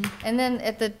 And then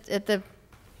at the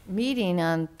meeting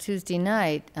on Tuesday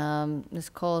night, Ms.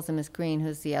 Coles and Ms. Green,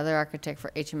 who's the other architect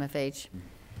for HMFH,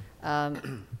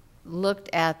 looked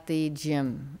at the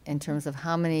gym in terms of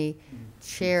how many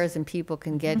chairs and people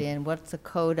can get in, what's the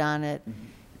code on it.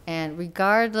 And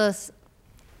regardless,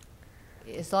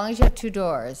 as long as you have 2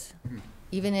 doors,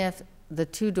 even if the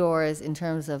 2 doors in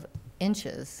terms of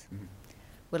inches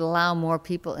would allow more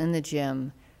people in the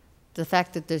gym, the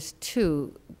fact that there's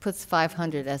 2 puts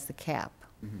 500 as the cap.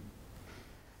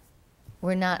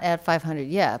 We're not at 500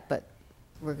 yet, but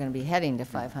we're going to be heading to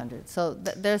 500. So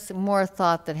there's more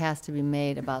thought that has to be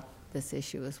made about this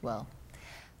issue as well.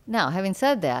 Now, having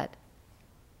said that,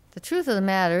 the truth of the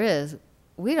matter is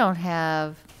we don't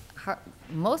have,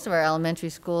 most of our elementary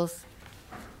schools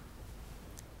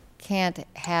can't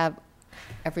have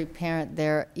every parent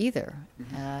there either.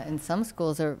 And some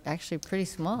schools are actually pretty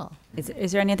small.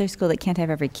 Is there any other school that can't have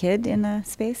every kid in the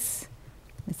space?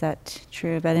 Is that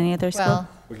true about any other school? Well,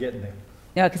 We're getting there.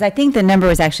 No, because I think the number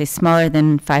was actually smaller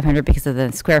than 500 because of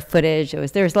the square footage. There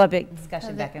was a lot of big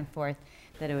discussion back and forth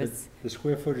that it was. The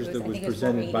square footage I that was think it was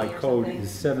presented by 480 or code something.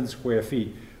 is 7 square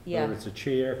feet. Yeah. Whether it's a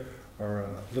chair or a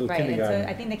little Right, and so kindergarten.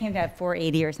 I think they came to at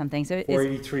 480 or something, so it's.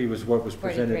 483 was what was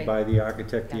presented 483. by the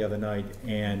architect the Yeah. other night.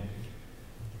 And,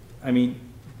 I mean,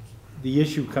 the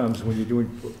issue comes when you're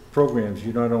doing programs,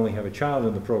 you not only have a child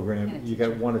in the program, And a you got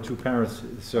teacher. 1 or 2 parents,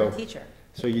 Or so. a teacher.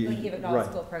 So you, When you give it an right.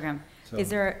 all-school program. So-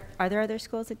 Are there other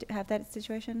schools that have that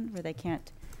situation where they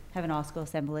can't have an all-school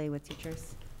assembly with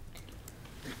teachers?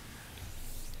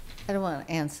 I don't want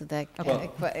to answer that. Okay.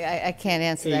 I can't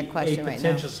answer that question A right now.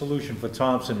 potential solution for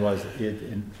Thompson was,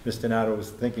 and Mr. Nato was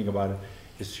thinking about it,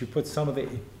 is she put some of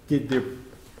did their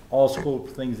all-school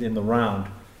things in the round,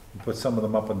 and put some of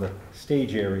them up in the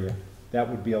stage area. That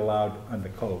would be allowed under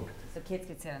code, So kids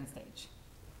could sit on stage.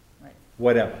 Right.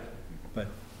 whatever. But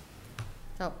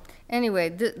So, anyway,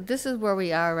 this is where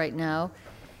we are right now,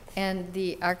 and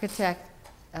the architects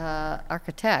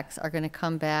are going to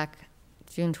come back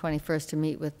June 21st to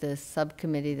meet with this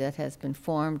subcommittee that has been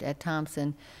formed at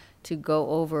Thompson to go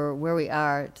over where we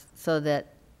are, so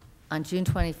that on June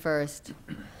 21st,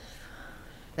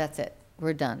 that's it.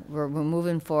 We're done. We're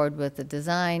moving forward with the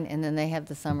design, and then they have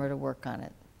the summer to work on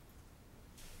it.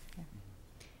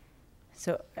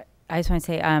 So I just want to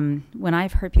say, when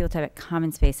I've heard people talk about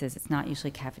common spaces, it's not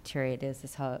usually cafeteria, it is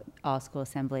this all-school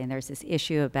assembly, and there's this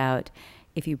issue about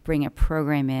if you bring a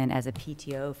program in as a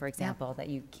PTO, for example, that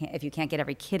you can't, if you can't get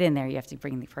every kid in there, you have to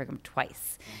bring the program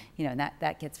twice. You know, and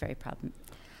that gets very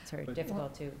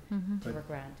difficult to work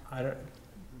around. I don't,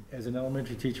 as an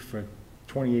elementary teacher for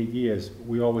 28 years,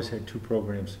 we always had 2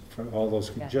 programs for all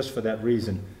those, Yeah. just for that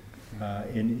reason.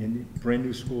 In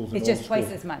brand-new schools and It's old just twice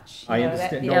schools. as much. I you know, that-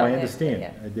 understand, you no, know, I it- understand.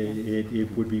 yeah.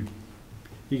 It would be,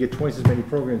 you get twice as many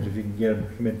programs if you can get them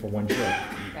to come in for one show,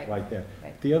 Right. like that.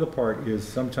 Right. The other part is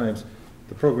sometimes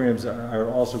the programs are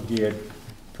also geared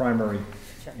primary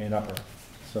Sure. and upper,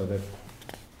 so that,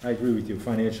 I agree with you,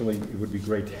 financially, it would be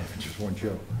great to have just one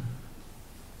show.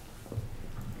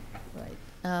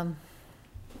 Right.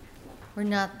 We're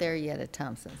not there yet at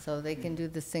Thompson, so they can do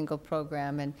the single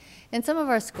program, and some of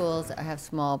our schools have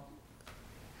small,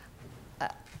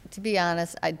 to be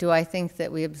honest, I think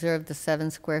that we observe the 7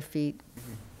 square feet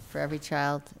for every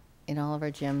child in all of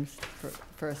our gyms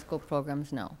for our school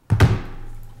programs? No.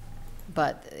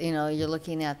 But, you know, you're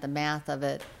looking at the math of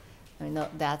it. I mean,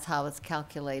 that's how it's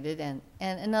calculated. And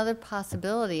another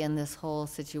possibility in this whole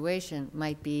situation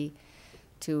might be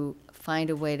to find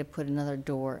a way to put another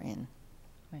door in.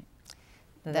 Right.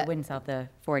 So that wouldn't solve the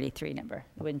 483 number.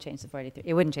 It wouldn't change the 483.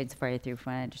 It wouldn't change the 483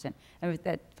 from what I understand. I mean,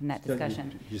 from that Still,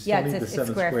 discussion. You Yeah, still need the it's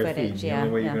 7 square square feet. footage, The yeah,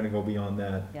 only way yeah. you're gonna go beyond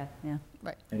that, Yeah, yeah.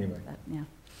 Right. anyway. Yeah.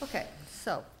 Okay,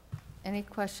 so, any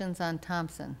questions on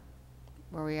Thompson,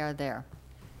 where we are there?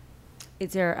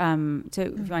 Is there, so if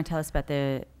you want to tell us about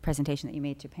the presentation that you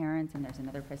made to parents, and there's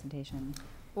another presentation?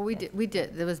 Well, we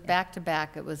did. It was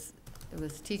back-to-back. It was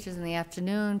teachers in the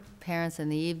afternoon, parents in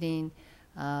the evening.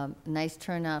 Nice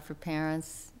turnout for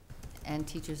parents and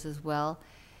teachers as well.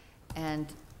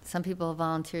 And some people have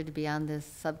volunteered to be on this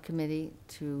subcommittee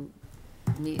to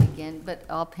meet again, but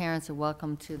all parents are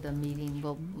welcome to the meeting.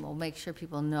 We'll make sure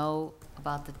people know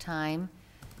about the time.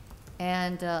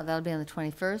 And that'll be on the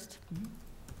 21st.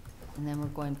 And then we're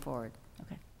going forward.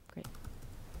 Okay, great.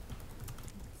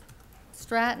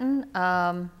 Stratton,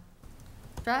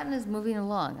 Stratton is moving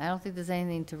along. I don't think there's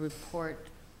anything to report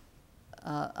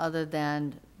other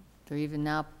than they're even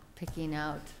now picking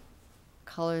out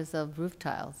colors of roof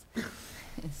tiles.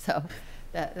 So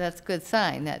that's a good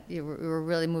sign that we're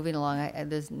really moving along.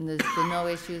 There's been no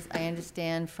issues. I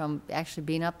understand from actually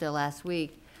being up there last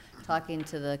week, talking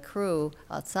to the crew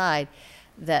outside,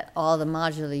 that all the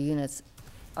modular units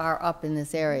are up in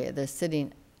this area. They're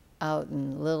sitting out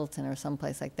in Littleton or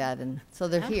someplace like that, and so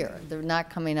they're here. They're not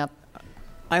coming up.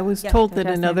 I was told that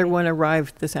another one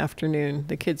arrived this afternoon.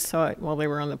 The kids saw it while they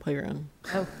were on the playground.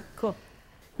 Oh, cool.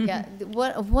 Yeah,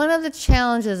 one of the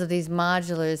challenges of these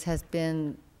modulars has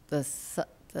been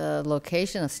the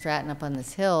location of Stratton up on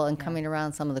this hill and coming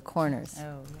around some of the corners.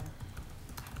 Oh, yeah.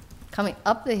 Coming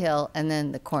up the hill and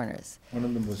then the corners. One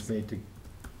of them was made to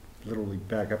literally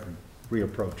back up and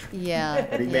reapproach. Yeah,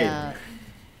 But he made yeah. it.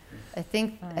 I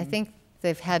think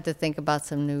they've had to think about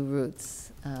some new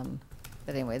routes.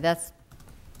 But anyway, that's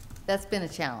been a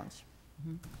challenge,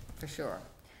 for sure.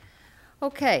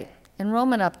 Okay,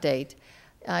 enrollment update.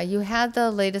 You had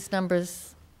the latest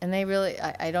numbers, and they really,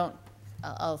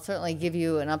 I'll certainly give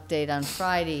you an update on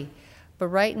Friday, but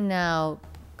right now,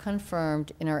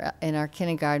 confirmed in our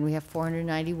kindergarten, we have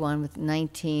 491 with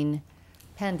 19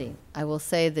 pending. I will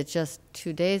say that just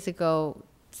 2 days ago,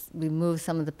 we moved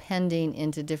some of the pending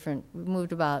into we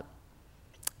moved about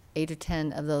 8 or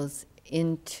 10 of those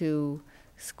into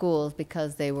schools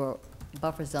because they were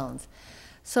buffer zones.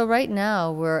 So right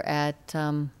now, we're at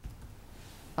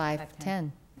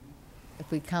 510,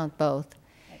 if we count both.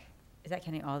 Is that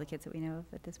counting all the kids that we know of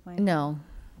at this point? No.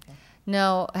 Okay.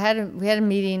 No, we had a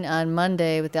meeting on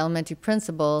Monday with the elementary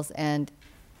principals, and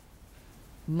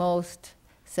most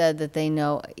said that they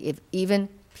know if even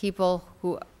people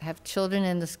who have children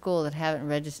in the school that haven't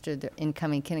registered their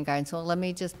incoming kindergarten. So let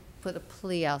me just put a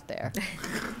plea out there.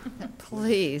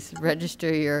 Please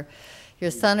register your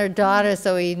son or daughter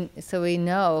so we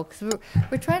know. 'Cause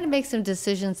we're trying to make some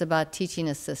decisions about teaching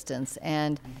assistants,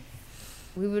 and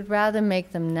we would rather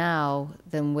make them now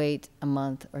than wait a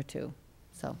month or two.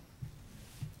 So.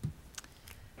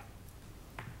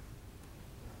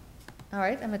 All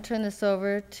right, I'm going to turn this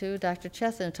over to Dr.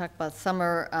 Chesson to talk about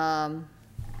summer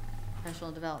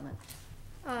professional development.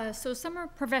 So summer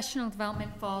professional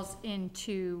development falls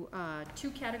into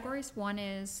 2 categories. One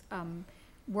is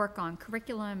work on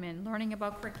curriculum and learning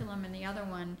about curriculum, and the other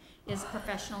one is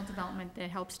professional development that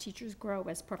helps teachers grow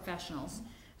as professionals.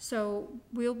 So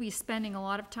we'll be spending a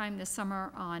lot of time this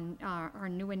summer on our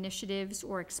new initiatives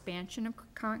or expansion of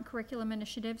current curriculum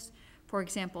initiatives. For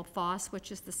example, FOSS,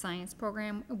 which is the science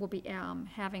program, will be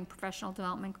having professional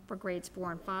development for grades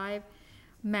 4 and 5.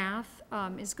 Math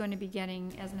is going to be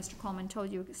getting, as Mr. Coleman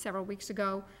told you several weeks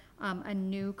ago, a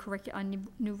new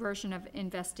version of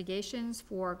investigations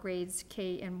for grades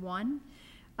K and 1.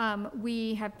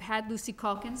 We have had Lucy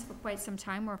Calkins for quite some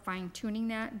time. We're fine-tuning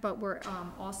that, but we're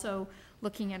also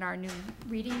looking at our new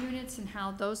reading units and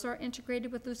how those are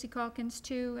integrated with Lucy Calkins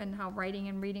too, and how writing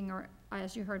and reading are,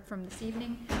 as you heard from this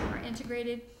evening, are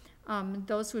integrated.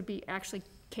 Those would be actually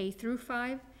K through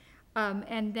 5.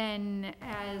 And then,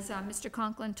 as Mr.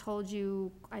 Conklin told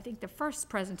you, I think the first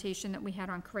presentation that we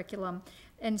had on curriculum,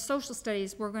 in social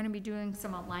studies, we're going to be doing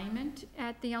some alignment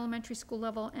at the elementary school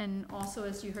level, and also,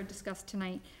 as you heard discussed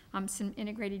tonight, some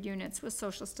integrated units with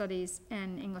social studies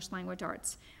and English language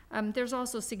arts. There's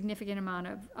also a significant amount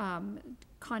of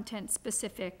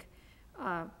content-specific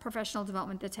professional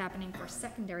development that's happening for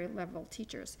secondary level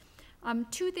teachers.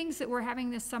 2 things that we're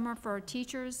having this summer for our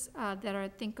teachers that I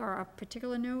think are of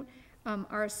particular note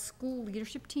are school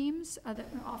leadership teams that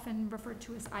are often referred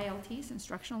to as ILTs,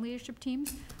 instructional leadership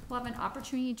teams. We'll have an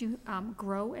opportunity to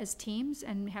grow as teams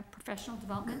and have professional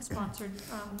development sponsored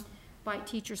by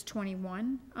Teachers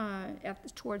 21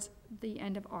 towards the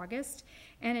end of August.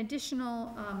 And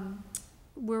additional,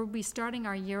 we'll be starting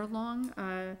our year-long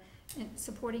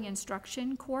supporting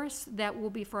instruction course that will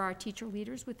be for our teacher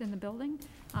leaders within the building,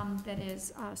 that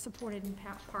is supported in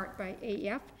part by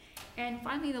AEF. And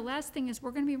finally, the last thing is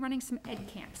we're going to be running some ed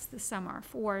camps this summer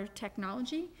for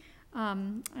technology,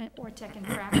 or tech and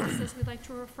practice, as we like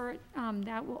to refer it.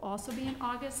 That will also be in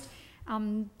August.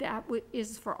 That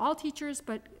is for all teachers,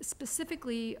 but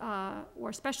specifically or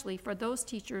especially for those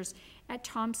teachers at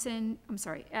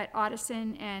at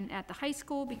Audison and at the high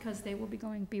school, because they will be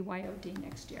going BYOD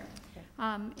next year.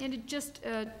 Okay. And just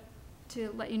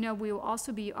to let you know, we will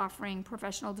also be offering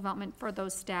professional development for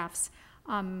those staffs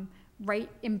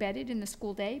right embedded in the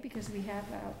school day, because we have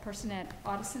a person at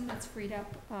Audison that's freed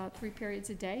up 3 periods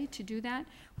a day to do that.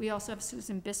 We also have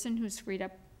Susan Bisson, who's freed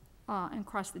up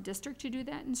across the district to do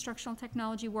that instructional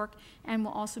technology work, and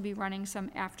we'll also be running some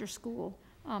after-school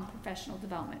professional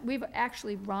development. We've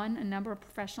actually run a number of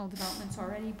professional developments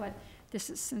already, but this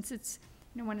is, since it's,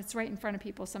 when it's right in front of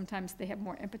people, sometimes they have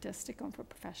more impetus to go for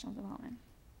professional development.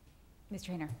 Ms.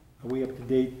 Trainer? Are we up to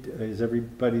date? Is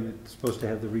everybody that's supposed to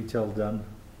have the retail done?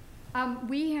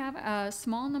 We have a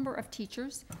small number of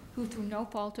teachers who, through no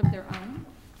fault of their own,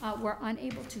 were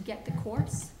unable to get the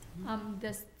course.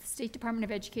 The State Department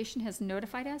of Education has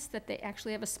notified us that they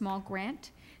actually have a small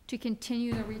grant to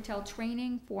continue the retail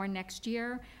training for next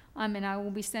year. And I will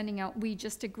be sending out, we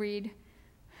just agreed,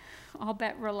 I'll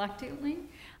bet reluctantly,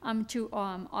 to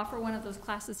offer one of those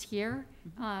classes here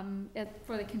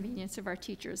for the convenience of our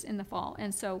teachers in the fall.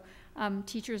 And so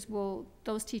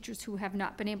those teachers who have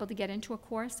not been able to get into a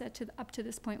course up to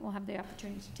this point will have the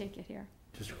opportunity to take it here.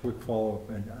 Just a quick follow-up,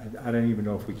 and I don't even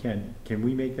know if we can. Can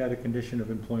we make that a condition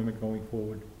of employment going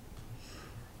forward?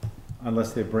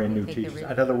 Unless they're brand-new teachers.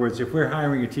 In other words, if we're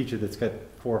hiring a teacher that's got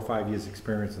 4 or 5 years'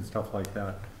 experience and stuff like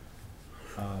that,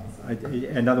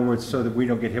 in other words, so that we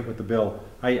don't get hit with the bill.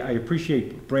 I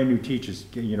appreciate brand-new teachers,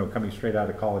 coming straight out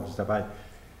of college and stuff.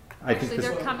 I think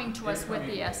they're coming to us with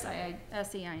the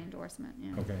SEI endorsement,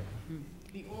 yeah. Okay.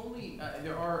 The only,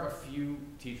 there are a few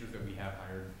teachers that we have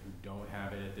hired who don't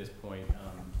have it at this point,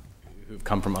 who've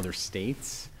come from other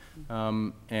states,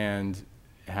 and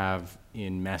have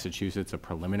in Massachusetts a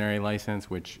preliminary license,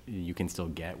 which you can still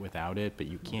get without it, but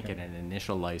you can't get an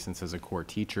initial license as a core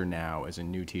teacher now, as a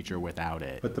new teacher, without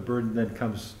it. But the burden then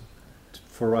comes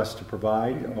for us to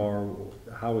provide, or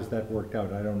how is that worked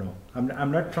out? I don't know.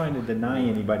 I'm not trying to deny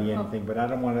anybody anything, but I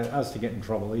don't want us to get in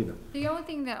trouble either. The only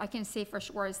thing that I can say for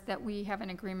sure is that we have an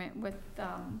agreement with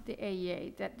the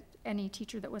AEA that any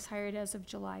teacher that was hired as of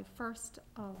July 1st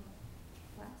of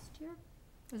last year?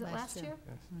 Was it last year?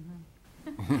 Yes.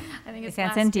 I think it's Ms.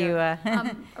 last Hanson, year.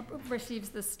 Receives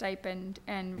the stipend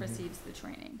and receives the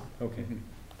training. Okay.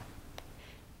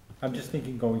 I'm just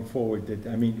thinking going forward that,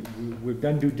 we've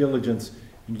done due diligence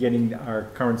in getting our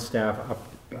current staff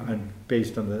up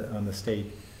based on the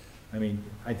state.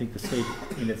 I think the state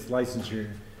in its licensure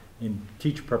in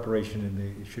teacher preparation, and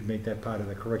they should make that part of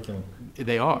the curriculum.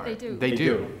 They are. They do. They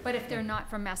do. But if they're not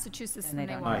from Massachusetts, then they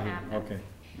don't. won't have them. Okay.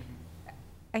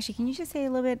 Actually, can you just say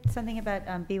a little bit something about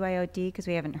BYOD, because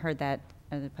we haven't heard that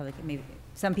in the public. Maybe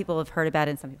some people have heard about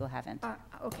it and some people haven't.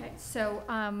 Okay, so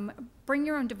bring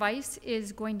your own device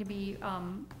is going to be,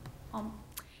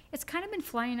 it's kind of been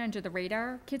flying under the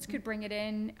radar. Kids could bring it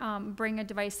in, bring a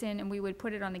device in, and we would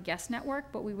put it on the guest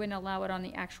network, but we wouldn't allow it on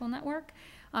the actual network.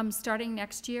 Starting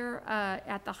next year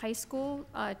at the high school,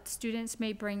 students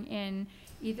may bring in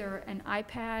either an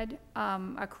iPad,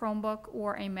 a Chromebook,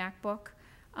 or a MacBook.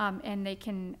 And they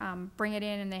can bring it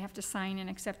in, and they have to sign an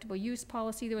acceptable use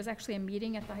policy. There was actually a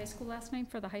meeting at the high school last night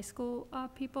for the high school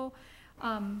people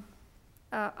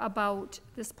about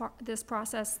this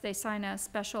process. They sign a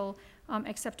special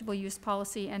acceptable use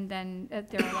policy, and then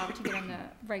they're allowed to get on the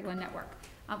regular network.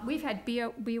 We've had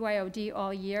BYOD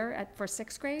all year for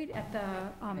 6th grade at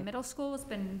the middle school. It's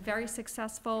been very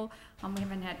successful. We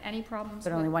haven't had any problems.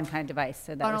 But only one kind of device,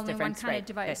 so that was different. Only one kind of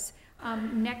device.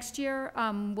 Next year,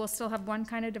 we'll still have one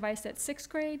kind of device at 6th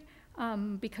grade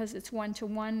because it's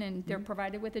 1-to-1, and they're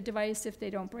provided with a device if they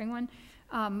don't bring one.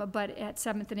 But at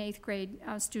 7th and 8th grade,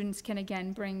 students can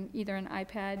again bring either an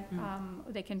iPad,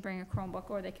 they can bring a Chromebook,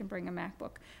 or they can bring a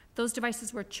MacBook. Those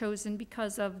devices were chosen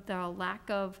because of the lack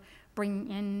of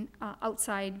bringing in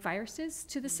outside viruses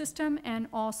to the system, and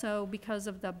also because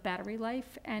of the battery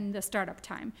life and the startup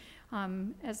time.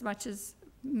 As much as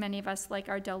many of us like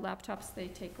our Dell laptops, they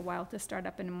take a while to start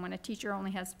up, and when a teacher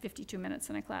only has 52 minutes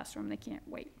in a classroom, they can't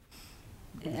wait.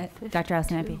 Dr.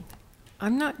 Alston-Eppy?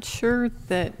 I'm not sure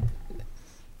that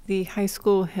the high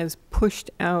school has pushed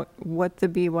out what the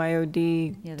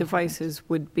BYOD devices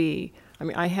would be.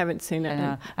 I haven't seen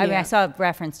it. I saw a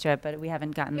reference to it, but we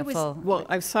haven't gotten the full. Well,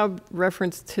 I saw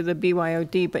reference to the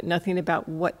BYOD, but nothing about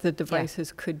what the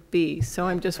devices could be. So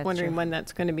I'm just wondering when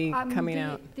that's going to be coming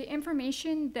out. The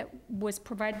information that was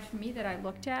provided to me that I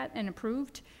looked at and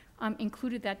approved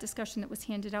included that discussion that was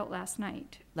handed out last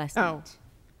night.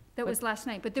 That was last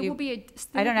night, but there will be a.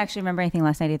 I don't actually remember anything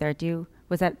last night either.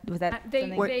 Was that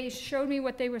they showed me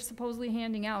what they were supposedly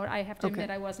handing out. I have to admit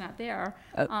I was not there,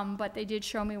 but they did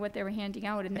show me what they were handing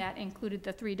out, and that included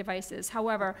the 3 devices.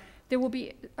 However, there will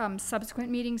be subsequent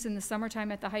meetings in the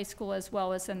summertime at the high school as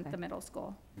well as in the middle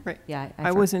school. Right. Yeah.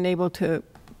 I wasn't able to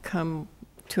come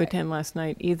to attend last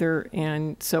night either,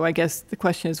 and so I guess the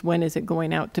question is, when is it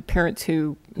going out to parents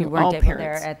who, You all weren't able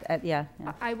there parents? yeah.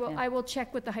 I will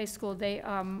check with the high school. They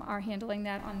are handling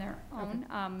that on their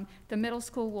own. The middle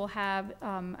school will have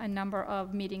a number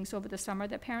of meetings over the summer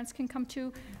that parents can come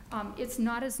to. It's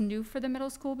not as new for the middle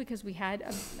school because we had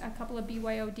a couple of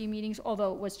BYOD meetings,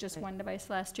 although it was just one device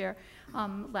last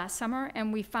summer,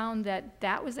 and we found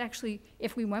that was actually,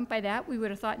 if we went by that, we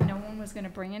would have thought no one was going to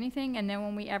bring anything, and then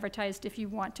when we advertised, if you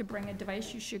want to bring a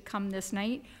device, you should come this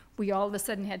night, we all of a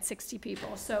sudden had 60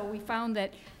 people. So we found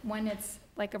that when it's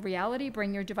like a reality,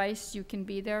 bring your device, you can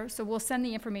be there. So we'll send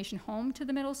the information home to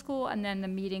the middle school, and then the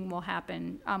meeting will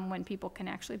happen when people can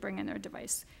actually bring in their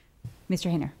device.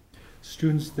 Mr. Hayner.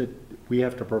 Students that we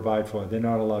have to provide for, they're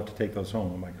not allowed to take those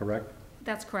home, am I correct?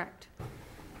 That's correct.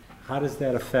 How does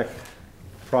that affect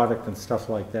product and stuff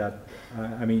like that?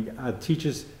 I mean, are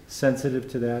teachers sensitive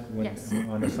to that when, Yes.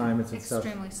 on assignments and stuff?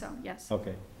 Extremely so, yes.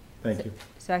 Okay, thank you.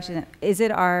 So actually, is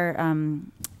it our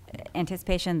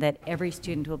anticipation that every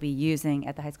student will be using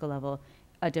at the high school level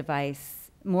a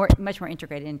device much more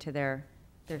integrated into their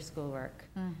schoolwork,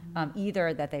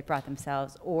 either that they brought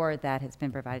themselves or that has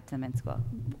been provided to them in school?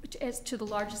 As to the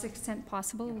largest extent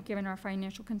possible, given our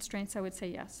financial constraints, I would say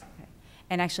yes. Okay.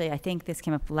 And actually, I think this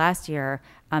came up last year.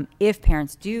 If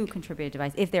parents do contribute a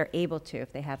device, if they're able to,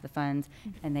 if they have the funds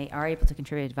and they are able to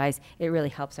contribute a device, it really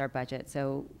helps our budget.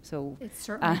 So It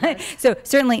certainly does. so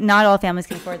certainly not all families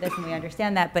can afford this, and we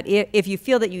understand that. But if you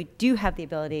feel that you do have the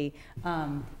ability,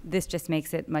 this just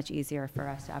makes it much easier for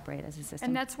us to operate as a system.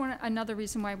 And that's another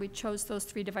reason why we chose those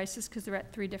 3 devices, because they're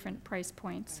at 3 different price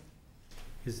points.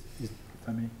 Is if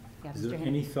I may, Yeah, is there Mr. Hayner.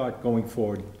 any thought going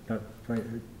forward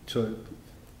to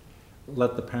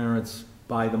let the parents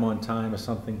buy them on time or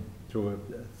something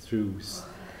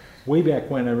way back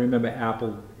when? I remember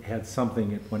Apple had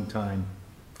something at one time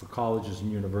for colleges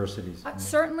and universities.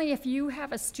 Certainly, if you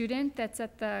have a student that's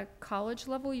at the college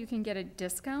level, you can get a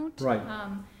discount. Right.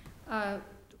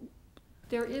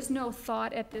 There is no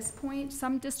thought at this point.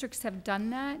 Some districts have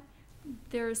done that.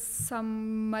 There's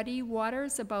some muddy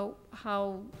waters about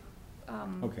how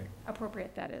Okay.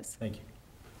 appropriate that is. Thank you.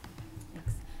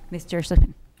 Thanks. Mr.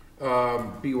 Schlickman.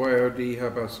 BYOD, how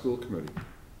about school committee?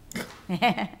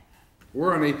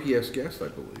 We're on APS guest, I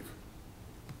believe.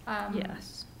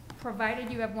 Yes.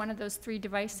 Provided you have one of those 3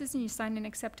 devices and you sign an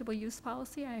acceptable use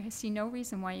policy, I see no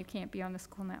reason why you can't be on the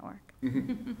school network.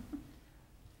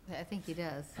 I think he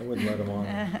does. I wouldn't let them on.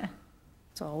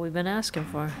 That's all we've been asking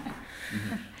for.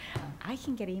 I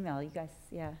can get email. You guys,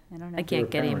 yeah, I don't know. I can't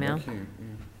get email.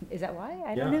 Is that why?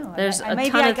 I Yeah. don't know. There's a Maybe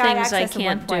ton I of got things I access at one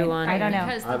can't do point. on I don't here. know.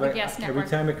 Because of the guest Every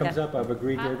network. time it comes Yeah. up, I've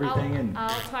agreed to everything, and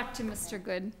I'll talk to Mr.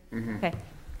 Good. Okay,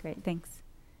 great, thanks.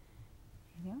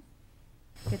 Anything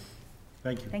else? Good,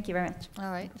 thank you. thank you very much.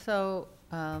 All right, so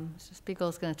Mr. Spiegel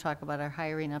is going to talk about our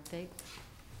hiring update.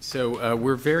 So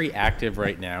we're very active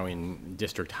right now in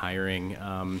district hiring.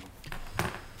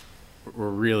 We're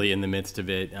really in the midst of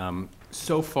it.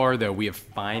 So far, though, we have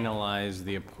finalized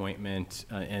the appointment,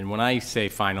 and when I say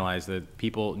finalized, the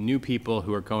new people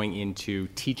who are going into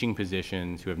teaching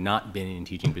positions, who have not been in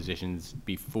teaching positions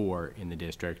before in the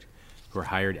district, who are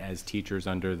hired as teachers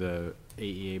under the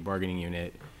AEA bargaining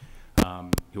unit,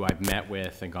 who I've met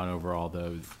with and gone over all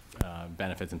those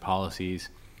benefits and policies.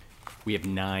 We have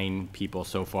 9 people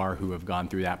so far who have gone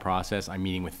through that process. I'm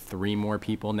meeting with 3 more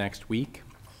people next week.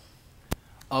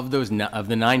 Of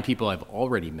the 9 people I've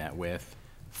already met with,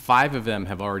 5 of them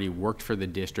have already worked for the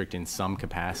district in some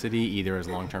capacity, either as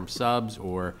long-term subs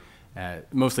or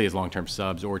mostly as long-term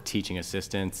subs or teaching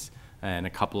assistants, and a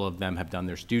couple of them have done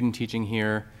their student teaching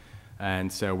here.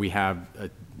 And so we have,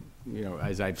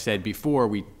 as I've said before,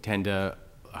 we tend to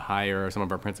hire, some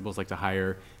of our principals like to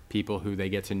hire people who they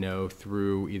get to know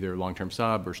through either long-term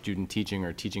sub or student teaching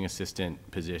or teaching assistant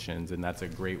positions, and that's a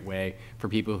great way for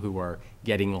people who are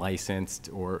getting licensed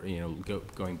or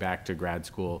going back to grad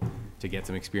school to get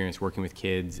some experience working with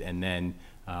kids, and then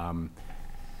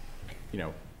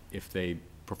if they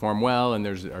perform well and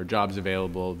are jobs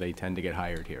available, they tend to get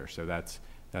hired here. So that's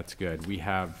good. We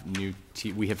have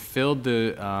we have filled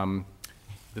the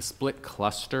split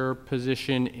cluster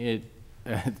positions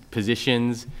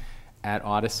at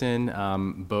Audison,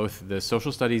 both the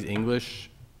social studies English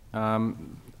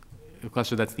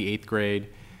cluster, that's the 8th grade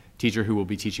teacher who will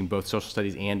be teaching both social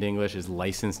studies and English, is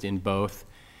licensed in both.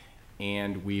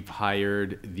 And we've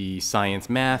hired the science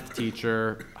math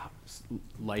teacher,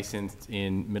 licensed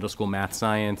in middle school math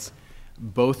science.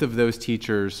 Both of those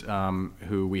teachers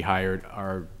who we hired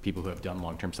are people who have done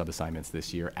long-term sub-assignments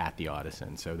this year at the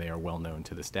Audison, so they are well known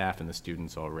to the staff and the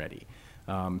students already.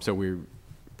 So we're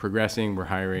progressing, we're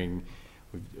hiring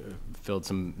We've filled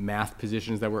some math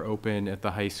positions that were open at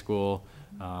the high school,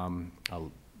 a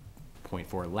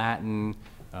 .4 Latin,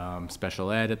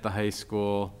 special ed at the high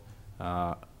school,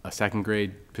 a second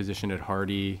grade position at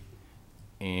Hardy,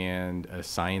 and a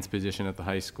science position at the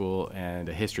high school, and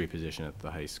a history position at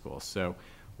the high school. So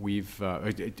we've,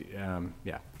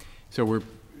 yeah. So we're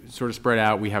sort of spread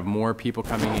out. We have more people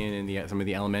coming in some of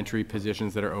the elementary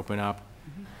positions that are open up.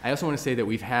 I also want to say that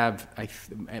we've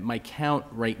at my count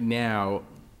right now,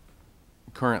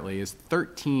 currently, is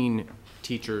 13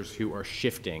 teachers who are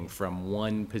shifting from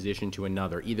one position to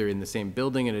another, either in the same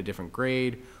building at a different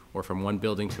grade, or from one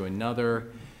building to another,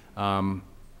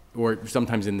 or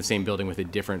sometimes in the same building with a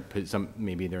different,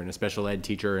 maybe they're in a special ed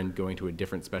teacher and going to a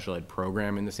different special ed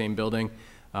program in the same building.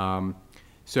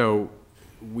 So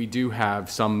we do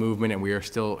have some movement, and we are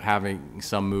still having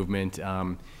some movement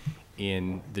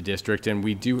in the district, and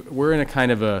we're in a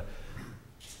kind of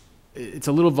it's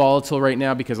a little volatile right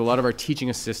now because a lot of our teaching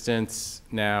assistants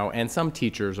now, and some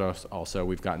teachers also,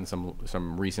 we've gotten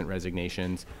some recent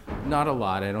resignations. Not a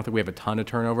lot. I don't think we have a ton of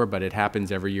turnover, but it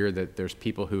happens every year that there's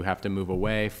people who have to move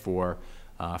away for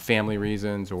family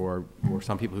reasons, or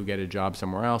some people who get a job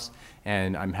somewhere else.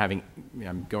 And I'm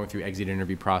going through exit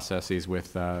interview processes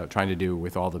with trying to do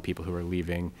with all the people who are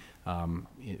leaving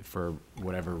for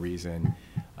whatever reason.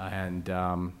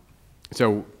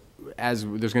 So there's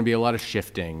going to be a lot of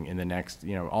shifting in the next,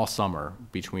 all summer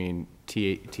between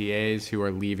TAs who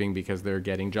are leaving because they're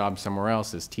getting jobs somewhere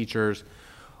else as teachers,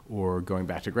 or going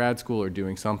back to grad school, or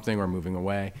doing something, or moving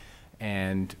away,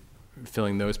 and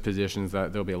filling those positions.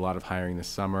 There'll be a lot of hiring this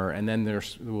summer, and then there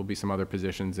will be some other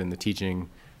positions in the teaching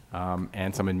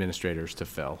and some administrators to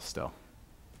fill still.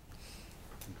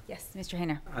 Yes, Mr.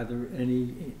 Hayner. Are there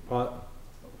any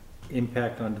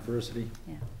impact on diversity?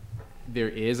 Yeah. There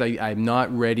is. I'm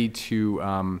not ready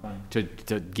to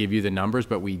give you the numbers,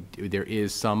 but there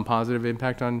is some positive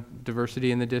impact on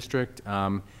diversity in the district,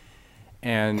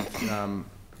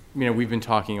 we've been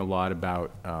talking a lot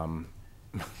about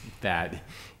that,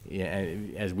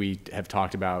 as we have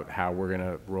talked about how we're going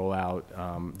to roll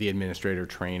out the administrator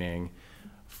training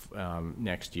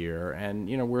next year, and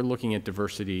we're looking at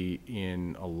diversity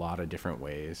in a lot of different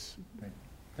ways. Right.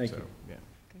 Thank you.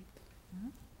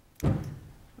 Yeah.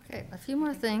 Okay, a few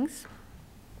more things.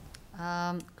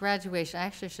 Graduation. I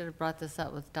actually should have brought this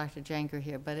up with Dr. Janger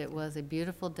here, but it was a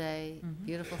beautiful day,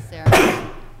 beautiful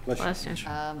ceremony. Bless you.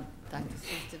 Dr.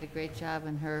 Seuss did a great job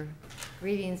in her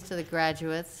greetings to the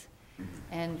graduates.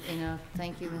 And,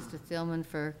 thank you, Mr. Thielman,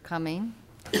 for coming.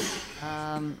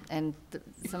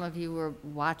 Some of you were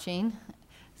watching.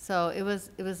 So it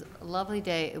was a lovely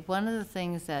day. One of the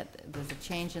things that there's a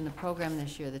change in the program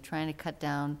this year, they're trying to cut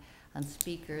down on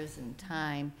speakers and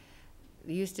time.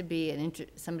 There used to be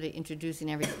somebody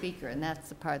introducing every speaker, and that's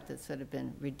the part that's sort of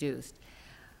been reduced.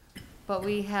 But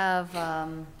we have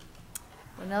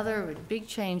another big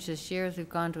change this year is we've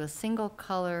gone to a single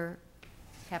color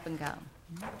cap and gown.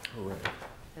 Oh, right.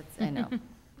 I know.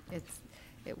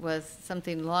 It was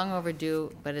something long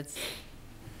overdue, but it's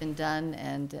been done,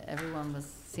 and everyone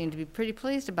seemed to be pretty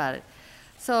pleased about it.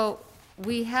 So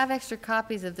we have extra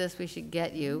copies of this we should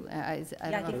get you. I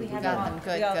don't know if you got them.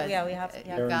 Good. Yeah, we have.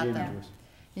 You got them.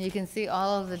 And you can see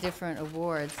all of the different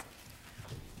awards.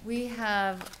 We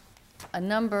have a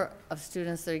number of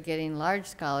students that are getting large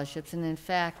scholarships, and in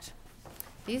fact,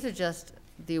 these are just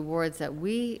the awards that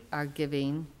we are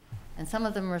giving, and some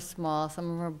of them are small, some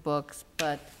of them are books,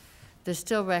 but there's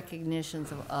still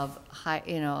recognitions of high,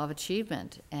 of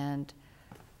achievement.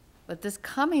 But this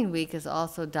coming week is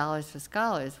also Dollars for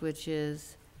Scholars, which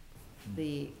is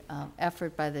the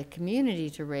effort by the community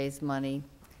to raise money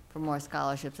for more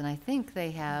scholarships. And I think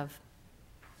they have,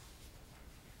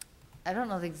 I don't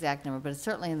know the exact number, but it's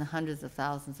certainly in the hundreds of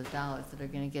thousands of dollars that are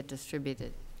going to get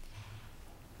distributed.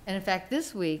 And in fact,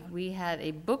 this week we had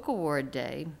a book award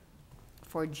day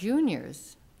for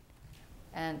juniors.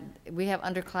 And we have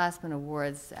underclassmen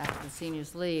awards after the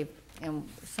seniors leave. And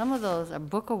some of those are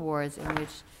book awards in which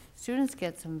students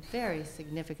get some very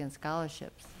significant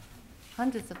scholarships,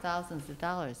 hundreds of thousands of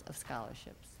dollars of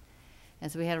scholarships.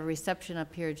 And so we had a reception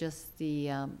up here just the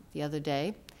other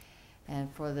day, and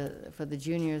for the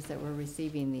juniors that were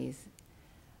receiving these.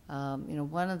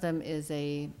 One of them is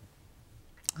a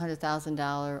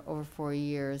 $100,000 over 4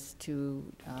 years to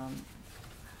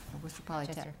Worcester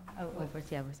Polytech.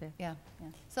 Worcester. Yeah.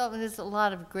 So there's a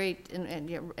lot of great,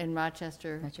 in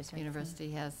Rochester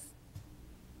University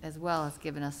as well has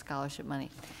given us scholarship money.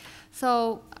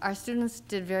 So our students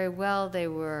did very well. They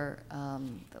were,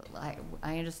 I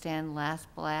understand, last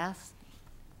blast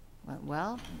went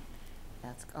well.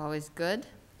 That's always good.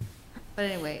 But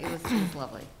anyway, it was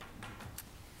lovely.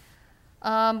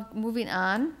 Moving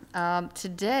on,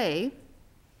 today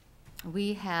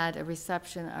we had a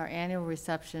reception, our annual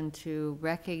reception to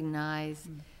recognize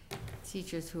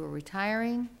teachers who are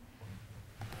retiring,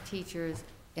 teachers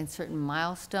in certain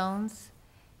milestones,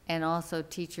 and also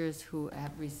teachers who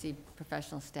have received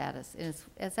professional status. And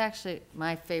it's actually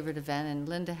my favorite event, and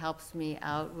Linda helps me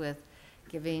out with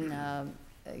giving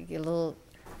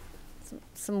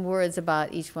some words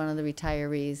about each one of the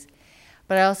retirees.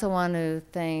 But I also want to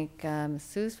thank Ms.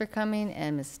 Suze for coming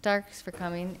and Ms. Starks for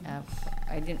coming.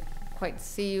 I didn't quite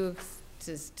see you,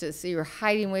 to see you were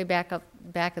hiding way back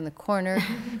in the corner,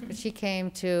 but she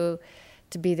came to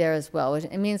be there as well.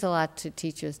 It means a lot to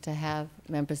teachers to have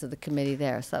members of the committee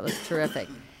there, so that was terrific.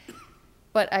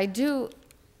 But I think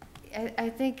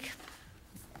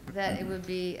that it would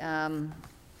be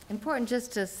important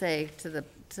just to say to the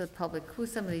public who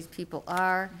some of these people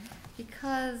are,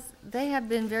 because they have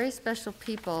been very special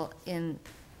people in,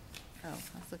 I was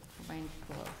looking for mine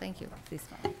below, thank you.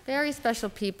 Very special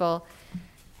people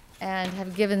and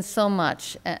have given so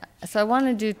much. So I want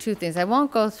to do two things. I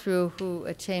won't go through who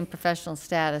attained professional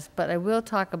status, but I will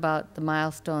talk about the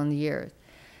milestone years.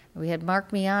 We had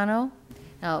Mark Miano.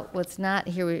 Now, what's not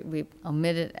here, we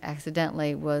omitted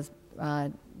accidentally, was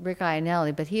Rick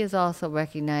Iannelli, but he is also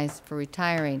recognized for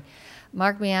retiring.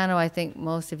 Mark Miano, I think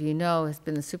most of you know, has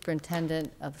been the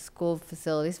superintendent of school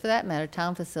facilities, for that matter,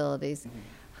 town facilities.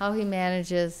 How he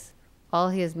manages, all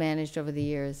he has managed over the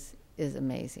years is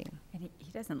amazing. And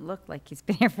he doesn't look like he's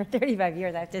been here for 35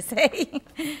 years, I have to say.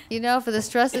 You know, for the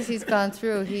stresses he's gone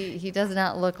through, he does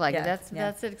not look like it.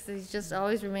 That's it, because he's just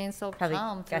always remained so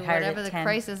calm through whatever the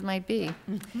crisis might be.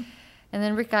 And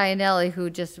then Rick Iannelli, who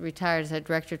just retired as our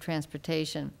Director of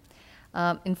Transportation.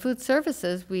 In food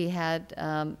services, we had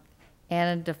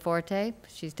Anna DeForte,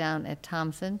 she's down at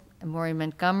Thompson, and Maureen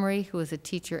Montgomery, who is a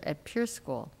teacher at Pierce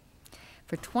School.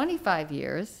 For 25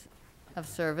 years of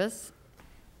service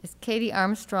is Katie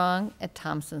Armstrong at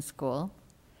Thompson School,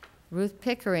 Ruth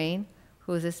Pickering,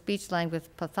 who is a speech-language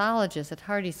pathologist at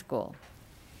Hardy School.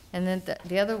 And then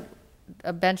the other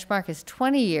benchmark is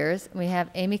 20 years, and we have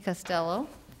Amy Costello,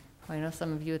 who I know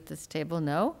some of you at this table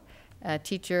know, a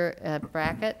teacher at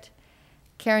Brackett,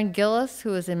 Karen Gillis,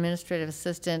 who is administrative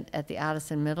assistant at the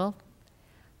Addison Middle,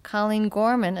 Colleen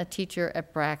Gorman, a teacher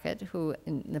at Brackett, who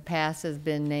in the past has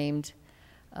been named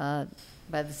by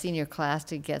the senior class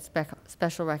to get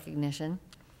special recognition,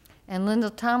 and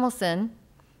Linda Tomlinson,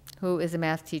 who is a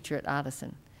math teacher at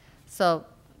Addison. So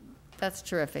that's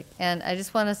terrific. And I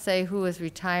just want to say who is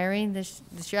retiring this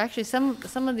year. Actually,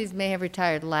 some of these may have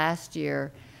retired last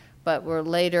year, but were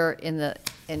later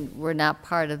and were not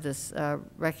part of this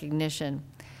recognition.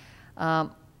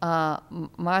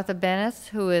 Martha Bennis,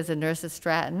 who is a nurse at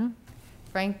Stratton,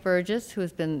 Frank Burgess, who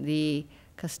has been the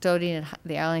custodian at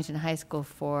the Arlington High School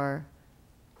for,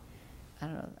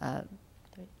 I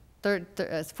don't know,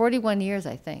 it's 41 years,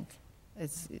 I think.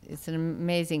 It's an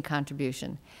amazing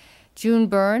contribution. June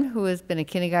Byrne, who has been a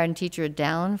kindergarten teacher at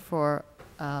Downe for,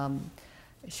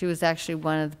 she was actually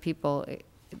one of the people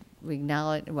we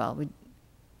acknowledge,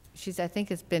 she's, I think,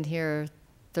 has been here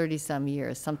 30-some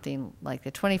years, something like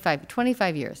that,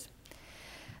 25 years.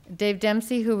 Dave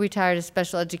Dempsey, who retired as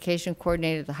special education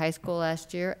coordinator at the high school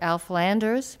last year. Alf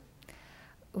Landers,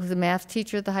 who's a math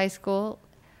teacher at the high school.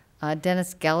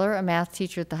 Dennis Geller, a math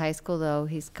teacher at the high school, though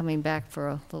he's coming back for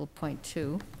a little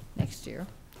 .2 next year.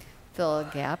 Fill a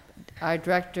gap. Our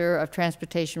director of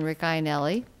transportation, Rick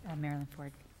Iannelli. Marilyn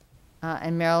Ford.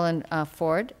 And Marilyn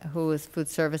Ford, who is food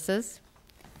services.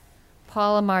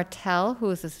 Paula Martell, who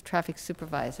is a traffic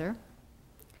supervisor.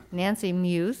 Nancy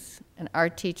Muse, an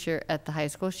art teacher at the high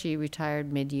school. She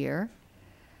retired mid-year.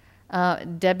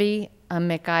 Debbie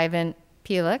McIvan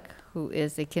Pielek, who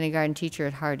is a kindergarten teacher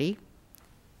at Hardy.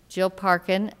 Jill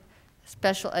Parkin,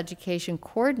 special education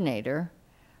coordinator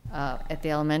at the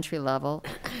elementary level.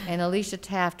 And Alicia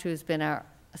Taft, who's been our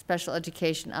special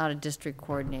education out-of-district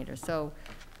coordinator. So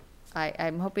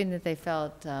I'm hoping that they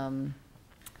felt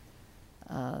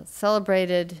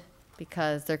celebrated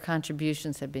because their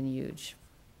contributions have been huge.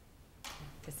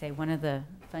 To say one of the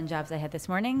fun jobs I had this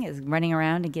morning is running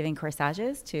around and giving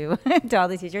corsages to, to all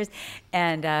the teachers,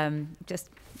 and just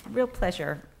real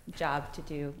pleasure job to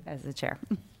do as the chair.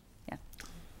 Yeah.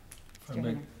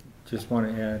 I just want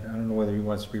to add, I don't know whether he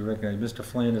wants to be recognized, Mr.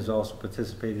 Flynn has also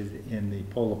participated in the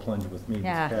polar plunge with me this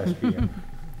past year.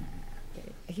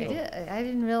 He did. I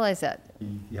didn't realize that.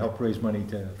 He helped raise money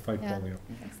to fight polio.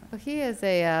 Well, he is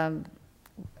a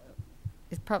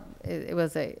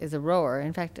is a rower.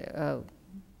 In fact, a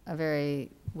very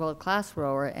world-class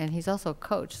rower, and he's also a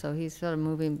coach. So he's sort of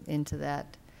moving into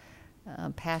that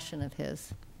passion of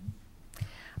his.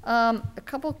 A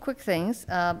couple quick things.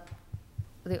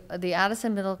 The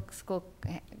Addison Middle School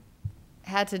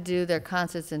had to do their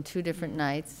concerts in 2 different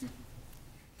nights,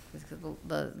 because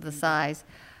of the size.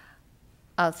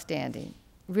 Outstanding.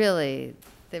 Really,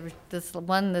 they were,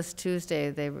 this Tuesday,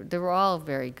 they were all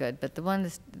very good, but the one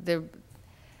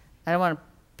I don't want to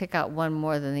pick out one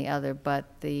more than the other, but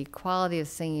the quality of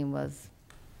singing was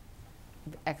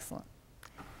excellent.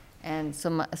 And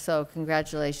so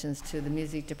congratulations to the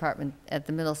music department at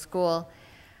the middle school.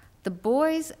 The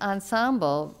boys'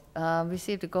 ensemble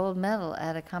received a gold medal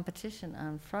at a competition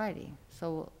on Friday,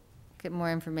 so we'll get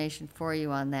more information for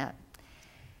you on that.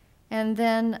 And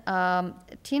then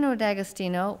Tino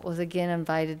D'Agostino was again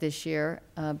invited this year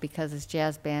because his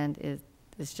jazz band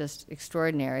is just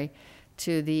extraordinary,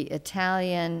 to the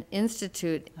Italian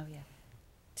Institute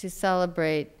to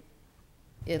celebrate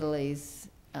Italy's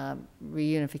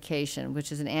reunification,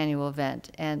 which is an annual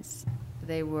event. And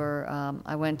they were,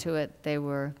 I went to it,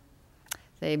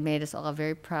 they made us all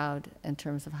very proud in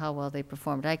terms of how well they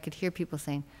performed. I could hear people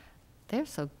saying, they're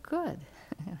so good.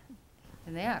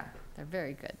 And they are, they're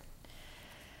very good.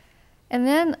 And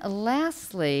then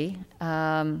lastly,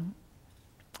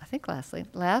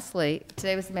 lastly,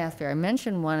 today was the math fair. I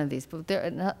mentioned one of these, but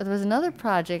there was another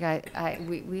project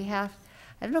we have,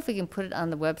 I don't know if we can put it on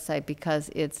the website because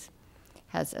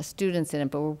has students in it,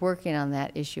 but we're working on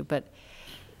that issue. But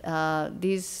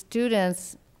these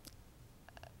students,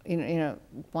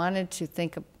 wanted to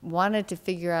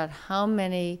figure out how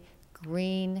many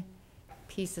green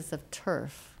pieces of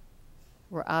turf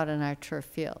were out in our turf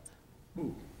field.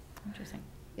 Ooh. Interesting.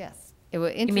 Yes. It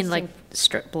was interesting. You mean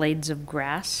like blades of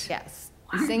grass? Yes.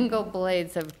 Wow. Single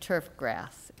blades of turf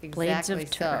grass. Exactly. Blades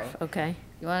of turf. So. Okay.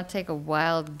 You want to take a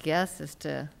wild guess as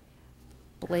to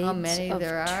blades how many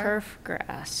there are? Turf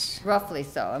grass. Roughly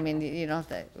so. I mean, you don't have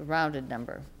the rounded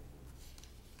number.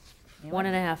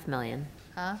 1.5 million.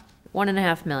 Huh?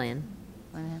 1.5 million.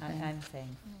 I'm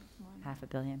saying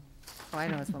 500 million. Oh, I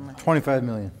know it's 1 million. 25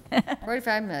 million.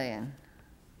 45 million.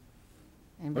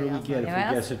 What do we get if we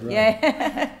guess it right?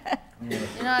 Yeah.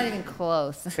 You're not even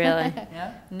close. Really?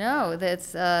 Yeah. No,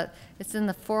 it's in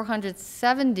the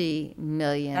 470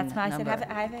 million. That's why number.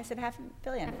 I said $500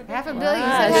 million. Half a billion.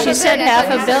 Wow, she said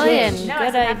 $500 million. No,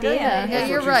 Good idea. Yeah,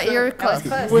 you're right. You're close.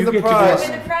 With the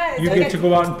prize. You get to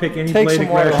go out and pick any Take blade some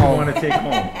of grass water you home. want to take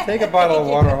home. Take a bottle of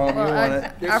water home. You want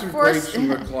it. Get some grapes from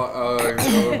the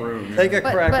other room. Take a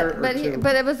cracker or two.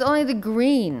 But it was only the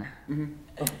green.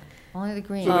 Only the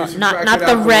green. So they Not subtracted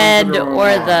the out red ones that are or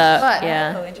on the, But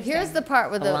yeah. here's the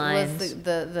part with The the lines.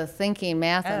 the thinking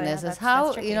math on Oh, yeah, this is that's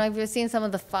how, tricky. have you seen some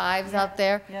of the fives out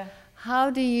there? Yeah. How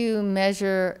do you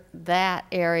measure that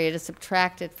area to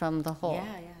subtract it from the whole?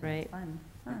 Right.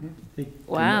 Wow.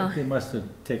 Wow. They must have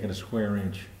taken a square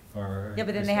inch or Yeah,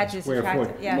 but then they had to square subtract foot.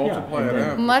 it, yeah. Multiply it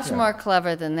out. Much more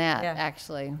clever than that, Yeah.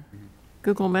 actually.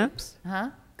 Google Maps?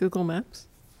 Huh? Google Maps?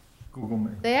 Google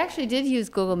Maps. They actually did use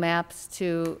Google Maps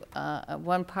to,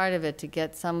 one part of it to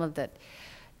get some of that.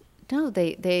 No,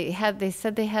 they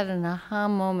said they had an aha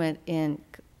moment in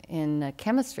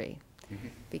chemistry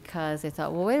because they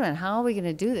thought, well, wait a minute, how are we going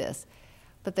to do this?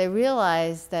 But they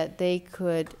realized that they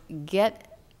could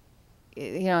get,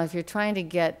 if you're trying to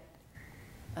get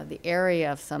the area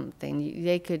of something,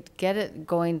 they could get it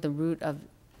going the route of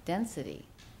density.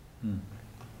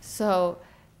 So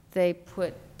they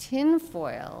put tin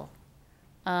foil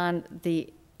on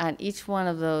each one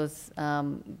of those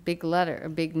big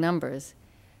numbers,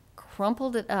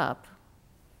 crumpled it up.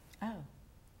 Oh.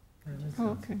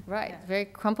 Oh, okay. Right, very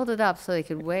crumpled it up so they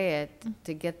could weigh it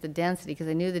to get the density, because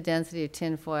they knew the density of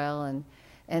tin foil,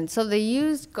 and so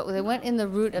they went in the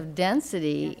route of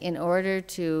density in order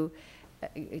to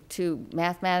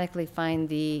mathematically find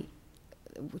the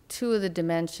two of the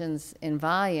dimensions in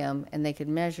volume, and they could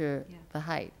measure the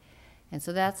height. And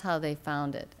so that's how they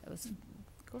found it.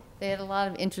 They had a lot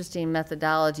of interesting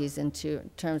methodologies in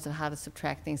terms of how to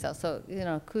subtract things out. So,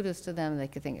 kudos to them, they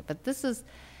could think it. But this is,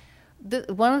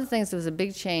 one of the things that was a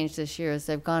big change this year is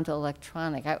they've gone to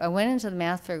electronic. I went into the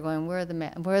math fair going, where are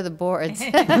the boards?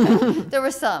 There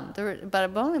were some,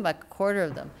 but only about a quarter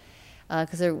of them,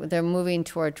 because they're moving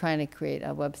toward trying to create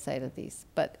a website of these.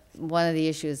 But one of the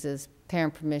issues is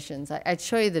parent permissions. I'd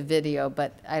show you the video,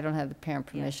 but I don't have the parent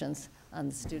permissions on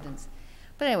the students.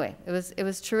 But anyway, it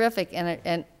was terrific,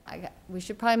 and we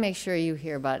should probably make sure you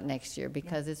hear about it next year,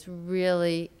 because it's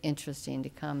really interesting to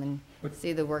come and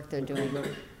see the work they're doing.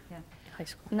 High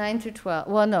school. 9 through 12.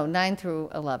 Well, no, 9 through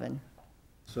 11.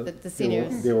 So The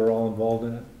seniors. They were all involved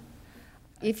in it?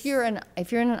 If you're in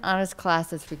an honors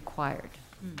class, it's required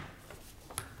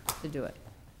to do it.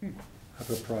 I have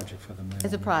a project for them.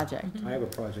 It's a project. I have a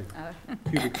project.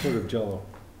 Cubic foot of Jell-O.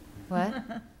 What?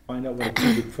 Find out what a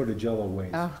cubic foot of Jell-O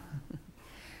weighs. Oh.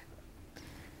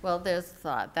 Well, there's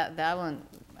thought. That one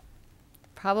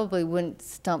probably wouldn't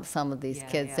stump some of these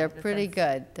kids. They're pretty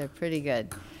good. They're pretty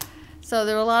good. So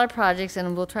there were a lot of projects,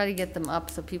 and we'll try to get them up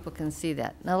so people can see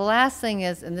that. Now, the last thing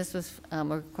is, and this was a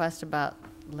request about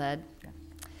lead.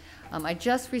 I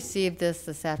just received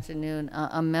this afternoon,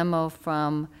 a memo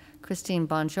from Christine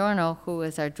Bongiorno, who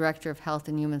is our Director of Health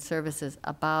and Human Services,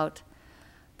 about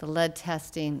the lead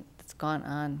testing that's gone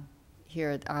on here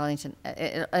at Arlington,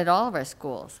 at all of our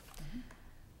schools.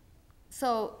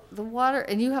 So the water,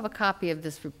 and you have a copy of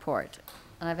this report,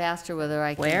 and I've asked her whether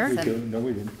I can Where? send. No,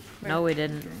 we didn't. No, we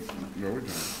didn't. No, we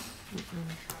don't.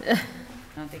 I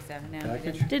don't think so, no. we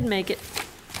didn't. Didn't make it.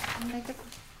 Make it-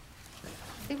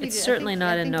 I think we It's did. I certainly think-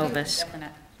 not I in think we- Novus. Definitely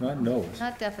not. Not Novus.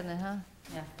 Not definite, huh?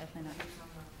 Yeah, definitely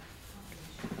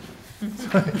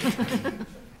not.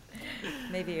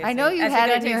 Maybe you're I know saying- you as we had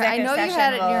go it in to your, I executive know you session,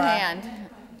 had it in we'll, your hand.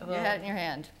 You we'll had it in your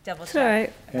hand. Double It's all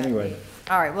right. check. Anyway,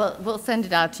 All right, well, we'll send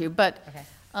it out to you, but Okay.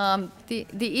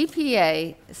 the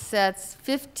EPA sets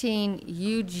 15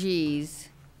 UGs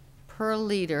per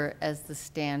liter as the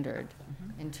standard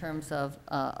in terms of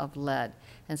lead.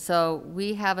 And so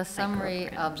we have a summary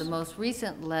of the most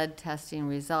recent lead testing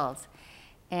results.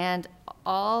 And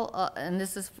and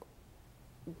this is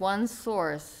one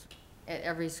source at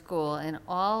every school, and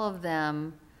all of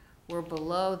them were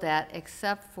below that,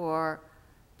 except for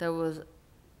there was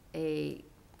a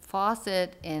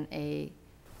faucet in a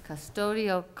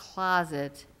custodial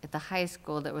closet at the high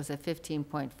school that was at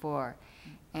 15.4.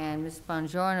 And Ms.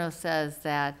 Bongiorno says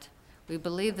that we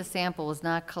believe the sample was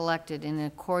not collected in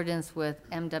accordance with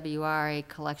MWRA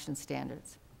collection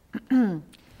standards,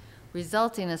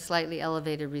 resulting in slightly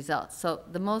elevated results. So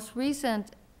the most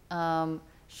recent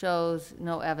shows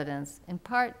no evidence. In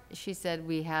part, she said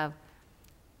we have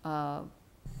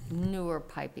newer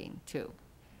piping too.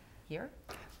 Here?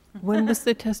 When was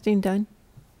the testing done?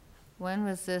 When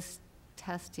was this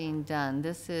testing done?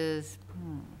 This is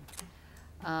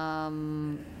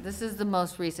the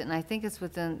most recent, and I think it's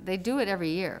within, they do it every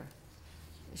year.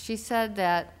 She said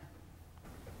that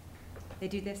They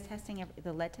do this testing,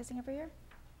 the lead testing every year?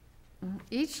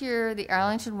 each year, the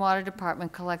Arlington Water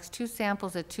Department collects 2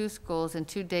 samples at 2 schools and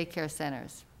 2 daycare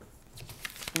centers.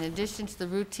 In addition to the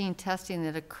routine testing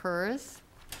that occurs,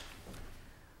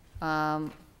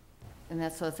 and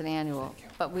that's, so it's an annual.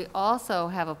 But we also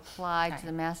have applied to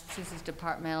the Massachusetts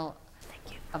Department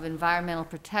of Environmental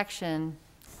Protection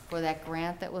for that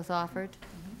grant that was offered.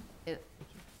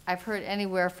 I've heard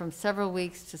anywhere from several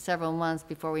weeks to several months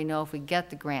before we know if we get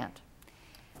the grant.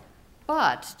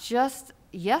 But just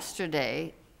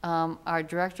yesterday, our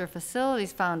Director of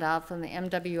Facilities found out from the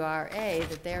MWRA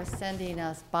that they're sending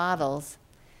us bottles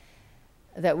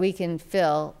that we can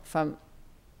fill from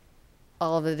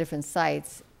all of the different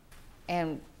sites.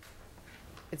 And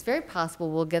it's very possible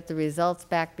we'll get the results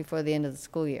back before the end of the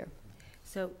school year.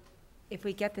 So if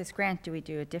we get this grant, do we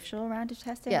do additional round of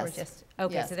testing? Yes. Or just,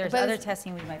 okay, Yes. so there's But other it's-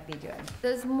 testing we might be doing.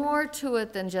 There's more to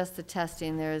it than just the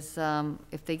testing. There's,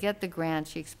 if they get the grant,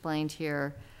 she explained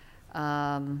here,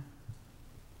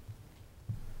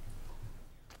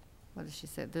 what did she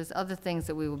say? There's other things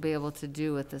that we will be able to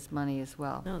do with this money as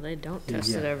well. No, they don't test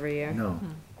it every year. no.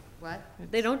 What?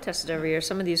 They don't test it every year.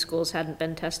 Some of these schools hadn't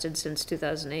been tested since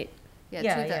 2008.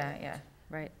 Yeah,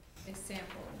 right. They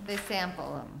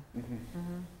sample them.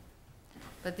 Mhm.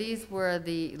 But these were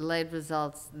the lead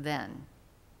results then.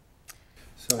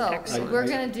 So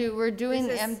we're doing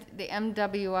This the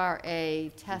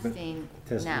MWRA testing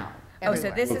Testing. now. Oh, so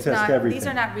everywhere. this We'll is test not, everything. these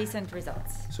are not recent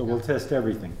results. So we'll test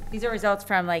everything. These are results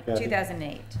from like Got it.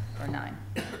 2008 or 9.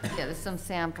 Yeah, there's some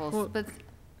samples, but,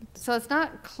 so it's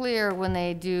not clear when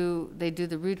they do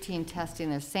the routine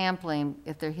testing, they're sampling,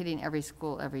 if they're hitting every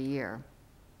school every year.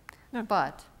 No.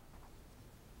 But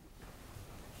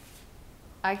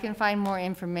I can find more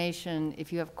information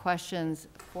if you have questions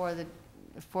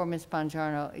for Ms.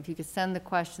 Bongiorno. If you could send the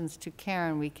questions to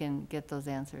Karen, we can get those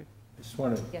answered. I just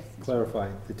want to Yes. clarify,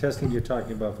 the testing you're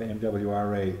talking about for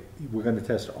MWRA, we're going to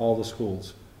test all the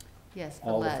schools, Yes, for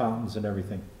all the lead. fountains and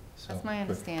everything. So, That's my good.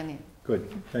 understanding.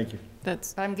 Good, thank you.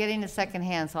 That's, But I'm getting it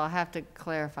secondhand, so I'll have to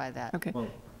clarify that. okay. Well,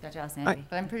 Dr. Alessandri.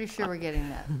 But I'm pretty sure we're getting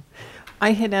that.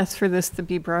 I had asked for this to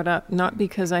be brought up, not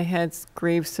because I had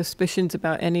grave suspicions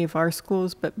about any of our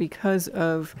schools, but because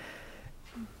of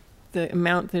the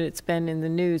amount that it's been in the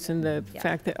news and the Yeah.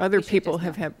 fact that other We should people just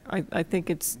have had, I think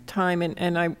it's time,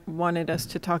 and I wanted us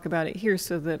to talk about it here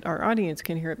so that our audience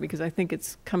can hear it, because I think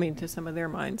it's coming to some of their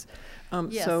minds.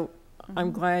 Yes. So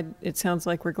I'm glad, it sounds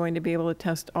like we're going to be able to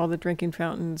test all the drinking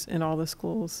fountains in all the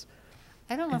schools.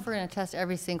 I don't know if we're going to test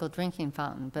every single drinking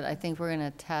fountain, but I think we're going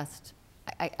to test,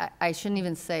 I shouldn't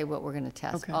even say what we're going to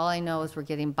test. Okay. All I know is we're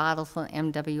getting bottles from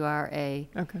MWRA,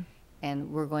 Okay.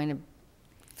 and we're going to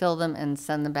fill them and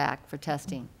send them back for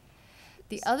testing.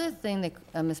 The other thing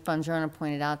that Ms. Bongiorno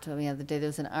pointed out to me the other day, there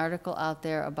was an article out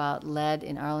there about lead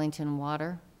in Arlington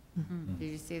water. Did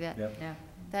you see that? Yep. Yeah.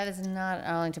 That is not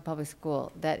Arlington Public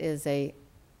School. That is a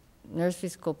nursery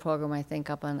school program, I think,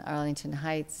 up on Arlington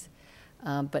Heights.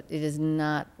 But it is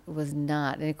not, was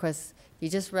not. And of course, if you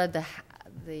just read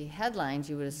the headlines,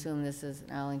 you would assume this is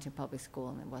an Arlington Public School,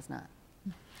 and it was not.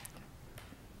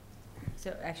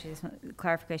 So actually, just one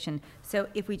clarification. So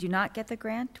if we do not get the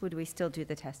grant, would we still do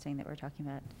the testing that we're talking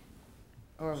about?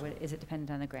 Or is it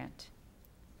dependent on the grant?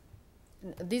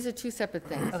 These are two separate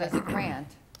things. There's a grant.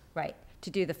 Right, to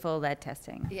do the full lead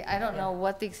testing. Yeah, I don't know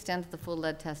what the extent of the full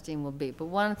lead testing will be, but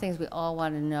one of the things we all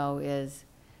want to know is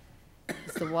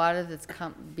the water that's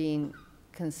being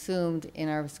consumed in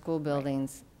our school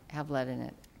buildings have lead in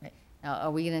it. Right. Now,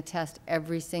 are we going to test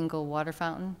every single water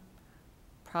fountain?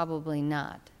 Probably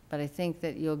not. But I think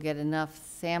that you'll get enough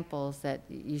samples that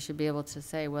you should be able to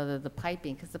say whether the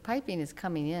piping, because the piping is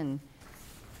coming in,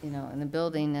 in the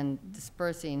building and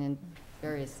dispersing in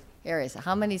various areas.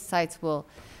 How many sites will,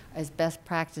 as best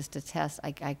practice to test,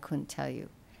 I couldn't tell you.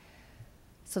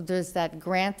 So there's that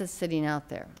grant that's sitting out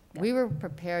there. Yeah. We were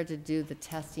prepared to do the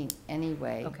testing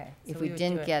anyway. Okay, so if we we would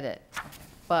didn't do it. get it. Okay.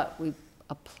 But we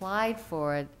applied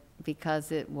for it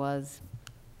because it's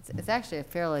actually a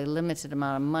fairly limited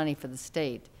amount of money for the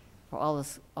state, for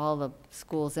all the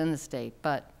schools in the state.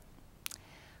 But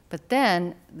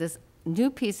then this new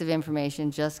piece of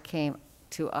information just came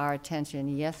to our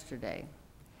attention yesterday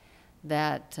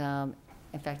that,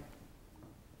 in fact,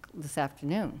 this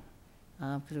afternoon,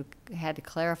 because we had to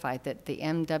clarify that the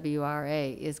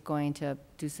MWRA is going to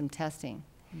do some testing.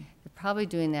 They're probably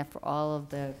doing that for all of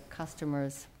the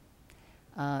customers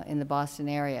in the Boston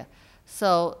area.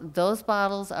 So those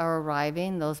bottles are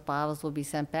arriving, those bottles will be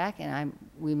sent back, and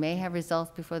we may have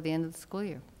results before the end of the school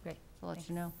year. Great. So I'll let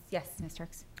you know. Yes, Ms.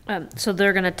 Turks? So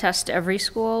they're going to test every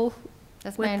school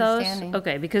That's my with those? understanding.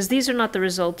 Okay, because these are not the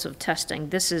results of testing.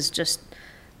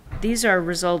 These are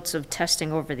results of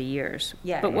testing over the years.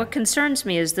 Yeah, But yeah. what concerns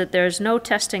me is that there's no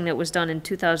testing that was done in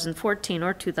 2014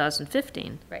 or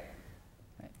 2015. Right.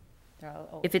 They're all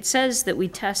old. If it says that we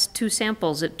test 2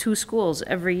 samples at 2 schools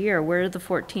every year, where are the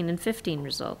 14 and 15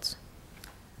 results?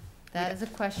 That is a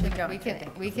question don't,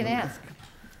 we can ask.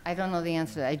 I don't know the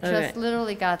answer to that. I Okay. just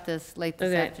literally got this late this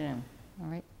Okay. afternoon. All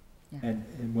right?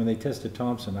 And when they tested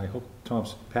Thompson, I hope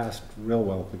Thompson passed real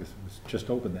well because it was just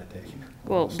opened that day.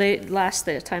 Well,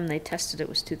 the time they tested it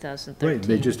was 2013. Right,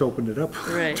 they just opened it up.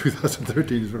 Right.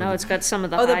 2013 is when it No, was. it's got some of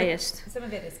the Oh, highest. Some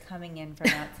of it is coming in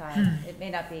from outside. It may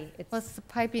not be, it's Well, it's the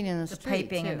piping in the the street,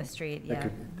 piping in too. the street, That yeah.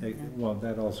 could- Well,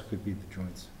 that also could be the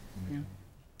joints. Yeah.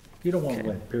 You don't want Okay.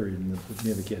 wet, period,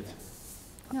 near the kids,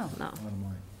 No, No, bottom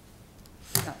line.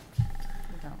 no,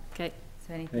 no. okay.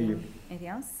 So you. anything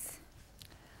else?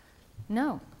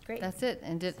 No, Great. that's it.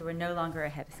 And So we're no longer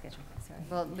ahead of schedule, sorry.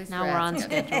 well, at least Now we're we're at on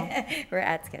schedule. schedule. We're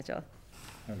at schedule.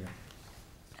 Okay.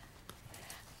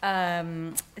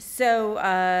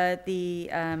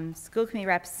 The school committee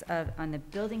reps on the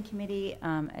building committee,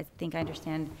 I think I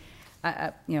understand,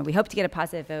 we hope to get a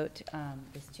positive vote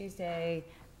this Tuesday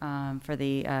for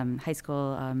the high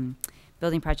school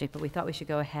building project, but we thought we should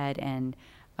go ahead and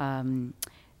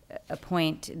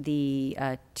appoint the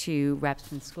 2 reps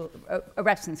from the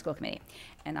school committee.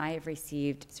 And I have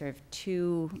received sort of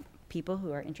 2 people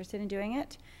who are interested in doing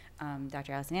it,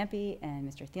 Dr. Allison Ampe and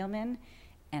Mr. Thielman.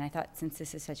 And I thought since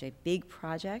this is such a big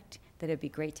project, that it'd be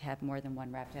great to have more than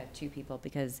 1 rep, to have 2 people,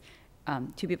 because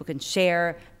 2 people can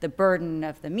share the burden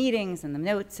of the meetings and the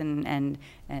notes, and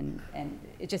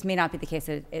it just may not be the case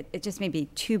that it just may be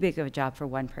too big of a job for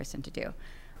 1 person to do.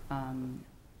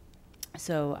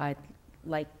 So I'd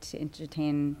like to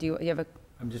entertain, do you have a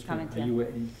I'm just, comment? are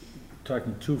you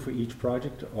talking 2 for each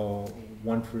project, or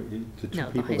 1 for the 2 No,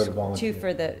 the people high that are school. volunteering? 2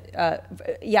 for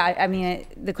the, I mean,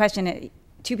 the question,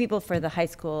 2 people for the high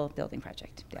school building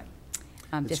project, yeah.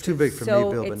 It's Just too big for me,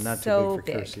 so- Bill, but it's not too so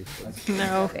big for Kirsty.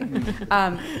 No.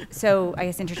 So I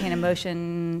guess entertain a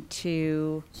motion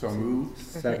to. So moved.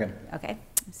 Second. Okay,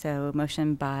 so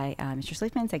motion by Mr.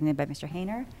 Sleepman, seconded by Mr.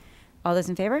 Hayner. All those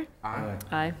in favor? Aye.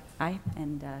 Aye. Aye,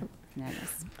 and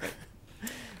unanimous.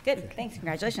 Good, thanks,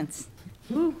 congratulations.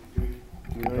 Do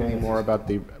you know anything more about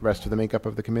the rest of the makeup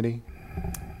of the committee?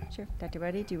 Sure, Dr.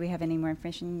 Bodie, do we have any more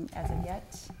information as of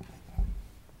yet?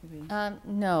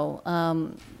 No,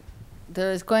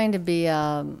 there is going to be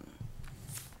an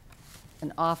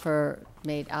offer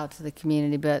made out to the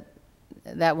community, but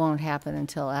that won't happen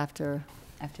until after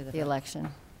After the the vote. election.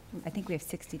 I think we have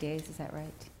 60 days, is that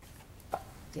right?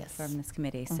 Yes. From this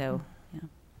committee, so, yeah.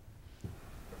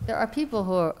 There are people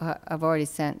who have already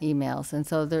sent emails, and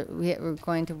so we're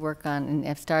going to work on, and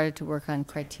have started to work on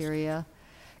criteria.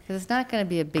 Because it's not going to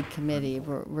be a big committee.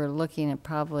 We're looking at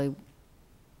probably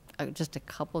just a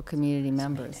couple community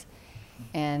members.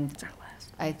 And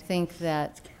I think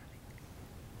that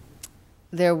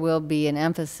there will be an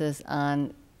emphasis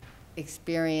on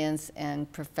experience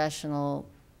and professional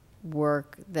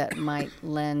work that might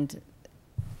lend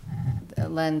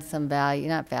some value,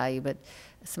 not value, but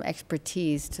some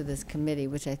expertise to this committee,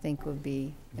 which I think would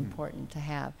be important to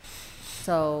have.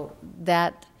 So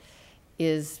that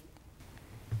is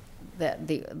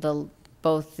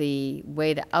both the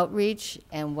way to outreach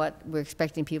and what we're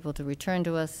expecting people to return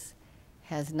to us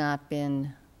has not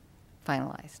been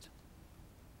finalized.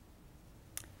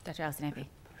 Dr. Allison-Ampe.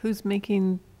 Who's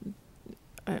making,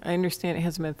 I understand it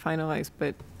hasn't been finalized,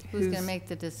 but Who's going to make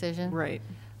the decision? Right.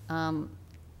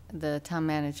 The town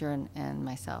manager and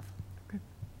myself. Okay.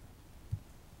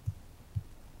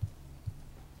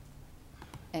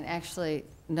 And actually,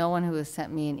 no one who has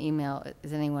sent me an email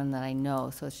is anyone that I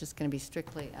know, so it's just going to be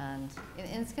strictly on,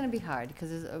 and it's going to be hard,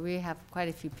 because we have quite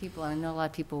a few people, and I know a lot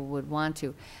of people would want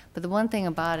to. But the one thing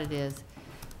about it is,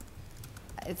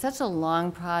 it's such a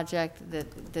long project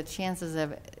that the chances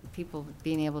of people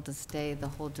being able to stay the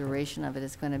whole duration of it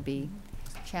is going to be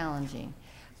challenging.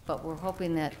 But we're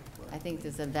hoping that, I think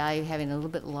there's a value having a little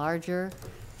bit larger,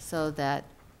 so that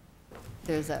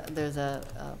there's a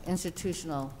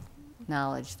institutional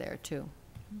knowledge there too.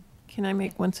 Can I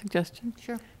make one suggestion?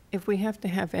 Sure. If we have to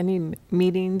have any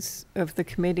meetings of the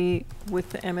committee with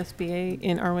the MSBA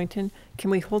in Arlington, can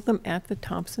we hold them at the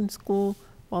Thompson School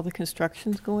while the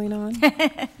construction's going on?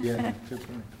 Yeah,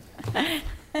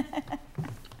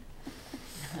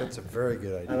 That's a very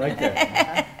good I idea. like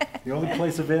that. The only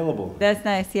place available, That's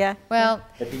nice, yeah. Well,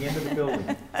 at the end of the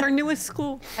building. Our newest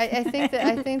school. I think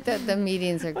that the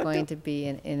meetings are going to be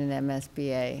in an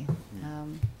MSBA.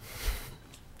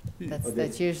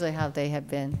 That's usually how they have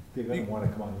been. They're going to want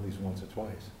to come on at least once or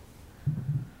twice.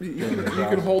 You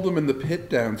can hold them in the pit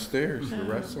downstairs, the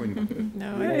wrestling pit.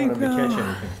 No, We I don't think, want them to catch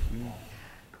anything.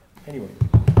 Anyway.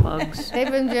 Bugs. They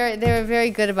were very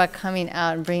good about coming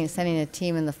out and sending a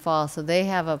team in the fall, so they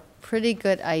have a pretty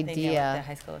good idea. They know what the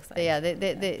high school looks like. Yeah,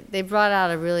 they brought out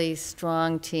a really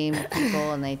strong team of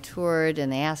people, and they toured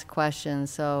and they asked questions,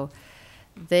 so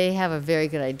they have a very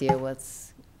good idea what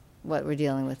we're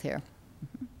dealing with here.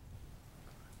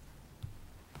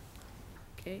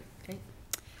 Okay, great.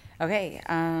 Okay,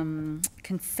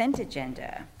 consent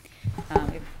agenda. We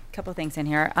have a couple things in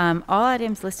here. All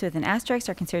items listed with an asterisk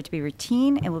are considered to be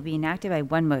routine and will be enacted by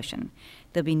one motion.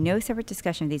 There'll be no separate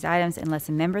discussion of these items unless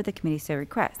a member of the committee so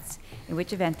requests, in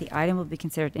which event the item will be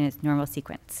considered in its normal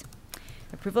sequence.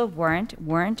 Approval of warrant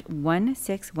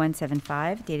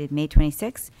 16175, dated May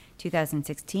 26,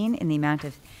 2016, in the amount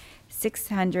of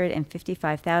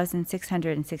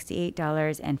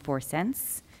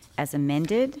 $655,668.04, as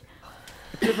amended.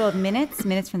 Approval of minutes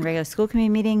from the regular school committee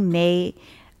meeting, May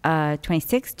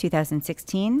 26,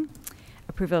 2016.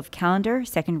 Approval of calendar,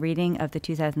 second reading of the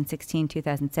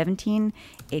 2016-2017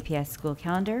 APS school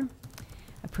calendar.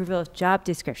 Approval of job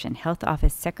description, health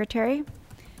office secretary.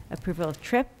 Approval of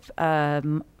trip,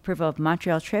 approval of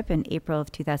Montreal trip in April of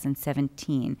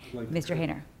 2017. Mr.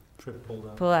 Hayner. Trip pulled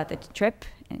out. Pull out the trip.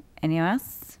 Anyone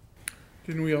else?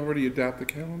 Didn't we already adopt the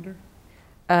calendar?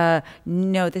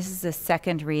 No, this is the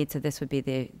second read, so this would be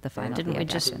the final. Didn't we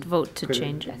just adoption. vote to Could I-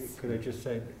 change it? Yes. Could I just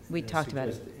say? We talked about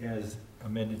it. suggest As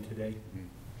amended today?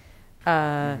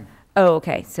 Oh,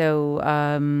 okay, so,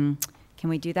 can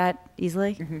we do that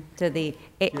easily? To the,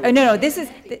 no, this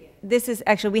is,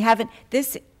 actually, we haven't,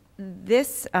 this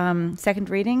second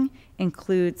reading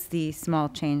includes the small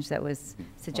change that was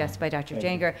suggested by Dr.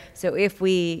 Janger. So if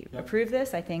we approve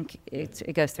this, I think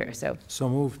it goes through, so, So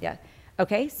moved. yeah.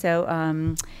 Okay, so,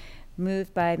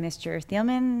 moved by Mr.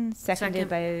 Thielman, seconded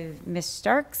by Ms.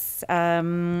 Starks.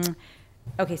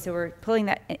 Okay, so we're pulling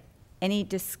that. Any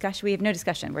discussion? We have no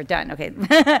discussion. We're done. Okay.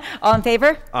 All in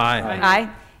favor? Aye. Aye.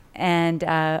 And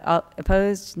all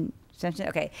opposed? Abstention?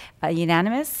 Okay.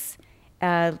 Unanimous?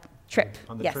 Trip.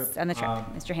 On the Yes, trip, on the trip.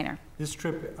 Mr. Hayner. This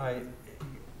trip,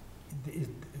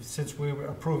 since we were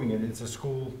approving it, it's a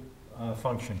school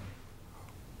function.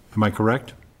 Am I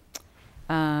correct?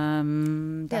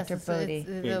 Dr. Yes, it's Bodie.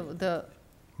 the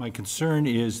My concern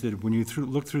is that when you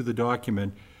look through the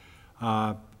document,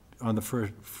 on the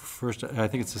first, I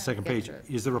think it's the second page,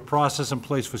 is there a process in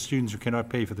place for students who cannot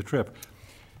pay for the trip?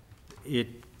 I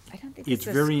don't think It's it's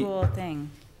a very- school thing.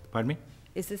 Pardon me?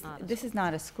 Is this is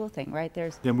not a school thing, right?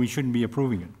 There's, Then we shouldn't be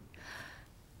approving it.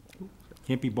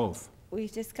 Can't be both. We've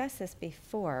discussed this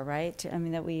before, right? I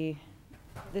mean,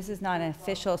 this is not an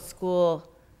official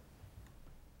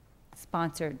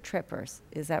school-sponsored trip,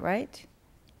 is that right?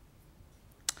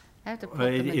 I have to pull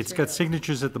the It's got material.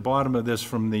 signatures at the bottom of this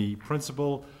from the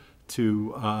principal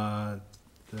to the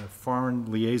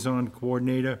foreign liaison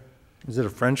coordinator. Is it a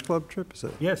French club trip? Is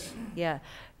it? Yes, Yeah.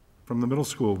 from the middle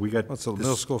school. We got What's the the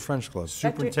middle school French club?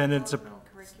 superintendent's.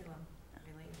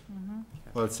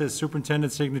 Well, it says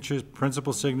superintendent signatures,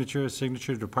 principal signature,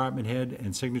 signature department head,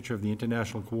 and signature of the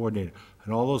international coordinator.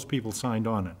 And all those people signed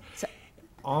on it.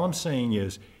 All I'm saying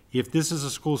is, if this is a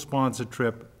school-sponsored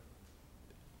trip,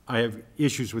 I have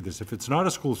issues with this. If it's not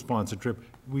a school-sponsored trip,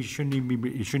 it shouldn't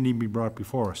even be brought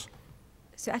before us.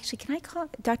 So actually, can I call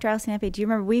Dr. Allison Ampe? Do you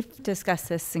remember, we've discussed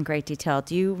this in great detail.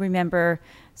 Do you remember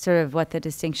sort of what the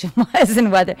distinction was and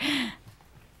whether?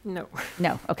 No.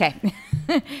 No, okay.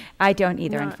 I don't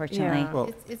either, Not- unfortunately. yeah. Well,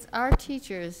 It's our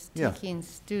teachers Yeah. taking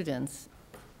students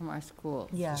from our schools.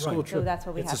 Yeah, School so trip. that's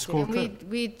what we It's a have to school do. And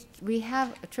we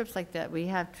have trips like that. We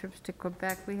have trips to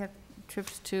Quebec, we have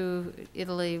trips to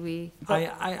Italy,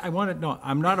 I want to know,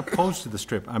 I'm not opposed to this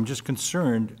trip. I'm just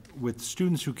concerned with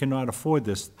students who cannot afford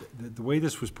this. The way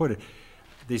this was put,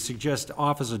 they suggest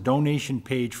offers a donation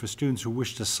page for students who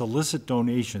wish to solicit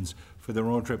donations for their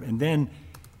own trip. And then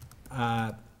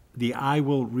the I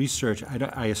will research,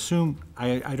 I assume,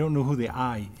 I don't know who the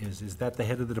I is. Is that the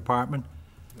head of the department?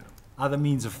 No. Other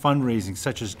means of fundraising,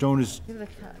 such as donors we.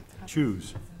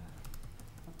 choose.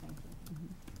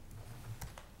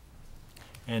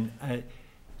 And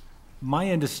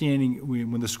my understanding,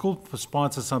 when the school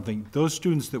sponsors something, those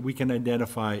students that we can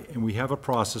identify, and we have a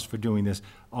process for doing this,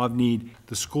 of need,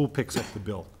 the school picks up the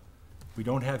bill. We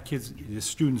don't have kids,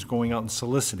 students going out and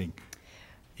soliciting.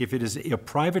 If it is a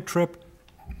private trip,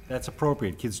 that's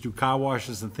appropriate. Kids do car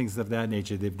washes and things of that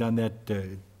nature. They've done that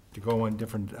to go on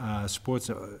different sports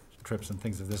trips and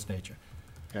things of this nature.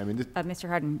 Yeah, I mean, Mr.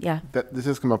 Harden, yeah, this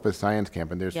has come up with science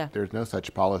camp, and Yeah. there's no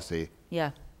such policy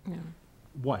yeah.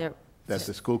 What? There- that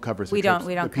the school covers the We don't- trips.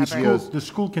 we don't The cover it. PTOs The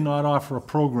school cannot offer a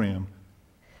program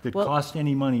that Well- costs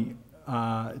any money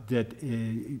that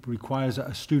requires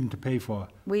a student to pay for.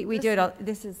 We do it all,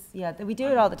 we do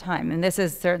it all the time, and this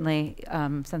is certainly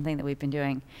something that we've been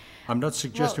doing. I'm not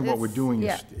suggesting what we're it's- doing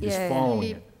yeah, is yeah.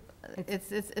 following it.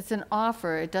 It's an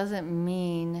offer. It doesn't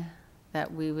mean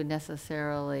that we would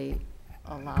necessarily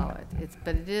allow it.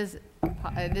 But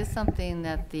it is something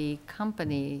that the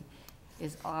company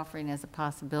is offering as a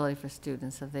possibility for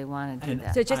students if they want to do And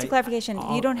that. So just a I- clarification,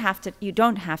 I'll- you don't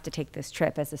have to take this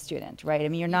trip as a student, right? I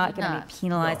mean, you're not going to not. be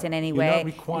penalized in any You're way not in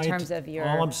required terms to- of your.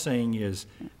 All I'm saying is,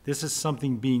 this is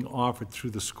something being offered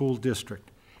through the school district.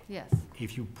 Yes.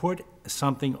 If you put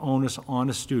something onus on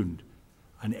a student,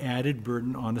 an added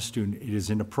burden on a student, it is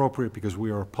inappropriate because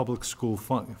we are a public school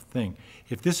thing.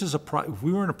 If this is if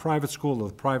we were in a private school or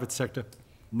the private sector,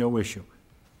 no issue.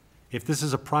 If this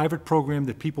is a private program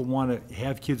that people want to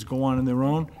have kids go on their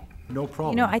own, no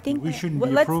problem. You know, I think. We shouldn't well,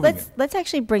 be let's- approving it. Let's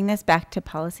actually bring this back to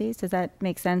policies. Does that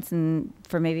make sense? And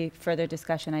for maybe further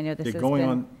discussion, I know this They're has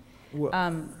going been.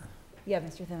 on, Yeah,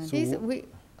 Mr. Thurman.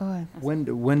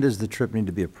 When does the trip need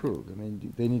to be approved? I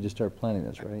mean, they need to start planning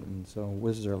this, right? And so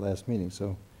this is our last meeting,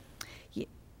 so.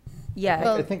 Yeah,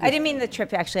 Well, I I think didn't mean the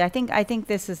trip, actually. I think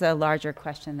this is a larger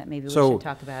question that maybe we So- should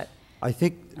talk about. I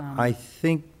think I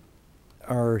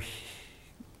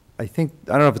don't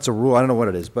know if it's a rule, I don't know what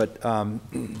it is, but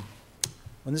when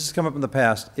this has come up in the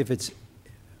past, if it's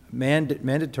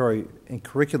mandatory and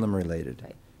curriculum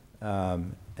related,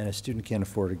 and a student can't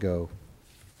afford to go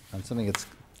on something that's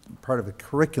part of a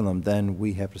curriculum, then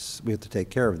we have to take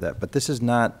care of that. But this is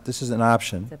not, this is an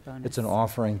option. It's a bonus. It's an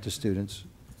offering to students.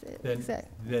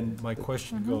 then my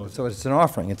question goes, So it's an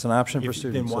offering, it's an option for then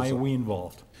students. why So- are we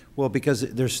involved? Well, because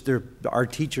our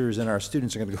teachers and our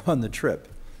students are going to go on the trip.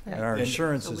 And our Then-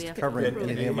 insurance So we is have to covering approve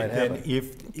anything that might Then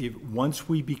happen. once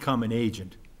we become an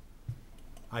agent,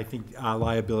 I think our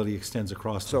liability extends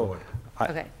across the So, board.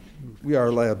 Okay.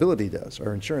 our liability does,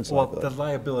 our insurance Well, the liability.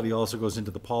 liability also goes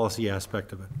into the policy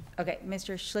aspect of it. Okay,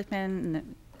 Mr. Schlickman. and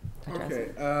then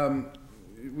Dr. Allison.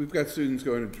 Okay, we've got students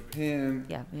going to Japan.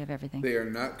 Yeah, we have everything. They are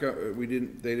not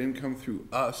they didn't come through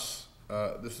us.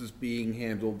 This is being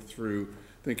handled through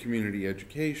the community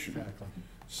education. Exactly.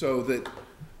 So that,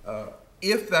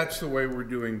 if that's the way we're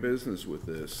doing business with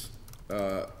this,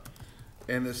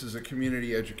 and this is a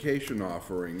community education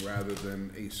offering rather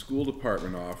than a school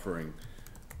department offering,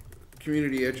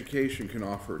 community education can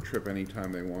offer a trip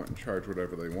anytime they want and charge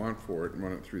whatever they want for it and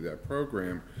run it through that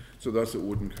program, so thus it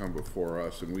wouldn't come before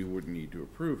us and we wouldn't need to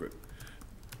approve it.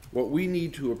 What we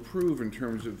need to approve in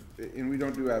terms of, and we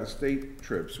don't do out-of-state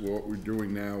trips, what we're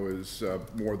doing now is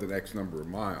more than X number of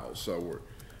miles, so we're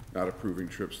not approving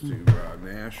trips to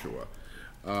Nashua.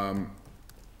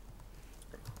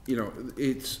 You know,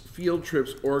 it's field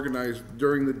trips organized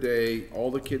during the day, all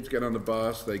the kids get on the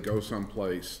bus, they go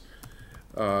someplace.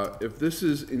 If this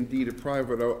is indeed a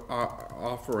private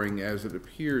offering, as it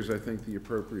appears, I think the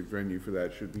appropriate venue for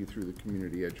that should be through the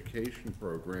community education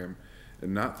program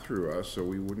and not through us, so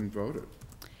we wouldn't vote it.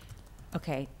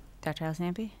 Okay, Dr.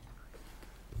 Alsampi?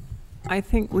 I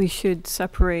think we should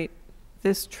separate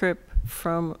this trip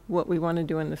from what we want to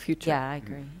do in the future. Yeah, I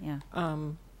agree, yeah.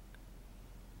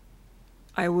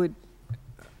 I would,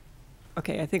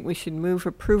 okay, I think we should move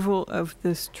approval of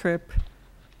this trip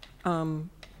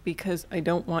because I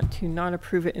don't want to not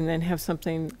approve it and then have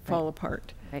something fall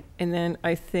apart. Right. And then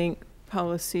I think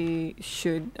policy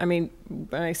should, I mean,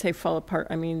 when I say fall apart,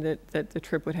 I mean that the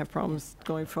trip would have problems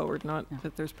going forward, not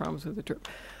that there's problems with the trip.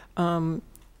 And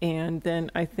then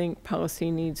I think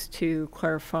policy needs to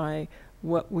clarify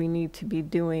what we need to be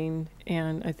doing,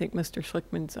 and I think Mr.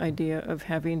 Schlickman's idea of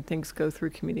having things go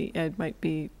through community ed might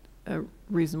be a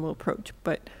reasonable approach,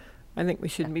 but I think we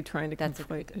shouldn't be trying to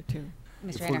conflate the two.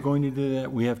 If we're going to do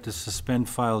that, we have to suspend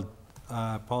file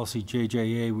policy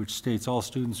JJA, which states all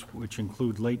students which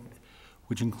include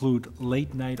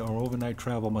late night or overnight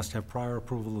travel must have prior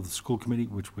approval of the school committee,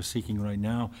 which we're seeking right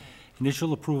now.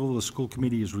 Initial approval of the school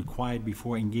committee is required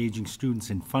before engaging students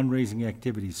in fundraising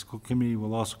activities. School committee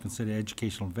will also consider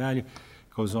educational value.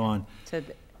 Goes on.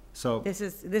 So this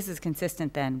is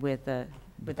consistent then with that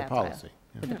policy.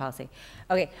 With the policy.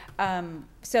 Okay.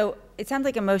 So it sounds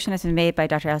like a motion has been made by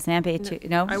Dr. Alsampi to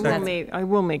no. I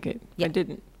will make it. Yeah. I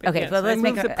didn't. Okay. Yes, well, let's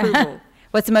make approval.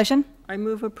 What's the motion? I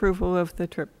move approval of the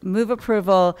trip. Move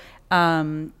approval,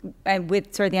 and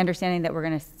with sort of the understanding that we're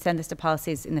going to send this to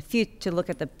policies in the future to look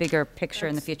at the bigger picture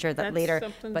in the future that later.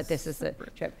 But this is the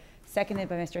trip. Seconded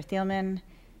by Mr. Thielman.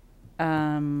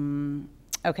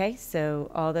 Okay.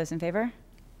 So all those in favor?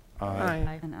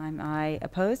 Aye. And I'm aye.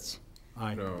 Opposed?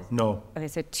 Aye. No. No. Okay.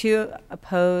 So 2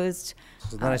 opposed.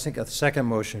 So then I think a second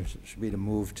motion should be to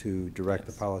move to direct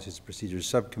the Policies and Procedures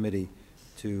Subcommittee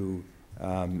to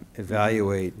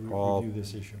evaluate all. Review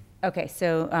this issue. Okay,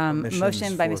 so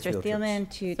motion by Mr. Thielman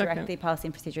to direct Second. the Policy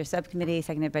and Procedure Subcommittee,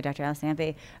 seconded by Dr.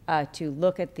 Alsampi, to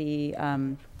look at the,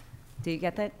 do you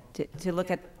get that? To look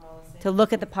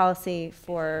at the policy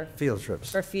for Field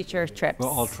trips. for future trips. Well,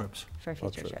 all trips. For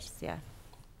future trips. trips, yeah.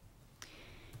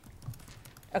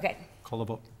 Okay, Call the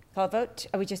vote. call a vote.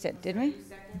 Oh, we just didn't we?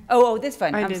 Oh, this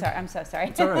one. I I'm did. sorry. I'm so sorry.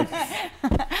 It's all right.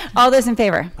 All those in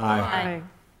favor? Aye.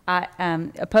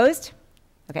 Opposed?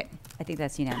 Okay, I think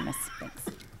that's unanimous. Thanks.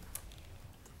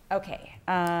 Okay,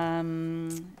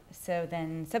 so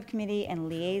then subcommittee and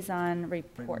liaison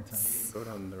reports. Vote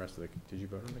on the rest of the, did you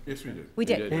vote on the? Yes, we did. We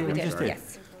did, did? we We did, just did.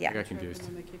 yes, I yeah. got confused.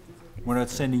 We're not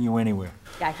sending you anywhere.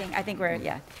 Yeah, I think we're,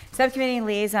 yeah. Subcommittee and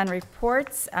liaison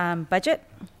reports, budget?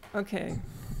 Okay.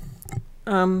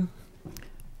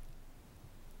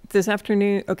 This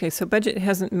afternoon, okay, so budget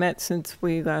hasn't met since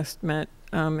we last met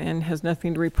and has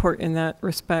nothing to report in that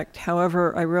respect.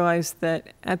 However, I realized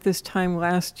that at this time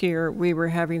last year, we were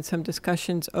having some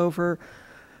discussions over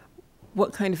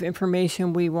what kind of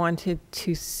information we wanted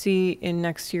to see in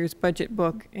next year's budget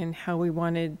book and how we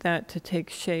wanted that to take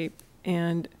shape.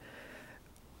 And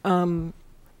I'm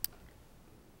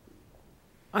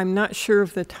not sure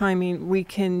of the timing.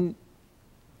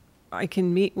 I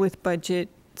can meet with budget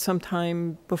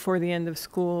sometime before the end of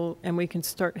school and we can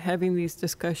start having these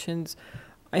discussions.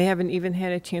 I haven't even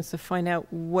had a chance to find out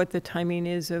what the timing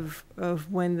is of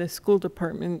when the school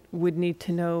department would need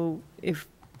to know if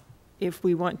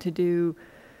we want to do.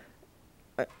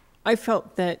 I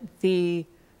felt that the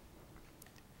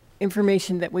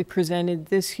information that we presented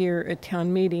this year at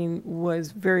town meeting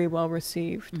was very well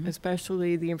received,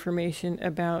 especially the information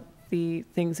about the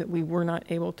things that we were not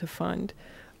able to fund.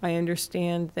 I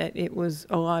understand that it was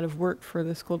a lot of work for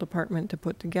the school department to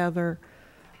put together.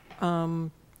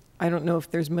 I don't know if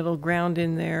there's middle ground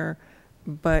in there,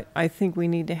 but I think we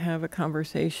need to have a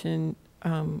conversation.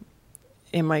 And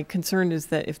my concern is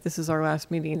that if this is our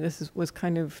last meeting, was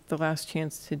kind of the last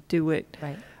chance to do it.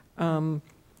 Right.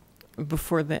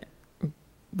 Before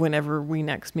whenever we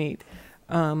next meet.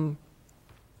 But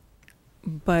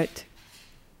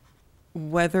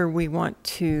whether we want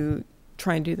to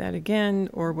try and do that again,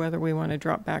 or whether we want to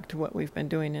drop back to what we've been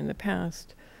doing in the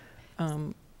past.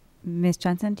 Ms.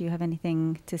 Johnson, do you have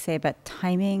anything to say about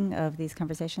timing of these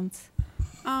conversations?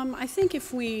 I think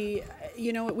if we,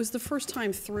 it was the first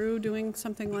time through doing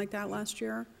something like that last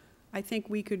year. I think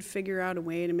we could figure out a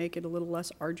way to make it a little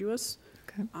less arduous.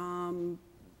 Okay.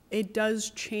 it does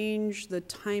change the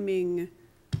timing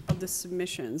of the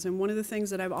submissions. And one of the things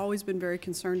that I've always been very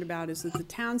concerned about is that the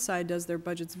town side does their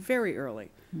budgets very early.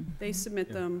 They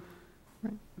submit them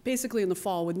basically in the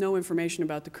fall with no information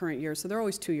about the current year, so they're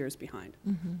always 2 years behind.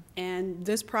 And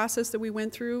this process that we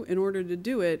went through, in order to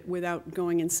do it without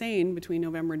going insane between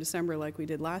November and December like we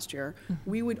did last year,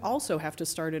 we would also have to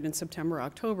start it in September,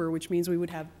 October, which means we would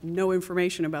have no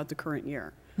information about the current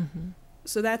year.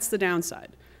 So that's the downside.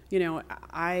 You know,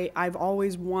 I've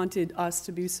always wanted us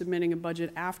to be submitting a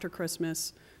budget after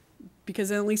Christmas, because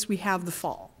then at least we have the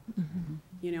fall.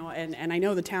 You know, and I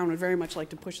know the town would very much like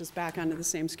to push us back onto the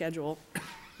same schedule,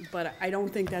 but I don't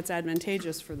think that's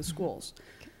advantageous for the schools.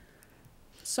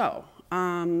 So,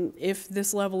 if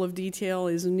this level of detail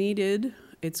is needed,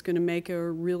 it's going to make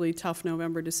a really tough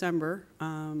November, December.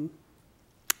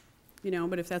 You know,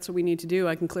 but if that's what we need to do,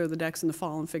 I can clear the decks in the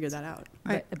fall and figure that out.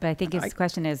 But I think his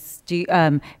question is,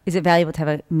 is it valuable to have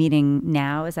a meeting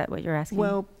now? Is that what you're asking?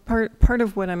 Well, part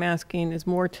of what I'm asking is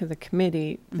more to the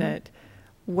committee, that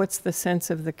what's the sense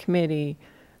of the committee?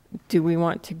 Do we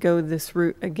want to go this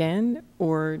route again,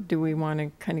 or do we want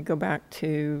to kind of go back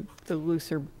to the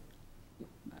looser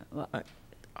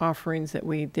offerings that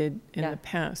we did in the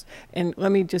past? And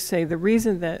let me just say, the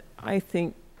reason that I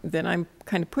think that I'm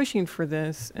kind of pushing for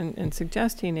this and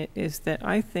suggesting it is that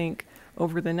I think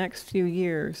over the next few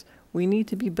years, we need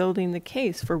to be building the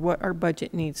case for what our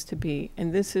budget needs to be.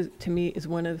 And this is, to me, is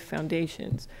one of the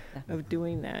foundations of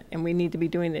doing that. And we need to be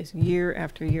doing this year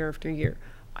after year after year.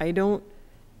 I don't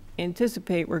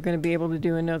anticipate we're going to be able to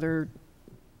do another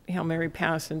Hail Mary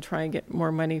pass and try and get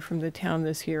more money from the town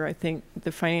this year. I think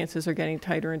the finances are getting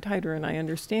tighter and tighter, and I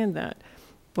understand that.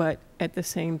 But at the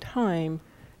same time,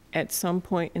 at some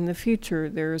point in the future,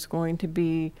 there's going to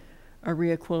be a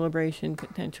reequilibration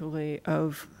potentially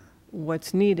of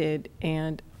what's needed,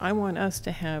 and I want us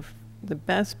to have the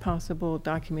best possible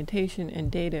documentation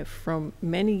and data from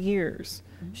many years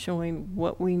showing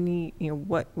what we need, you know,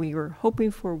 what we were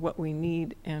hoping for, what we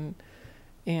need,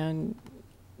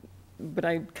 but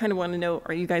I kind of want to know,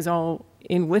 are you guys all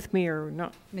in with me or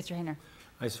not? Mr. Hayner.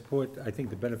 I think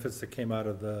the benefits that came out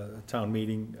of the town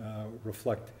meeting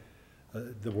reflect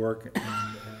the work, and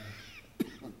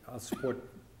I'll support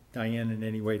Diane in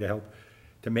any way to help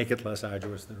to make it less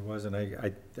arduous than it was. And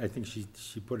I think she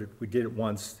put it, we did it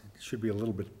once, it should be a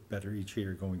little bit better each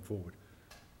year going forward.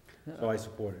 So I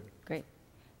support it. Great.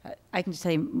 I can just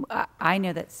tell you, I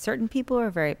know that certain people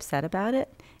are very upset about it,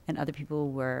 and other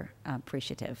people were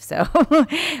appreciative. So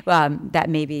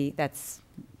that's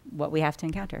what we have to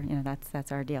encounter. You know,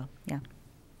 that's our deal. Yeah.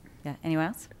 Yeah. Anyone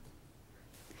else?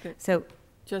 Good. So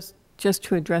just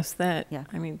to address that, yeah.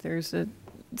 I mean, there's a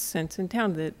sense in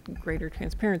town that greater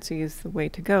transparency is the way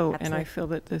to go. Absolutely. And I feel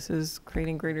that this is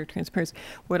creating greater transparency.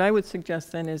 What I would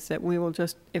suggest then is that we will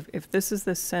just, if this is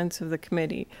the sense of the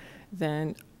committee,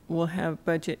 then we'll have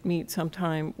budget meet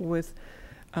sometime with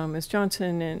Ms.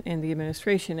 Johnson and the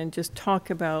administration and just talk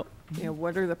about, you know,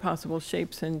 what are the possible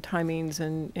shapes and timings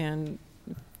and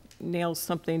nail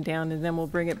something down, and then we'll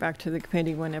bring it back to the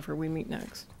committee whenever we meet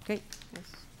next. Great. Yes.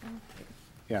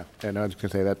 Yeah, and I was going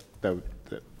to say that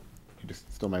you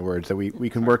just stole my words, that we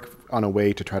can work on a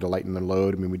way to try to lighten the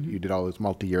load. I mean, you did all those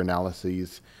multi-year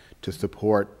analyses to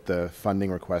support the funding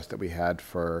request that we had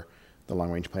for the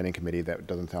long-range planning committee that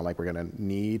doesn't sound like we're going to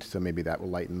need, so maybe that will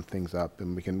lighten things up,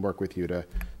 and we can work with you to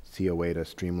see a way to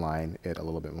streamline it a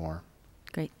little bit more.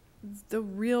 Great. The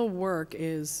real work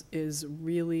is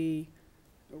really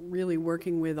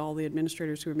working with all the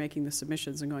administrators who are making the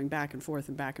submissions and going back and forth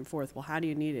and back and forth. Well, how do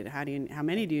you need it? How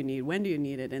many do you need? When do you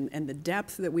need it? And the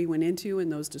depth that we went into in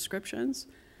those descriptions.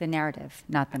 The narrative,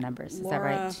 not the numbers. Is Laura, that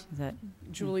right? Is that,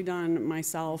 Julie Dunn,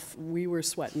 myself, we were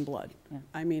sweating blood. Yeah.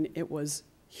 I mean, it was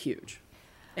huge.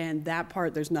 And that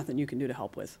part, there's nothing you can do to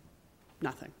help with.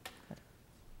 Nothing.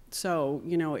 So,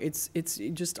 you know, it's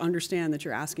you just understand that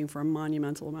you're asking for a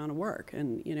monumental amount of work.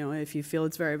 And, you know, if you feel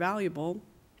it's very valuable,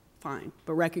 fine,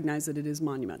 but recognize that it is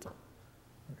monumental.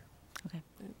 okay.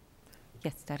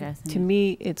 Yes, Dr. Addison. To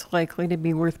me, it's likely to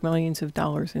be worth millions of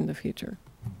dollars in the future.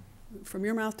 From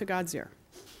your mouth to God's ear.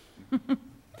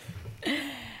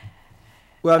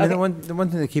 Well, I mean, the one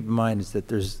thing to keep in mind is that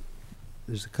there's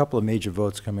a couple of major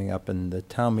votes coming up, and the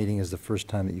town meeting is the first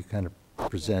time that you kind of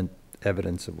present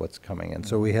evidence of what's coming. And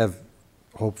so we have,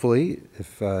 hopefully,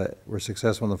 if we're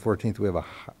successful on the 14th, we have a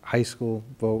high school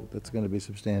vote that's going to be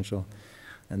substantial.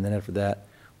 And then after that,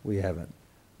 we have a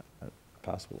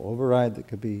possible override that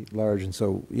could be large. And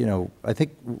so, you know, I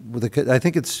think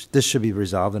this should be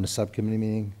resolved in a subcommittee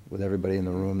meeting with everybody in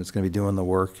the room that's going to be doing the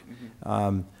work.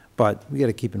 But we got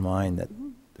to keep in mind that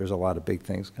there's a lot of big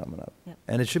things coming up. Yep.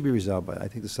 And it should be resolved by, I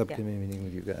think, the subcommittee meeting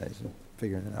with you guys and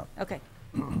figuring it out. Okay.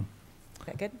 Is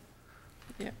that good?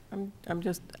 Yeah, I'm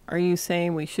just, are you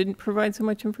saying we shouldn't provide so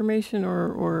much information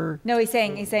or? No, he's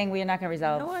saying we are not going to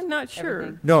resolve. No, I'm not sure.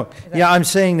 everything. No, yeah, I'm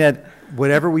saying that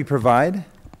whatever we provide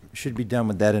should be done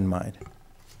with that in mind.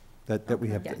 That we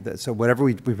have, so whatever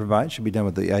we provide should be done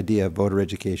with the idea of voter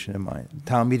education in mind.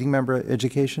 Town meeting member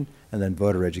education and then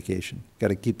voter education. Got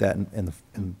to keep that in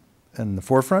the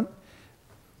forefront.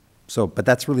 So, but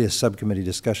that's really a subcommittee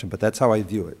discussion, but that's how I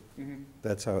view it.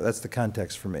 That's the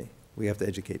context for me. We have to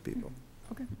educate people.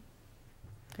 Okay.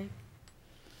 Great.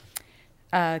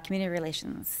 Community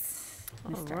relations.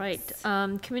 All right,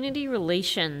 community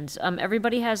relations.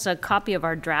 Everybody has a copy of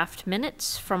our draft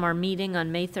minutes from our meeting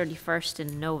on May 31st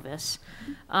in Novus.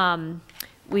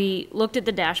 We looked at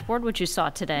the dashboard, which you saw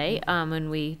today, and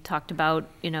we talked about,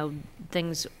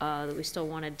 things that we still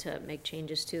wanted to make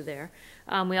changes to there.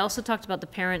 We also talked about the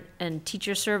parent and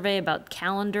teacher survey about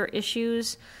calendar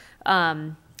issues.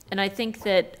 And I think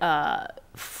that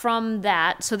from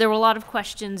that, so there were a lot of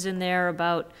questions in there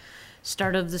about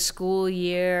start of the school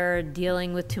year,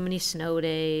 dealing with too many snow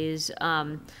days.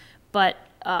 But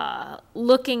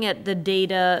looking at the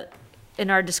data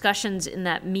in our discussions in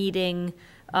that meeting,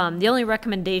 the only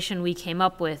recommendation we came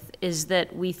up with is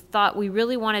that we thought we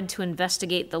really wanted to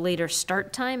investigate the later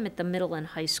start time at the middle and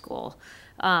high school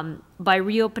by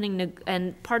reopening,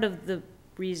 and part of the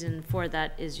reason for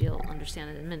that is, you'll understand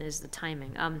in a minute, is the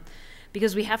timing.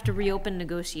 Because we have to reopen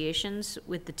negotiations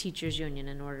with the teachers union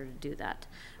in order to do that.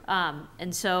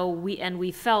 And so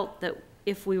we felt that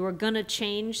if we were going to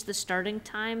change the starting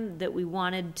time, that we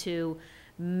wanted to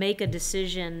make a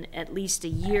decision at least a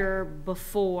year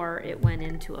before it went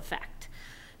into effect.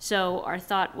 So our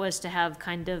thought was to have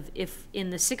kind of, if in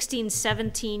the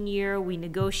 16-17 year we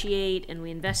negotiate and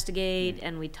we investigate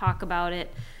and we talk about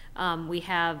it, we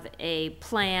have a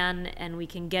plan and we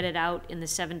can get it out in the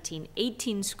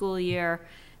 17-18 school year,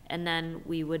 and then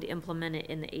we would implement it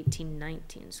in the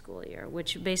 18-19 school year,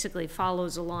 which basically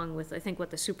follows along with, I think, what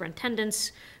the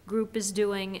superintendent's group is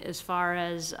doing as far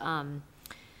as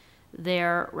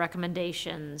their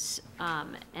recommendations.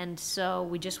 And so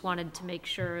we just wanted to make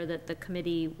sure that the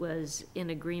committee was in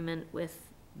agreement with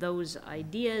those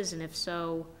ideas, and if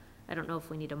so, I don't know if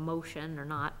we need a motion or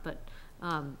not, but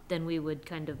then we would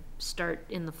kind of start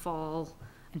in the fall.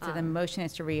 And so the motion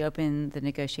is to reopen the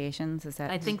negotiations, is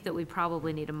that? I think that we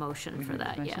probably need a motion for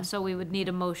that, yeah. Motion? So we would need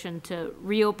a motion to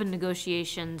reopen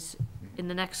negotiations in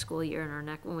the next school year,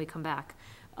 when we come back,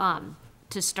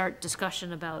 to start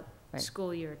discussion about Right.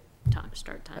 school year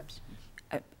start times.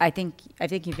 I think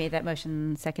you've made that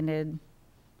motion, seconded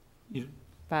You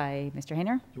by Mr.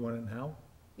 Hayner? want it now?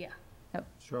 Yeah.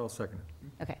 Sure, I'll second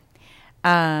it.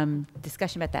 Okay.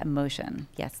 Discussion about that motion.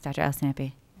 Yes, Dr.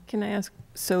 Al-Sanapi. Can I ask,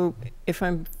 so if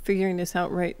I'm figuring this out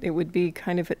right, it would be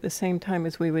kind of at the same time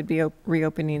as we would be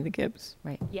reopening the Gibbs?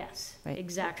 Right. Yes, Right.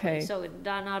 exactly. Okay. So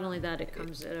not only that, it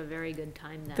comes at a very good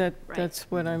time then, right? That's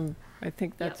what I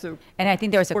think that's a. And I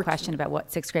think there was a Fortunate. question about what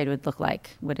sixth grade would look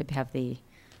like. Would it have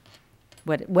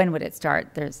when would it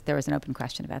start? There was an open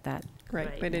question about that.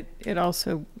 Right, Right. but it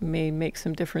also may make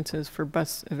some differences for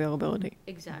bus availability.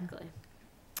 Exactly.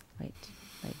 Right.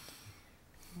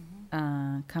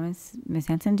 Comments, Ms.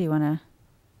 Hanson, do you want to?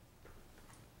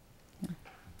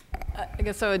 I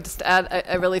guess I would just add,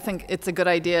 I really think it's a good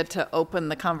idea to open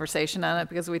the conversation on it,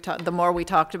 because the more we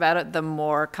talked about it, the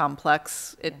more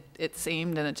complex it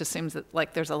seemed, and it just seems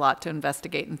like there's a lot to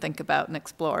investigate and think about and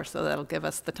explore, so that'll give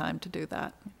us the time to do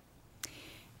that.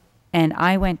 And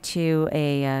I went to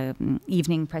a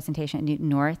evening presentation at Newton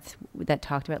North that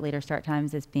talked about later start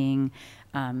times as being,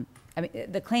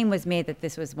 the claim was made that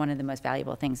this was one of the most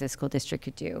valuable things a school district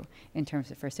could do in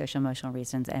terms of for social emotional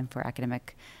reasons and for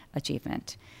academic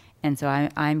achievement. And so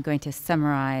I'm going to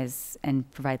summarize and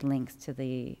provide links to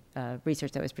the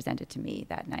research that was presented to me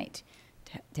that night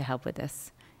to help with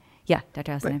this. Yeah,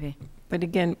 Dr. Al-Sanapi. But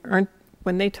again,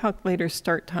 when they talk later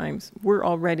start times, we're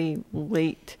already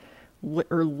late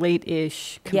or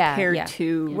late-ish compared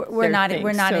to we're not their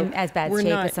in things. as bad we're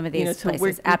shape not, as some of these so places. we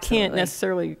Absolutely. can't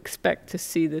necessarily expect to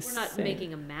see this. We're not same.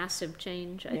 making a massive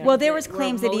change. Well, there was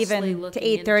claims that even to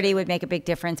 8:30 would make a big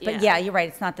difference, but Yeah. yeah, you're right.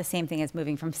 It's not the same thing as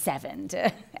moving from 7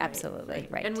 to absolutely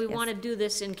right. And we yes. want to do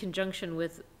this in conjunction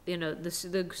with,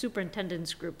 the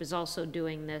superintendent's group is also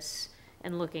doing this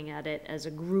and looking at it as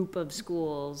a group of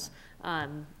schools,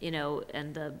 and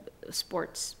the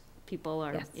sports people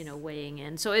are, Yes. weighing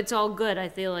in. So it's all good, I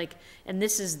feel like, and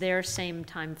this is their same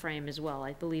time frame as well.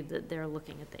 I believe that they're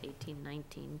looking at the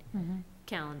 18-19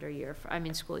 calendar year,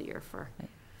 school year for.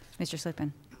 Mr.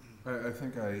 Slickman. I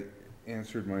think I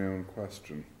answered my own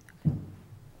question.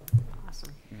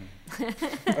 Awesome.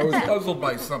 I was puzzled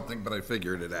by something, but I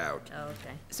figured it out. Oh,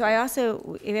 okay.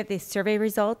 So we have the survey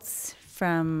results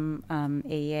from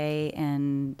AEA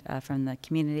and from the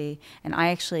community, and I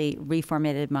actually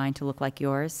reformatted mine to look like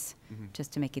yours,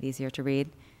 just to make it easier to read.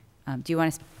 Do you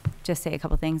want to just say a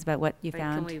couple things about what you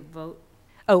found? Can we vote?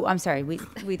 Oh, I'm sorry, we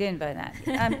didn't vote on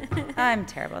that. I'm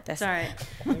terrible at this. Sorry.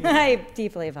 I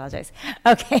deeply apologize.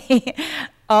 Okay.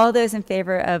 All those in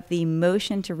favor of the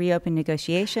motion to reopen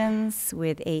negotiations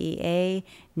with AEA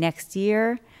next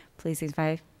year, please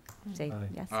signify, say Aye.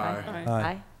 yes.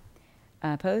 Aye.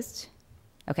 Aye. Opposed?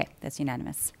 Okay, that's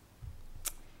unanimous.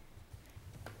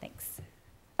 Thanks.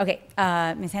 Okay,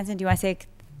 Ms. Hanson, do you want to say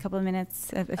a couple of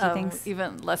minutes, a few things?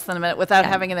 Even less than a minute, without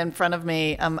having it in front of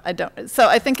me. I don't. So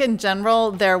I think in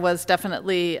general, there was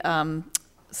definitely a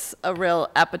real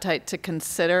appetite to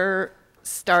consider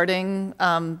starting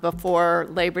before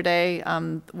Labor Day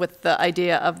with the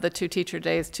idea of the 2 teacher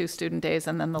days, 2 student days,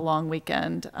 and then the long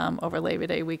weekend over Labor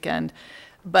Day weekend.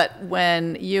 But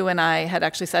when you and I had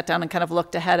actually sat down and kind of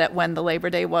looked ahead at when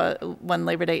Labor Day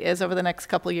is over the next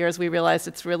couple of years, we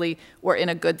realized we're in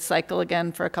a good cycle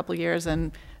again for a couple of years.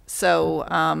 And so,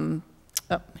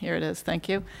 here it is, thank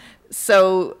you.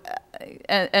 So,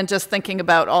 and just thinking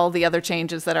about all the other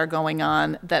changes that are going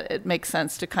on, that it makes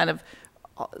sense to kind of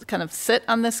sit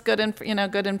on this good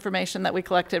information that we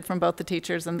collected from both the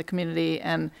teachers and the community,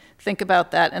 and think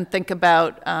about that, and think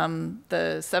about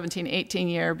the 17-18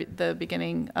 year, the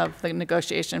beginning of the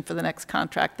negotiation for the next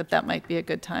contract, that might be a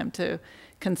good time to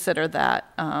consider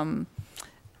that.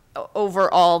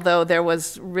 Overall, though, there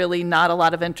was really not a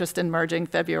lot of interest in merging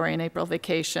February and April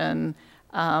vacation.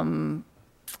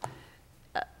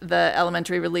 The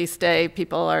elementary release day,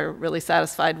 people are really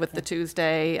satisfied with the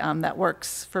Tuesday. That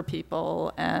works for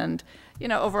people. And,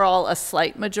 overall, a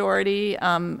slight majority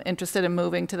interested in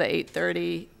moving to the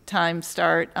 8:30 time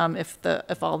start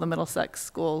if all the Middlesex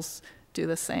schools do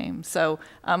the same. So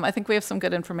I think we have some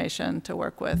good information to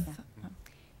work with. Yeah.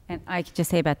 And I could just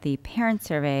say about the parent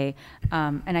survey,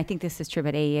 and I think this is true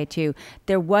about AEA too,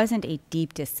 there wasn't a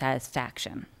deep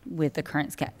dissatisfaction with the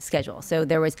current schedule. So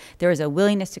there was a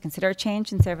willingness to consider a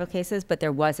change in several cases, but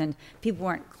people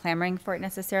weren't clamoring for it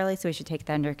necessarily, so we should take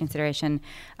that under consideration.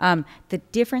 The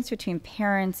difference between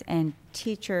parents and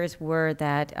teachers were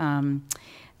that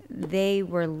they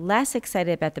were less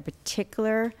excited about the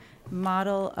particular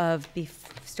model of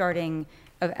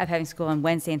having school on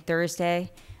Wednesday and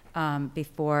Thursday,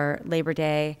 before Labor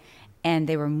Day, and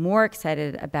they were more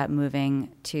excited about moving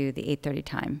to the 8:30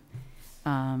 time.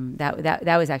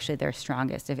 That was actually their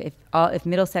strongest. If all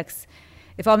Middlesex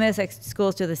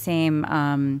schools do the same,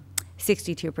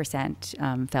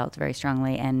 62% felt very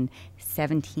strongly, and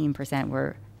 17%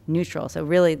 were neutral. So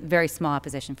really, very small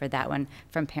opposition for that one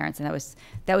from parents, and that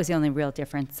was the only real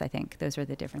difference. I think those were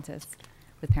the differences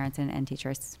with parents and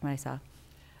teachers. What I saw.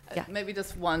 Yeah. Maybe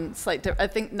just one slight difference. I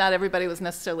think not everybody was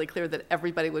necessarily clear that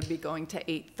everybody would be going to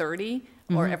 8:30,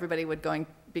 or everybody would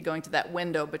be going to that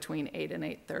window between 8 and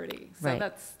 8:30. So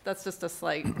right. that's just a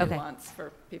slight nuance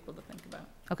for people to think about.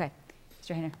 Okay.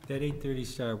 Mr. Hayner. That 8:30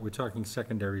 start, we're talking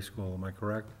secondary school, am I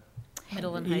correct?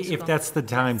 Middle and high school. If that's the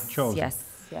time chosen. Yes.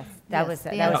 The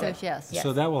answer is yes.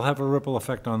 So that will have a ripple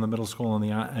effect on the middle school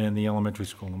and the elementary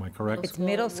school, am I correct? It's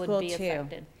middle school would be too.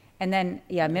 affected. And then,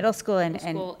 middle school and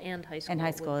high school. And high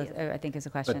school, I think, is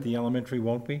a question. But the elementary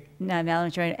won't be? No,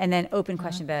 elementary, and then open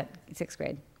question about 6th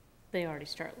grade. They already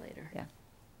start later. Yeah.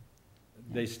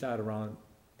 They start around,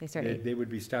 They start 8. they would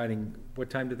be starting,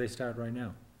 what time do they start right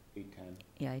now? 8:10.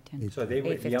 Yeah, 8:10. So the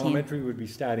 8:15. elementary would be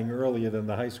starting earlier than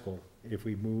the high school if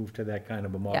we move to that kind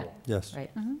of a model. Yes.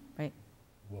 Right, right.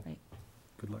 Well, Right.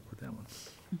 good luck with that one.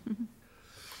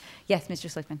 Yes, Mr.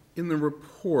 Slickman. In the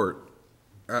report,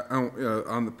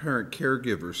 on the parent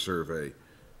caregiver survey,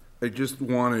 I just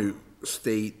want to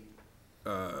state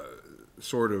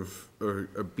sort of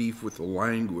a beef with the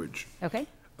language. Okay.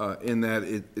 In that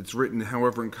it's written,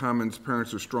 however, in comments,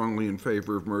 parents are strongly in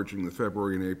favor of merging the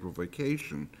February and April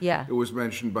vacation. Yeah. It was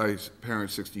mentioned by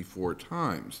parents 64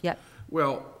 times. Yep.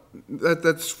 Well,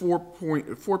 that's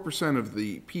 4% of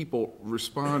the people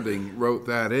responding wrote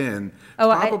that in.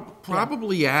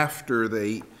 Probably after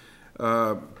they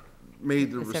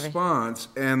made the response,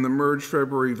 and the merged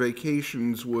February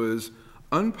vacations was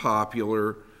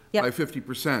unpopular by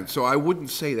 50%. So I wouldn't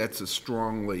say that's a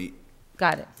strongly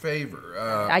favor.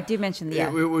 I did mention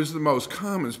it was the most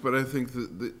common, but I think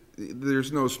that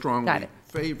there's no strongly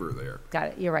favor there. Got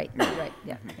it. You're right. You're right.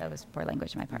 Yeah, that was poor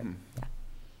language on my part. Yeah.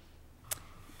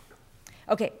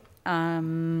 Okay.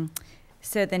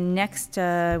 So the next,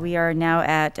 we are now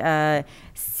at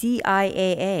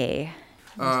CIAA.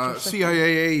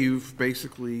 CIAA, you've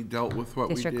basically dealt with what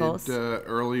District we goals. did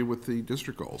earlier with the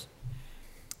district goals.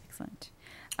 Excellent.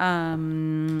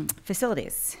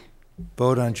 Facilities.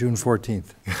 Vote on June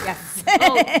 14th. Yes.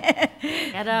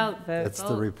 Get out. That's the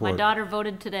Vote. My report. daughter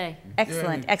voted today.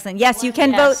 Excellent, excellent. Yes, you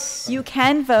can Yes. vote. You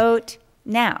can vote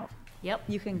now. Yep.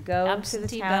 You can go to the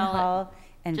Absentee town ballot. hall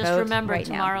and Just vote remember, right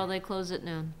now. tomorrow they close at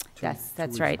noon. Yes,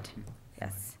 that's right.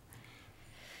 Yes.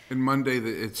 And Monday,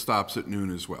 it stops at noon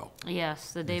as well.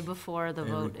 Yes, the day before the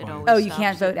vote, it always Oh, you stops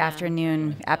can't at vote noon.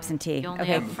 afternoon absentee. You only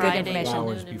Okay, have good Friday information. till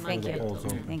Hours noon and before Thank the you. polls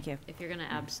open. Thank you. If you're gonna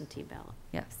absentee ballot.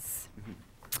 Yes.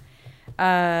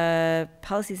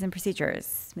 Policies and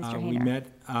procedures, Mr. We Hayner. met,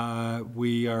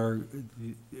 we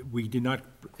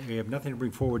have nothing to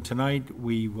bring forward tonight.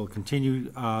 We will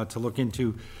continue to look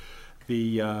into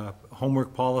the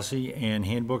homework policy and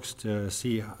handbooks to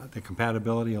see the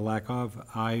compatibility or lack of.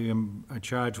 I am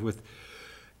charged with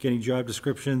getting job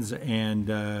descriptions and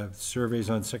surveys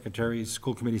on secretaries,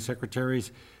 school committee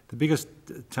secretaries. The biggest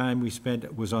time we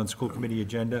spent was on school committee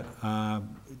agenda,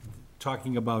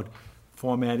 talking about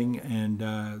formatting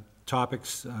and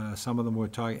topics. Some of them were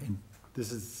talking, and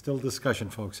this is still discussion,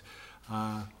 folks.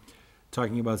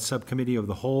 Talking about subcommittee of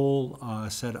the whole,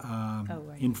 set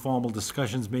informal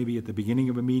discussions maybe at the beginning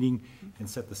of a meeting, and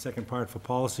set the second part for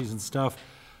policies and stuff.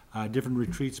 Different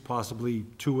retreats, possibly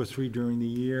 2 or 3 during the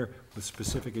year, with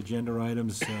specific agenda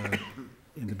items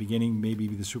in the beginning, maybe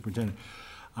the superintendent.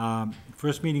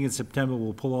 First meeting in September,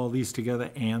 we'll pull all these together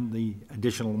and the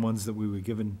additional ones that we were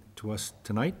given to us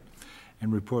tonight,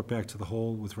 and report back to the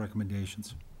whole with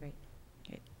recommendations. Great,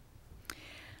 great.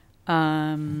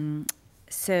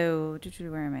 So,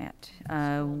 where am I at?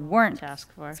 Warrant.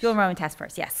 Task force. School enrollment task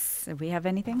force, yes. Do we have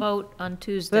anything? Vote on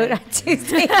Tuesday. Vote on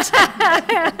Tuesday,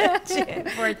 June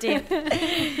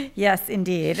 14th. Yes,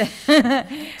 indeed.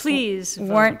 Please. vote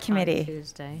Warrant on committee.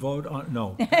 Tuesday. Vote on,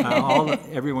 no,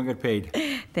 everyone got paid.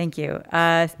 Thank you.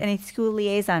 Any school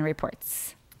liaison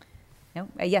reports? No?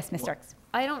 Yes, Ms. Starks.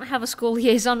 I don't have a school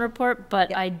liaison report, but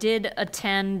Yep. I did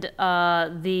attend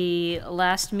the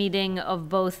last meeting of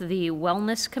both the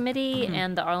Wellness Committee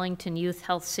and the Arlington Youth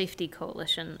Health Safety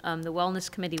Coalition. The Wellness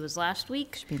Committee was last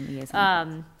week. Be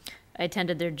liaison. I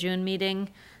attended their June meeting.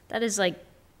 That is like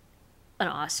an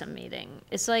awesome meeting.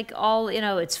 It's like all,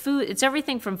 it's food, it's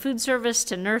everything from food service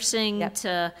to nursing Yep.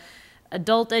 to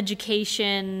adult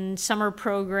education, summer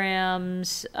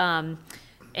programs,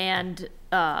 and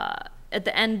at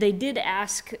the end, they did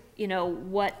ask,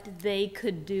 what they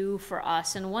could do for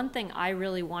us. And one thing I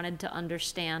really wanted to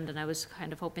understand, and I was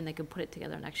kind of hoping they could put it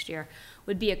together next year,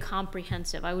 would be a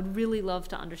comprehensive. I would really love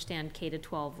to understand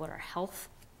K-12, what our health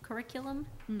curriculum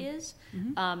is,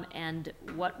 and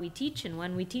what we teach and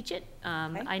when we teach it.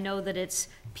 I know that it's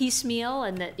piecemeal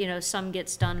and that, some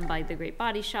gets done by the Great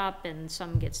Body Shop and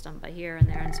some gets done by here and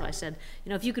there. And so I said,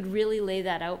 if you could really lay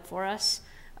that out for us,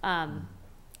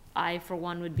 I, for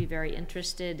one, would be very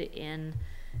interested in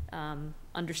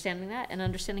understanding that and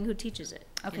understanding who teaches it.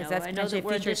 Okay, so that's I know potentially that a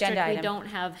we're a future district, agenda we item. don't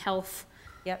have health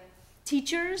Yep.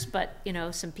 teachers, but,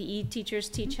 some PE teachers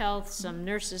teach health, some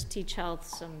nurses teach health,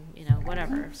 some,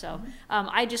 whatever. So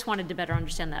I just wanted to better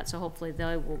understand that, so hopefully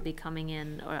they will be coming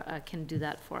in or can do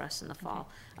that for us in the fall.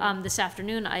 This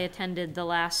afternoon, I attended the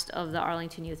last of the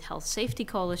Arlington Youth Health Safety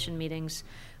Coalition meetings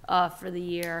for the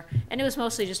year, and it was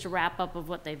mostly just a wrap-up of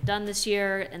what they've done this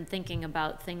year and thinking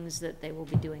about things that they will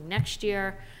be doing next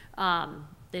year.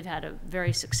 They've had a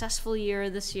very successful year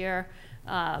this year.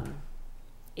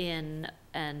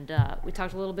 We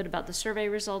talked a little bit about the survey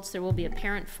results. There will be a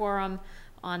parent forum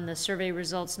on the survey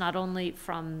results, not only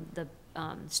from the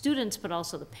students, but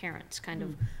also the parents. Kind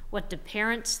of what do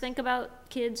parents think about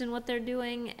kids and what they're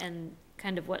doing, and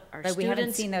kind of what our Like, students. we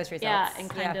haven't seen those results. Yeah, and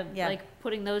kind Yeah, of yeah. like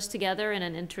putting those together in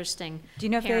an interesting. Do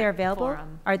you know if they are parent available?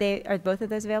 forum. Are both of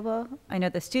those available? I know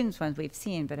the students ones we've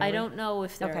seen, but I don't know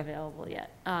if they're Okay. available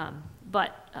yet.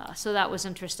 So that was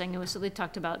interesting. So they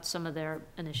talked about some of their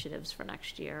initiatives for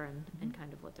next year and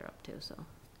kind of what they're up to, so.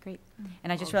 Great.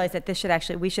 And I just realized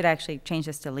that we should actually change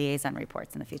this to liaison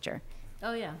reports in the future.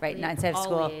 Oh, yeah. Right, not instead of All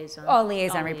school. liaison. All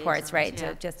liaison All reports,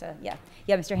 liaisons, right, yeah.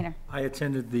 Yeah, Mr. Hayner. I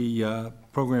attended the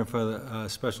program for the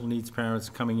special needs parents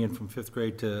coming in from 5th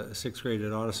grade to 6th grade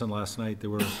at Otterson last night.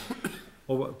 There were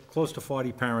close to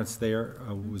 40 parents there.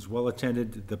 It was well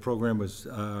attended. The program was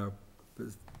the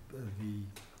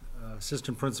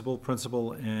assistant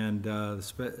principal, and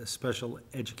the special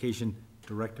education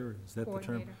director, is that the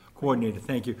term? Coordinator,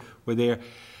 thank you, were there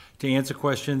to answer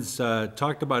questions.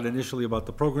 Talked about initially about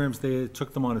the programs. They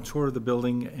took them on a tour of the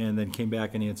building and then came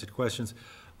back and answered questions.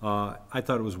 I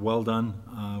thought it was well done,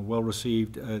 well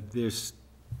received. There's,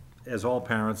 as all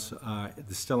parents,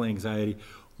 there's still anxiety.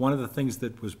 one of the things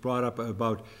that was brought up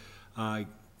about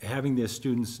having their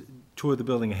students tour the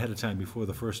building ahead of time before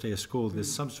the first day of school.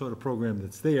 There's some sort of program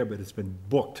that's there, but it's been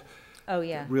booked Oh,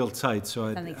 yeah. real tight.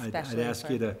 So Something I'd specially ask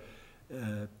for- you to,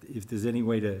 if there's any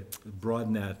way to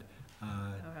broaden that.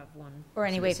 I'll have one Or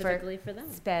any way for specifically for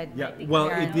them. sped. Yeah, maybe well,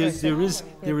 parent there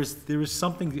or- is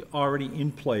something already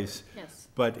in place. Yes.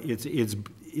 But it gets,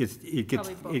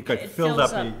 Probably both. it got It filled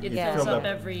fills up. up- it fills filled up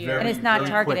every year. very, And it's not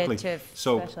very targeted quickly. to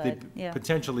So special the- ed, yeah.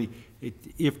 potentially,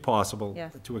 if possible, Yeah.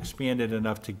 to expand it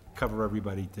enough to cover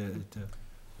everybody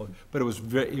but it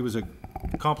was a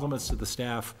compliments to the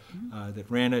staff Mm-hmm. that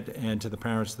ran it and to the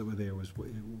parents that were there. It was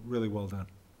really well done.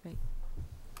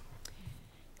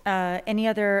 Any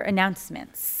other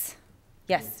announcements?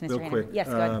 Yes, Mr. Real Hayner. quick. Yes,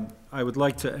 go ahead. I would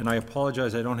like to, and I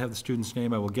apologize, I don't have the student's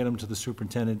name. I will get him to the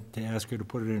superintendent to ask her to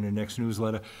put it in her next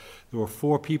newsletter. There were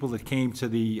 4 people that came to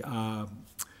the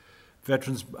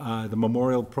Veterans, the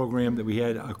memorial program that we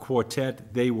had, a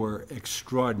quartet. They were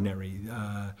extraordinary.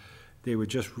 They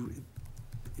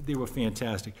were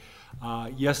fantastic.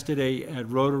 Yesterday at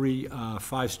Rotary,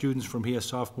 5 students from here,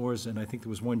 sophomores, and I think there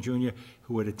was 1 junior,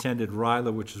 who had attended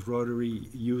RILA, which is Rotary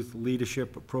Youth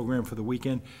Leadership Program for the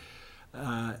weekend.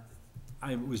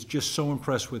 I was just so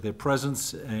impressed with their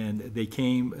presence, and they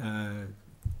came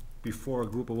before a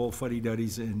group of old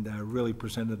fuddy-duddies and really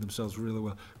presented themselves really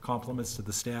well. Compliments to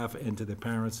the staff and to their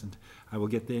parents, and I will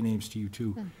get their names to you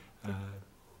too.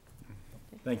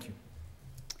 Thank you.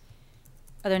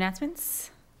 Other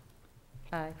announcements?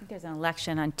 I think there's an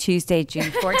election on Tuesday,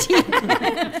 June 14th.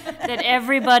 That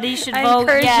everybody should I vote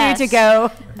encourage yes. you to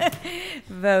go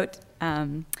vote.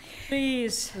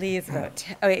 Please. Please vote.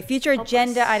 Okay, future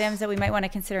agenda items that we might want to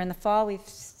consider in the fall. We've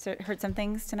heard some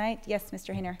things tonight. Yes,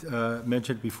 Mr. Hayner.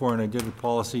 Mentioned before, and I did with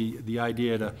policy, the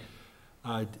idea to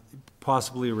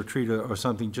possibly a retreat or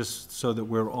something, just so that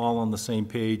we're all on the same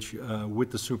page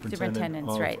with the superintendent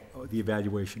Superintendents, of right. the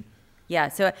evaluation. Yeah,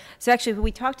 so actually,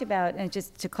 we talked about, and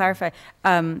just to clarify,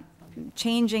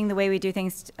 changing the way we do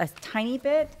things a tiny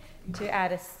bit to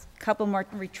add a couple more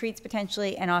retreats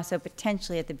potentially, and also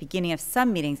potentially at the beginning of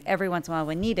some meetings, every once in a while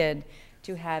when needed,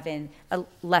 to have a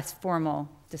less formal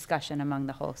discussion among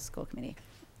the whole school committee.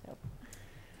 So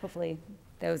hopefully,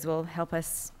 those will help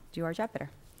us do our job better.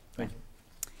 Thank you.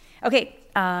 Okay,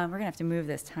 we're gonna have to move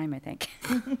this time, I think.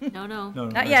 No, no.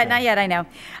 Not yet, I know.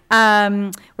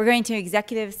 We're going to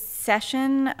executive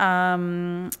session.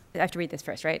 I have to read this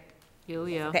first, right?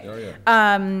 Yeah. Okay.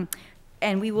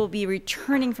 And we will be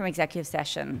returning from executive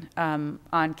session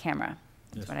on camera,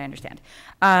 is what I understand,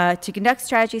 to conduct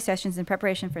strategy sessions in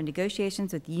preparation for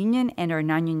negotiations with union and or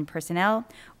non-union personnel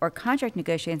or contract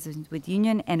negotiations with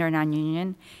union and or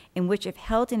non-union, in which if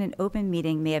held in an open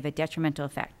meeting may have a detrimental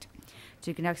effect.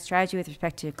 To conduct strategy with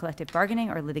respect to collective bargaining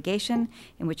or litigation,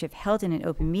 in which if held in an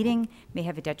open meeting may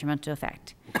have a detrimental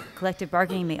effect. Collective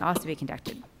bargaining may also be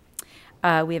conducted.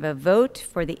 We have a vote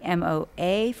for the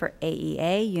MOA for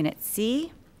AEA Unit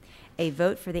C, a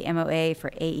vote for the MOA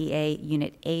for AEA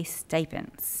Unit A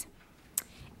stipends,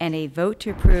 and a vote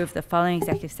to approve the following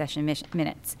executive session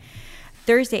minutes.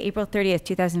 Thursday, April 30th,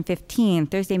 2015,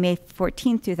 Thursday, May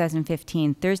 14th,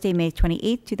 2015, Thursday, May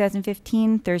 28th,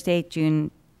 2015, Thursday,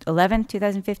 June 11th,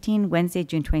 2015, Wednesday,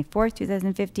 June 24th,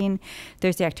 2015,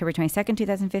 Thursday, October 22nd,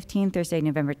 2015, Thursday,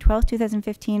 November 12th,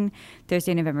 2015,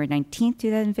 Thursday, November 19th,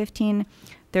 2015,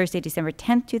 Thursday, December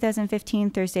 10th, 2015,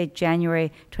 Thursday,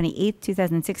 January 28th,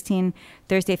 2016,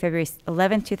 Thursday, February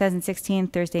 11th, 2016,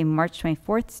 Thursday, March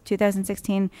 24th,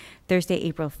 2016, Thursday,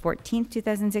 April 14th,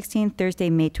 2016, Thursday,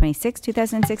 May 26th,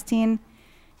 2016.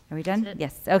 Are we done?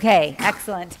 Yes. Okay.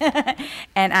 Excellent.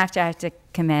 And after, I have to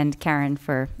commend Karen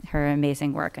for her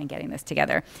amazing work on getting this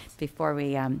together before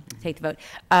we take the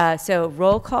vote. So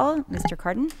roll call, Mr.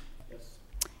 Cardin? Yes.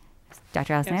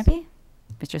 Dr. Allison Ampe?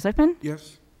 Mr. Slickman?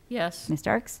 Yes. Yes. Ms.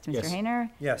 Starks? Mr. Yes. Hayner?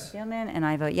 Yes. Thielman? And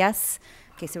I vote yes.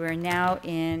 Okay, so we're now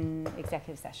in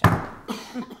executive session.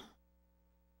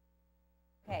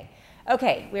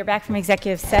 Okay, we're back from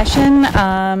executive session.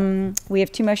 We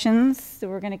have 2 motions that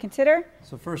we're going to consider.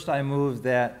 So first, I move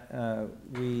that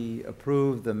we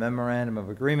approve the memorandum of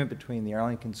agreement between the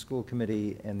Arlington School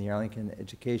Committee and the Arlington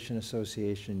Education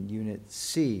Association Unit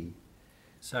C.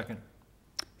 Second.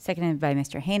 Seconded by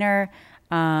Mr. Hayner.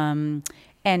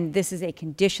 And this is a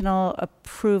conditional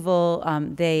approval.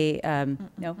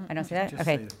 No, I don't say that? Just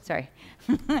Okay, say it. sorry.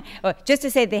 Well, just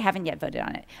to say they haven't yet voted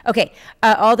on it. Okay,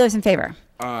 all those in favor?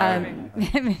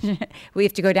 We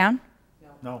have to go down?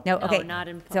 No. No, okay. No, not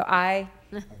in So I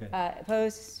Okay.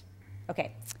 oppose.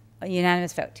 Okay, a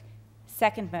unanimous vote.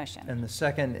 Second motion. And the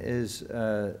second is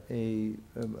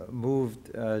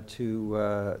moved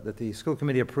that the school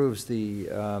committee approves the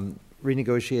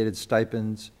renegotiated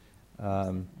stipends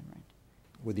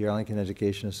with the Arlington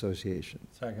Education Association.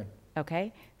 Second.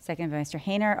 Okay, second by Mr.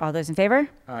 Hayner. All those in favor?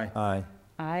 Aye. Aye.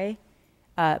 Aye.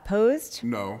 Opposed?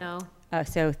 No. No.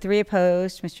 So 3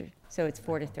 opposed, so it's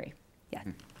 4-3. Yeah.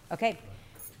 Okay,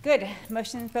 good.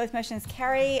 Both motions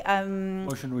carry.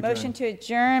 Motion to adjourn. Motion to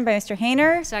adjourn by Mr.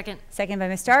 Hayner. Second. Second by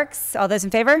Ms. Starks. All those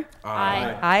in favor?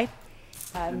 Aye.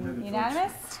 Aye.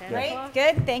 Unanimous? 10 Great, o'clock.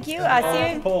 good, thank you.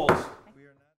 See you. Polls.